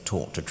Catholics are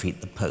taught to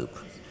treat the Pope,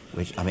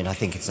 which, I mean, I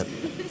think it's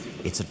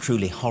a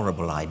truly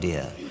horrible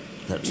idea.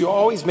 That you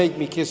always make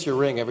me kiss your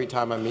ring every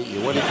time I meet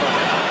you. What do you think?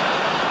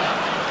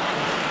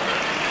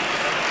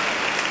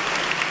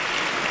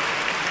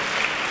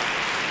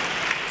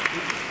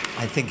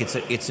 I think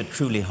it's a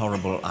truly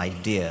horrible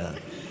idea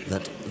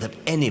that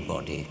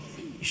anybody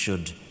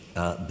should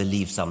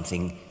believe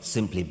something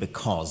simply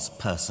because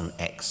person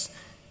X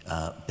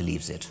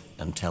believes it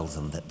and tells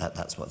them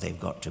that's what they've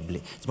got to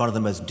believe. It's one of the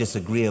most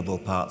disagreeable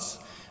parts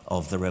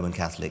of the Roman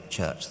Catholic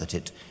Church that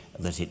it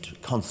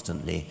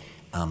constantly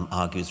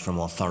argues from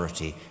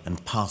authority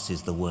and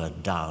passes the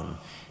word down,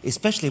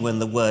 especially when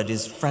the word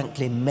is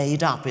frankly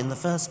made up in the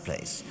first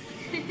place.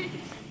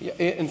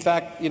 In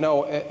fact, you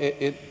know,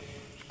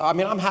 I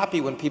mean, I'm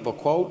happy when people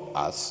quote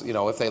us, you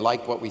know, if they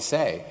like what we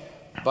say.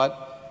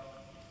 But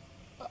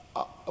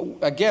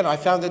again, I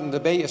found it in the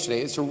debate yesterday.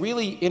 It's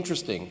really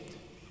interesting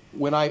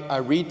when I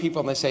read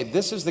people and they say,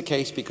 this is the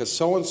case because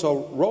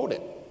so-and-so wrote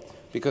it.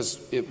 Because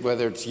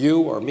whether it's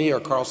you or me or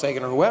Carl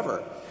Sagan or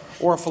whoever,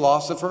 or a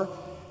philosopher,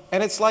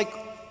 and it's like,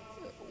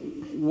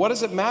 what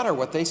does it matter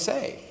what they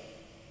say?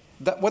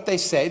 What they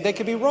say, they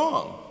could be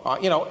wrong.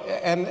 You know,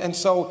 and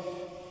so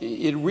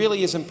it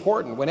really is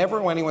important.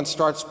 Whenever anyone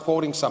starts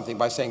quoting something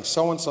by saying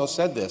so-and-so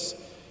said this,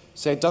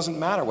 say it doesn't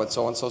matter what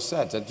so-and-so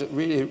said.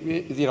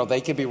 You know, they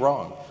could be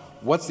wrong.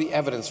 What's the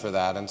evidence for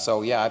that? And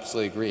so, yeah, I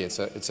absolutely agree.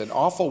 It's an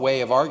awful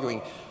way of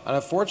arguing, and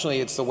unfortunately,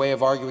 it's the way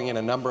of arguing in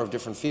a number of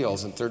different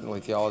fields, and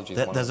certainly theology is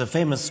one of them. There's a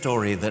famous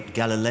story that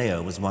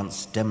Galileo was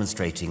once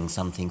demonstrating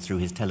something through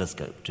his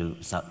telescope to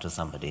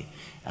somebody,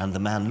 and the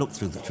man looked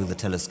through the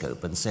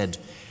telescope and said,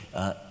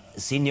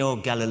 "Signor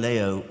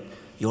Galileo,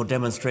 your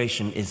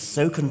demonstration is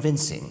so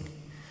convincing.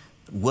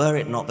 Were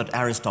it not that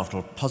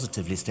Aristotle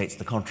positively states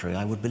the contrary,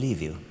 I would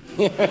believe you."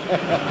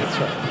 That's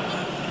right.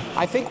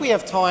 I think we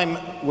have time.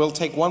 We'll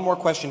take one more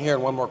question here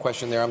and one more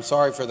question there. I'm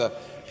sorry for the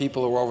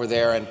people who are over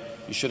there, and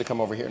you should have come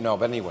over here. No,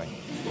 but anyway.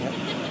 Yeah.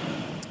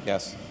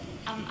 Yes.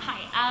 Hi.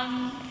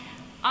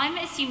 I'm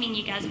assuming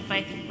you guys have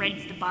both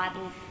read the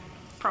Bible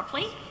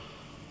properly.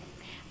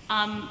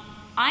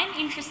 I'm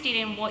interested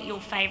in what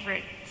your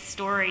favourite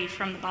story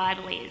from the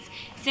Bible is,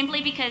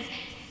 simply because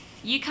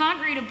you can't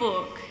read a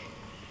book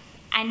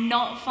and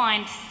not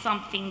find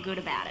something good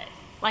about it.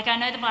 Like, I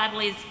know the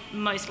Bible is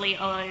mostly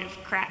a load of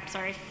crap,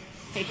 sorry,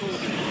 people.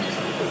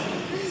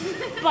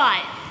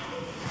 But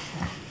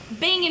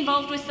being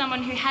involved with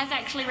someone who has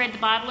actually read the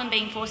Bible and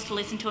being forced to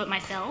listen to it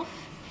myself,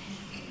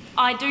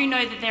 I do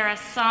know that there are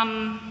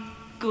some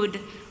good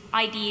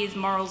ideas,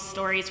 morals,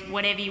 stories,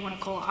 whatever you want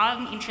to call it.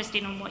 I'm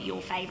interested in what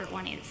your favourite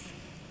one is.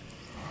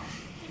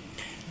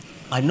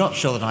 I'm not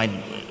sure that I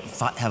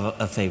have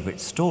a favourite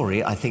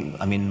story. I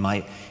mean,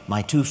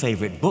 my two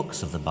favourite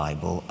books of the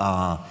Bible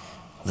are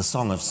the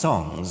Song of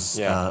Songs,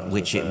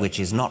 which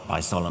is not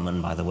by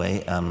Solomon, by the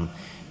way.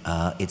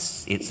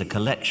 It's a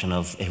collection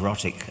of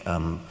erotic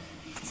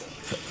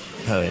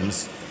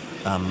poems,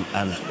 and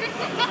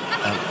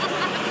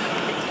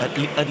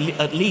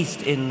at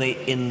least in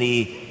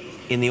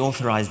the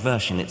authorized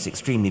version, it's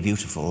extremely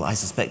beautiful. I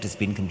suspect it's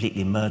been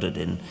completely murdered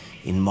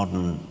in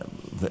modern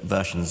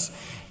versions.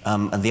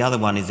 And the other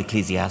one is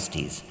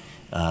Ecclesiastes.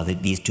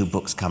 These two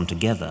books come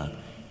together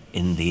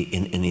in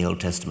the Old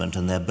Testament,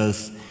 and they're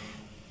both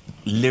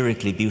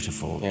lyrically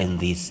beautiful in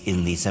the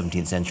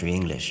 17th century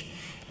English,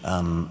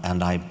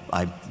 and I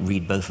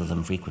read both of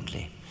them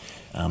frequently.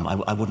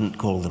 I wouldn't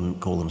call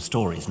them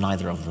stories.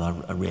 Neither of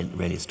them are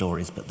really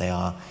stories, but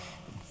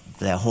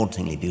they're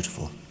hauntingly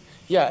beautiful.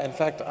 Yeah, in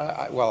fact,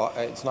 well,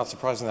 it's not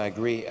surprising that I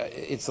agree.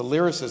 It's the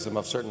lyricism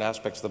of certain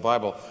aspects of the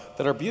Bible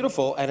that are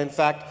beautiful, and in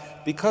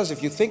fact, because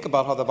if you think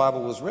about how the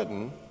Bible was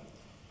written,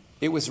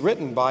 it was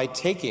written by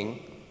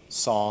taking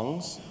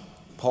songs,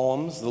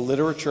 poems, the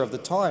literature of the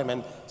time,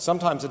 and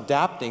sometimes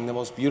adapting the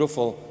most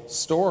beautiful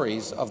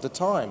stories of the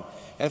time.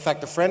 And in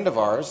fact, a friend of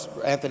ours,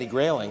 Anthony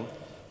Grayling,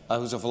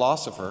 who's a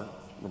philosopher,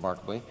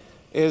 remarkably,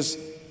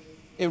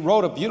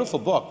 wrote a beautiful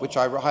book, which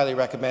I highly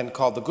recommend,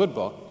 called The Good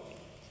Book,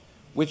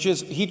 which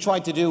is, he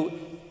tried to do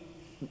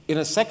in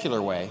a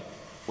secular way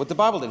what the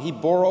Bible did. He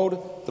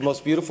borrowed the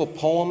most beautiful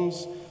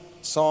poems,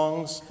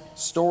 songs,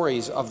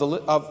 stories of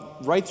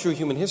right through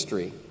human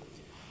history,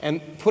 and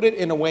put it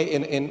in a way,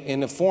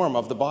 in a form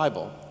of the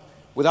Bible,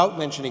 without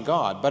mentioning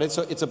God. But it's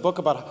a book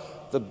about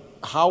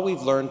how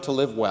we've learned to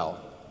live well,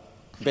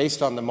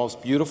 based on the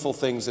most beautiful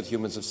things that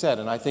humans have said.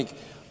 And I think,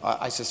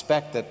 I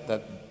suspect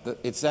that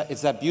it's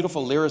that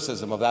beautiful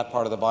lyricism of that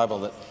part of the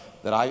Bible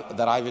that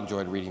I've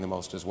enjoyed reading the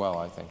most as well,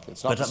 I think.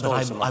 It's not so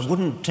much. I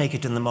wouldn't take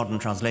it in the modern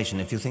translation.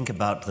 If you think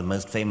about the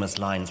most famous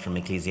lines from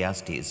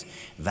Ecclesiastes,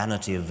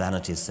 "Vanity of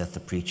vanities, saith the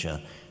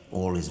preacher,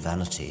 all is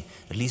vanity."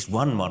 At least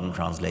one modern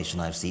translation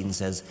I've seen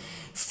says,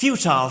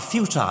 "Futile,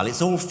 futile,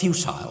 it's all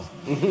futile."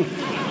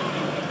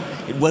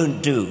 It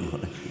won't do.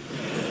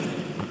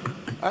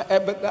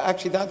 But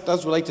actually, that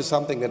does relate to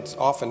something that's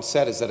often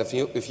said, is that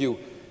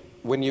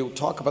when you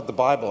talk about the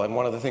Bible, and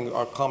one of the things,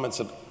 our comments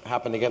that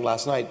happened again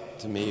last night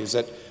to me, is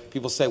that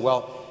people say,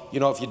 well, you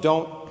know, if you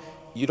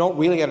don't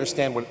really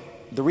understand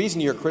the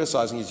reason you're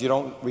criticizing is you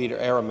don't read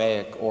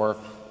Aramaic or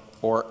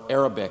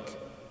Arabic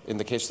in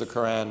the case of the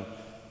Quran.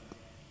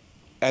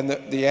 And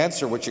the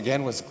answer, which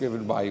again was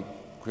given by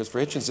Christopher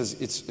Hitchens,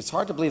 is it's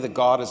hard to believe that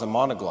God is a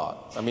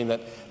monoglot. I mean,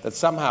 that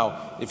somehow,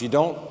 if you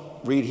don't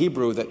read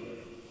Hebrew, that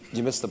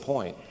you miss the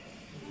point.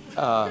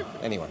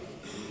 Anyway,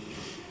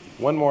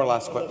 one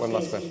last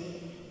question.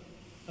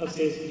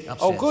 Upstairs.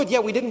 Oh, good. Yeah,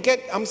 we didn't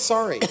get. I'm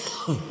sorry.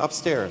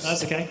 Upstairs.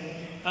 That's okay.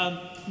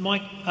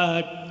 Mike,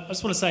 I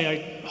just want to say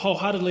I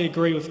wholeheartedly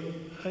agree with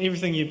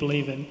everything you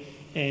believe in,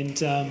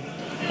 and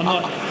I'm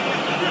not.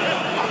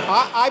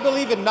 I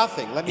believe in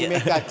nothing. Let me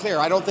make that clear.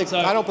 I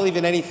don't believe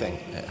in anything.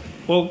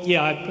 Well,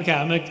 yeah, okay.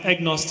 I'm an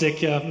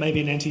agnostic,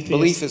 maybe an anti-theist.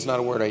 Belief is not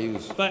a word I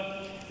use.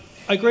 But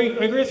I agree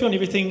with you on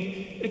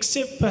everything,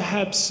 except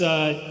perhaps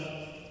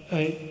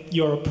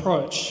your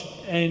approach.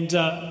 And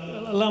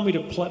allow me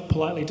to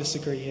politely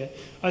disagree here.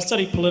 I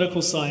study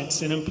political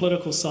science, and in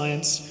political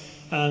science,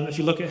 if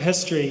you look at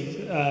history,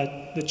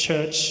 the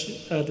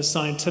church, the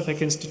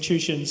scientific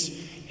institutions,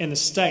 and the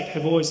state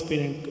have always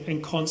been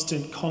in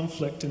constant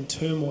conflict and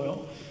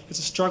turmoil. It's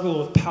a struggle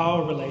of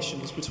power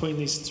relations between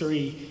these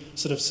three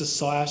sort of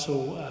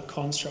societal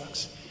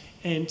constructs.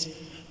 And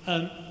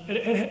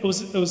it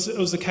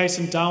was the case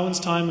in Darwin's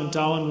time, and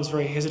Darwin was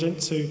very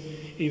hesitant to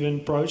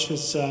even broach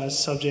his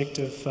subject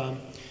of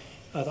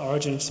the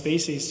origin of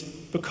species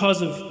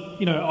because of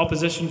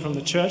opposition from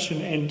the church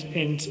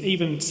and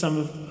even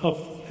some of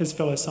his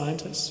fellow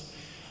scientists.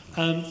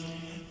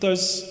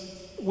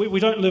 We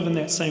don't live in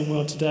that same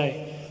world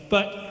today.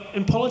 But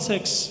in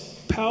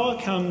politics, power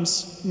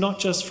comes not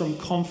just from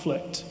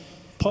conflict.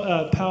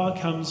 Power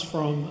comes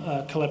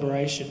from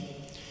collaboration.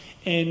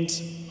 And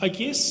I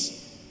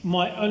guess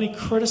my only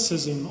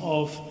criticism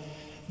of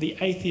the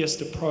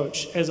atheist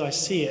approach, as I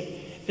see it,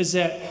 is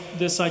that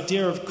this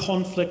idea of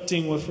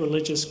conflicting with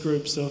religious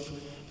groups, of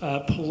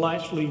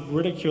politely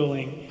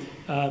ridiculing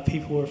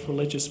people with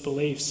religious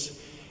beliefs,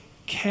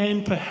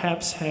 can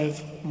perhaps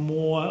have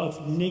more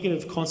of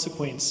negative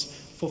consequence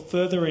for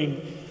furthering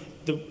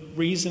the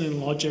reason and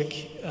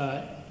logic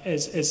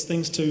as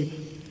things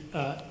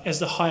as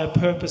the higher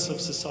purpose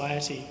of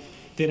society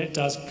than it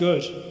does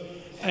good.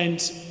 And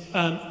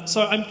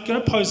so I'm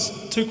going to pose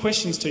two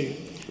questions to you.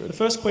 The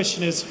first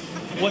question is,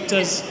 what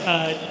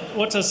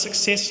does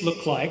success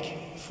look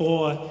like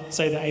for,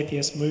 say, the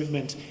atheist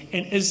movement?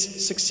 And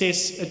is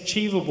success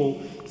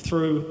achievable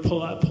through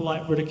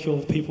polite ridicule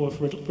of people with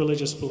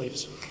religious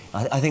beliefs?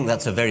 I think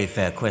that's a very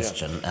fair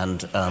question. Yeah.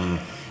 And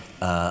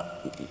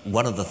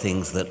one of the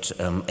things that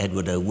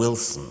Edward O.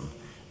 Wilson,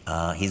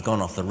 he's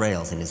gone off the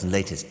rails in his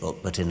latest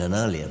book, but in an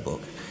earlier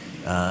book,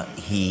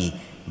 he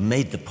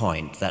made the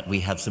point that we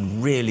have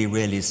some really,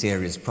 really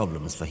serious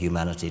problems for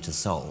humanity to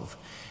solve.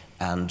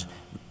 And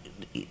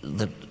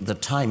the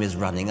time is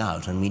running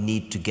out, and we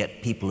need to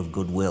get people of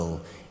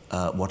goodwill,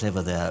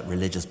 whatever their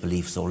religious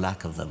beliefs or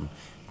lack of them,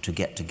 to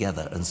get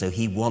together. And so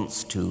he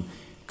wants to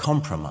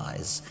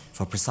compromise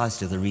for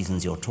precisely the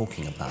reasons you're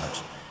talking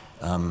about,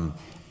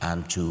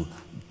 and to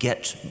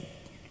get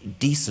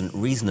decent,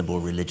 reasonable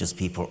religious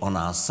people on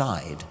our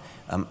side,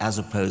 as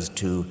opposed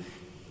to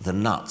the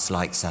nuts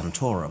like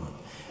Santorum.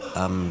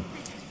 I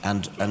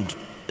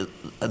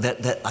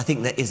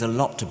think there is a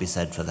lot to be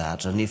said for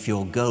that. And if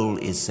your goal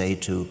is, say,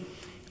 to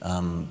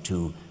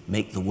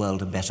make the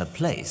world a better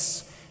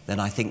place, then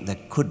I think there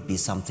could be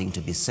something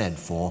to be said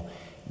for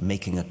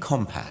making a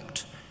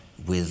compact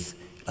with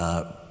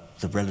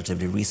the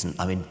relatively recent,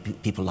 I mean,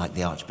 people like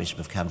the Archbishop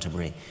of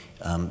Canterbury,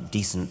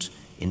 decent,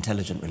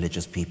 intelligent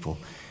religious people.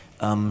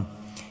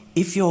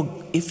 If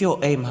your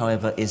aim,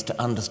 however, is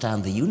to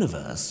understand the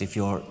universe, if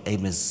your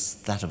aim is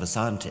that of a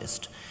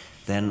scientist,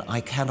 then I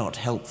cannot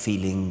help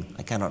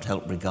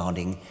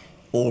regarding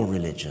all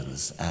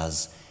religions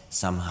as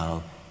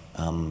somehow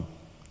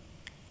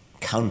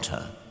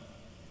counter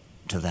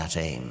to that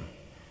aim.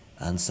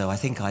 And so I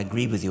think I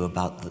agree with you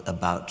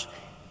about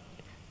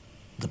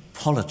the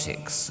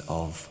politics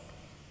of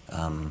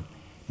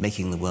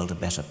making the world a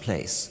better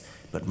place,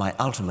 but my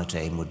ultimate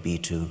aim would be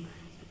to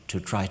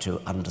try to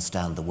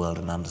understand the world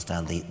and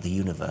understand the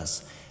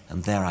universe,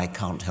 and there I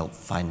can't help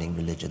finding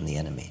religion the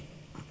enemy.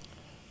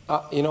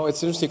 You know,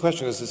 it's an interesting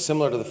question because it's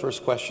similar to the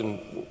first question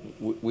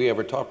we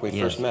ever talked when we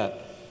first met.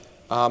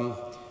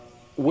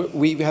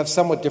 We have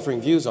somewhat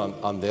differing views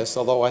on this,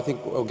 although I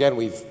think, again,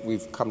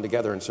 we've come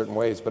together in certain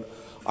ways. But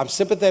I'm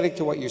sympathetic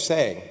to what you're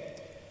saying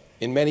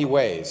in many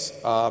ways.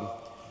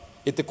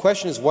 The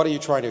question is, what are you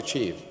trying to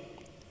achieve?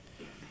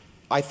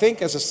 I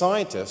think as a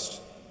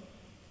scientist,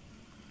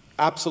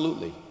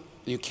 absolutely,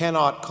 you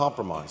cannot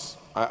compromise.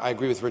 I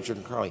agree with Richard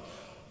and Carly.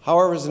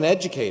 However, as an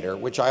educator,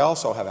 which I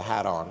also have a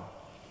hat on,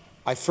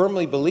 I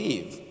firmly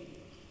believe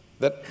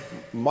that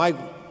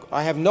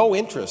I have no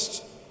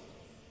interest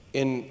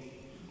in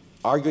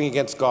arguing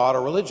against God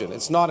or religion.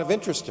 It's not of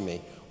interest to me.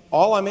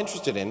 All I'm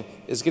interested in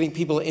is getting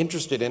people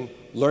interested in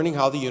learning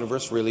how the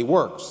universe really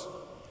works,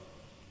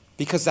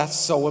 because that's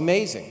so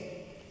amazing.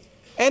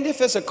 And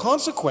if as a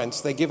consequence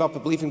they give up a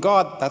belief in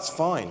God, that's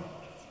fine,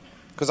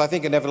 because I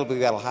think inevitably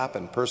that'll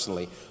happen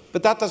personally.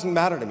 But that doesn't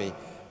matter to me.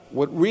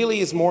 What really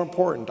is more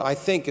important, I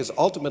think, is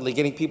ultimately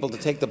getting people to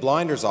take the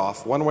blinders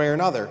off one way or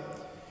another.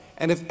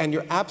 And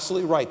you're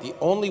absolutely right, the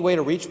only way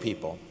to reach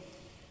people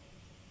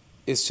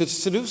is to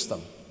seduce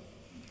them,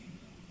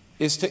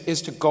 is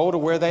to go to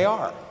where they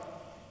are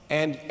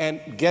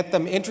and get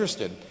them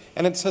interested.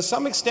 And to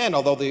some extent,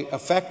 although the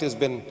effect has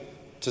been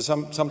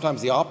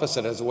sometimes the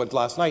opposite as it was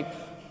last night,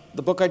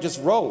 the book I just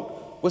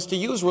wrote was to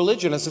use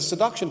religion as a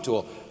seduction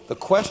tool. The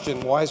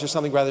question, why is there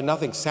something rather than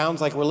nothing,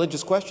 sounds like a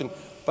religious question,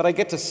 but I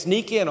get to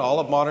sneak in all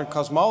of modern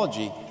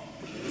cosmology.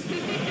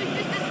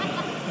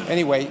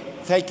 Anyway,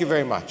 thank you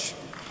very much.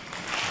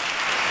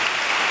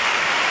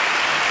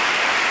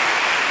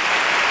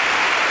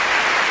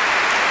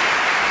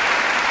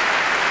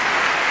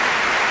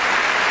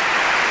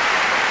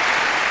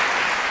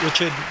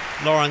 Richard,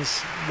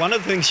 Lawrence, one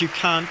of the things you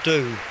can't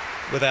do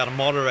without a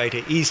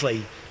moderator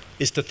easily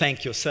is to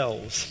thank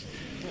yourselves.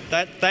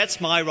 That's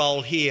my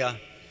role here.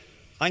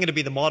 I'm going to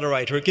be the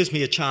moderator. It gives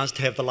me a chance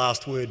to have the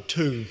last word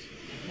too.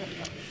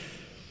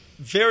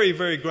 Very,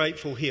 very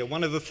grateful here.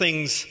 One of the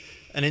things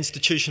an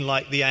institution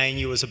like the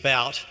ANU is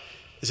about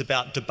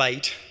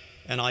debate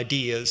and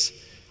ideas.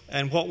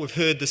 And what we've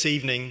heard this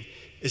evening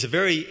is a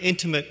very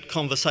intimate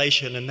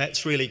conversation, and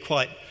that's really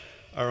quite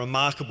a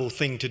remarkable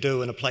thing to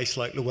do in a place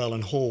like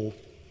Llewellyn Hall.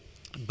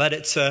 But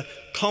it's a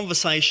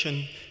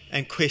conversation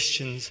and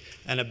questions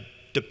and a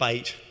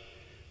debate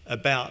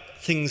about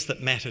things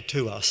that matter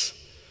to us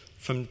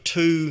from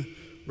two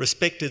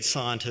respected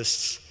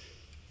scientists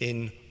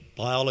in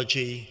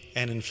biology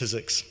and in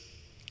physics.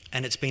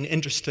 And it's been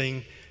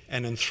interesting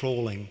and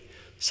enthralling.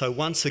 So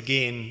once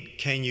again,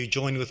 can you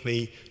join with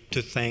me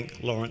to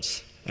thank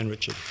Lawrence and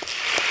Richard?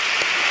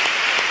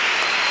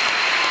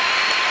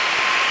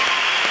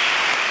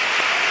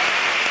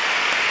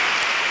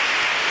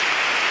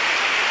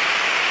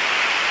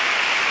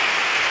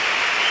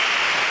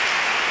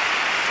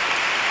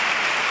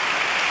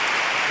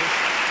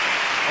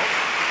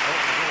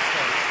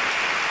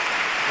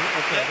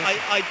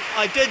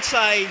 I did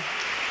say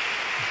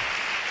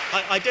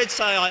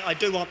I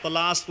do want the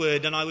last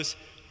word, and I was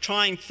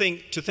trying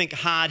to think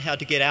hard how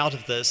to get out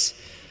of this.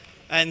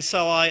 And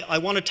so I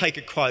want to take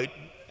a quote,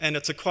 and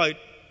it's a quote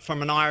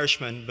from an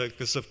Irishman,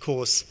 because of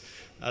course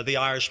the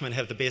Irishmen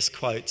have the best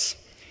quotes.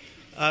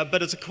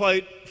 But it's a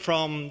quote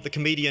from the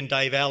comedian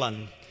Dave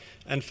Allen.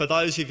 And for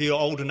those of you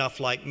old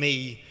enough like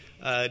me,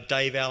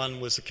 Dave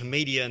Allen was a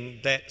comedian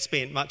that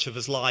spent much of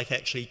his life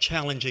actually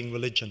challenging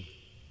religion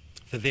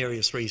for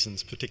various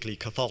reasons, particularly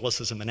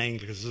Catholicism and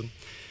Anglicanism.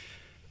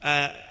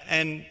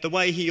 And the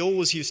way he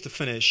always used to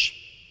finish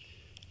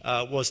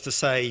was to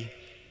say,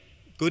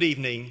 "Good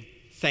evening,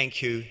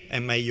 thank you,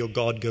 and may your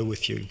God go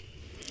with you."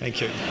 Thank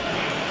you.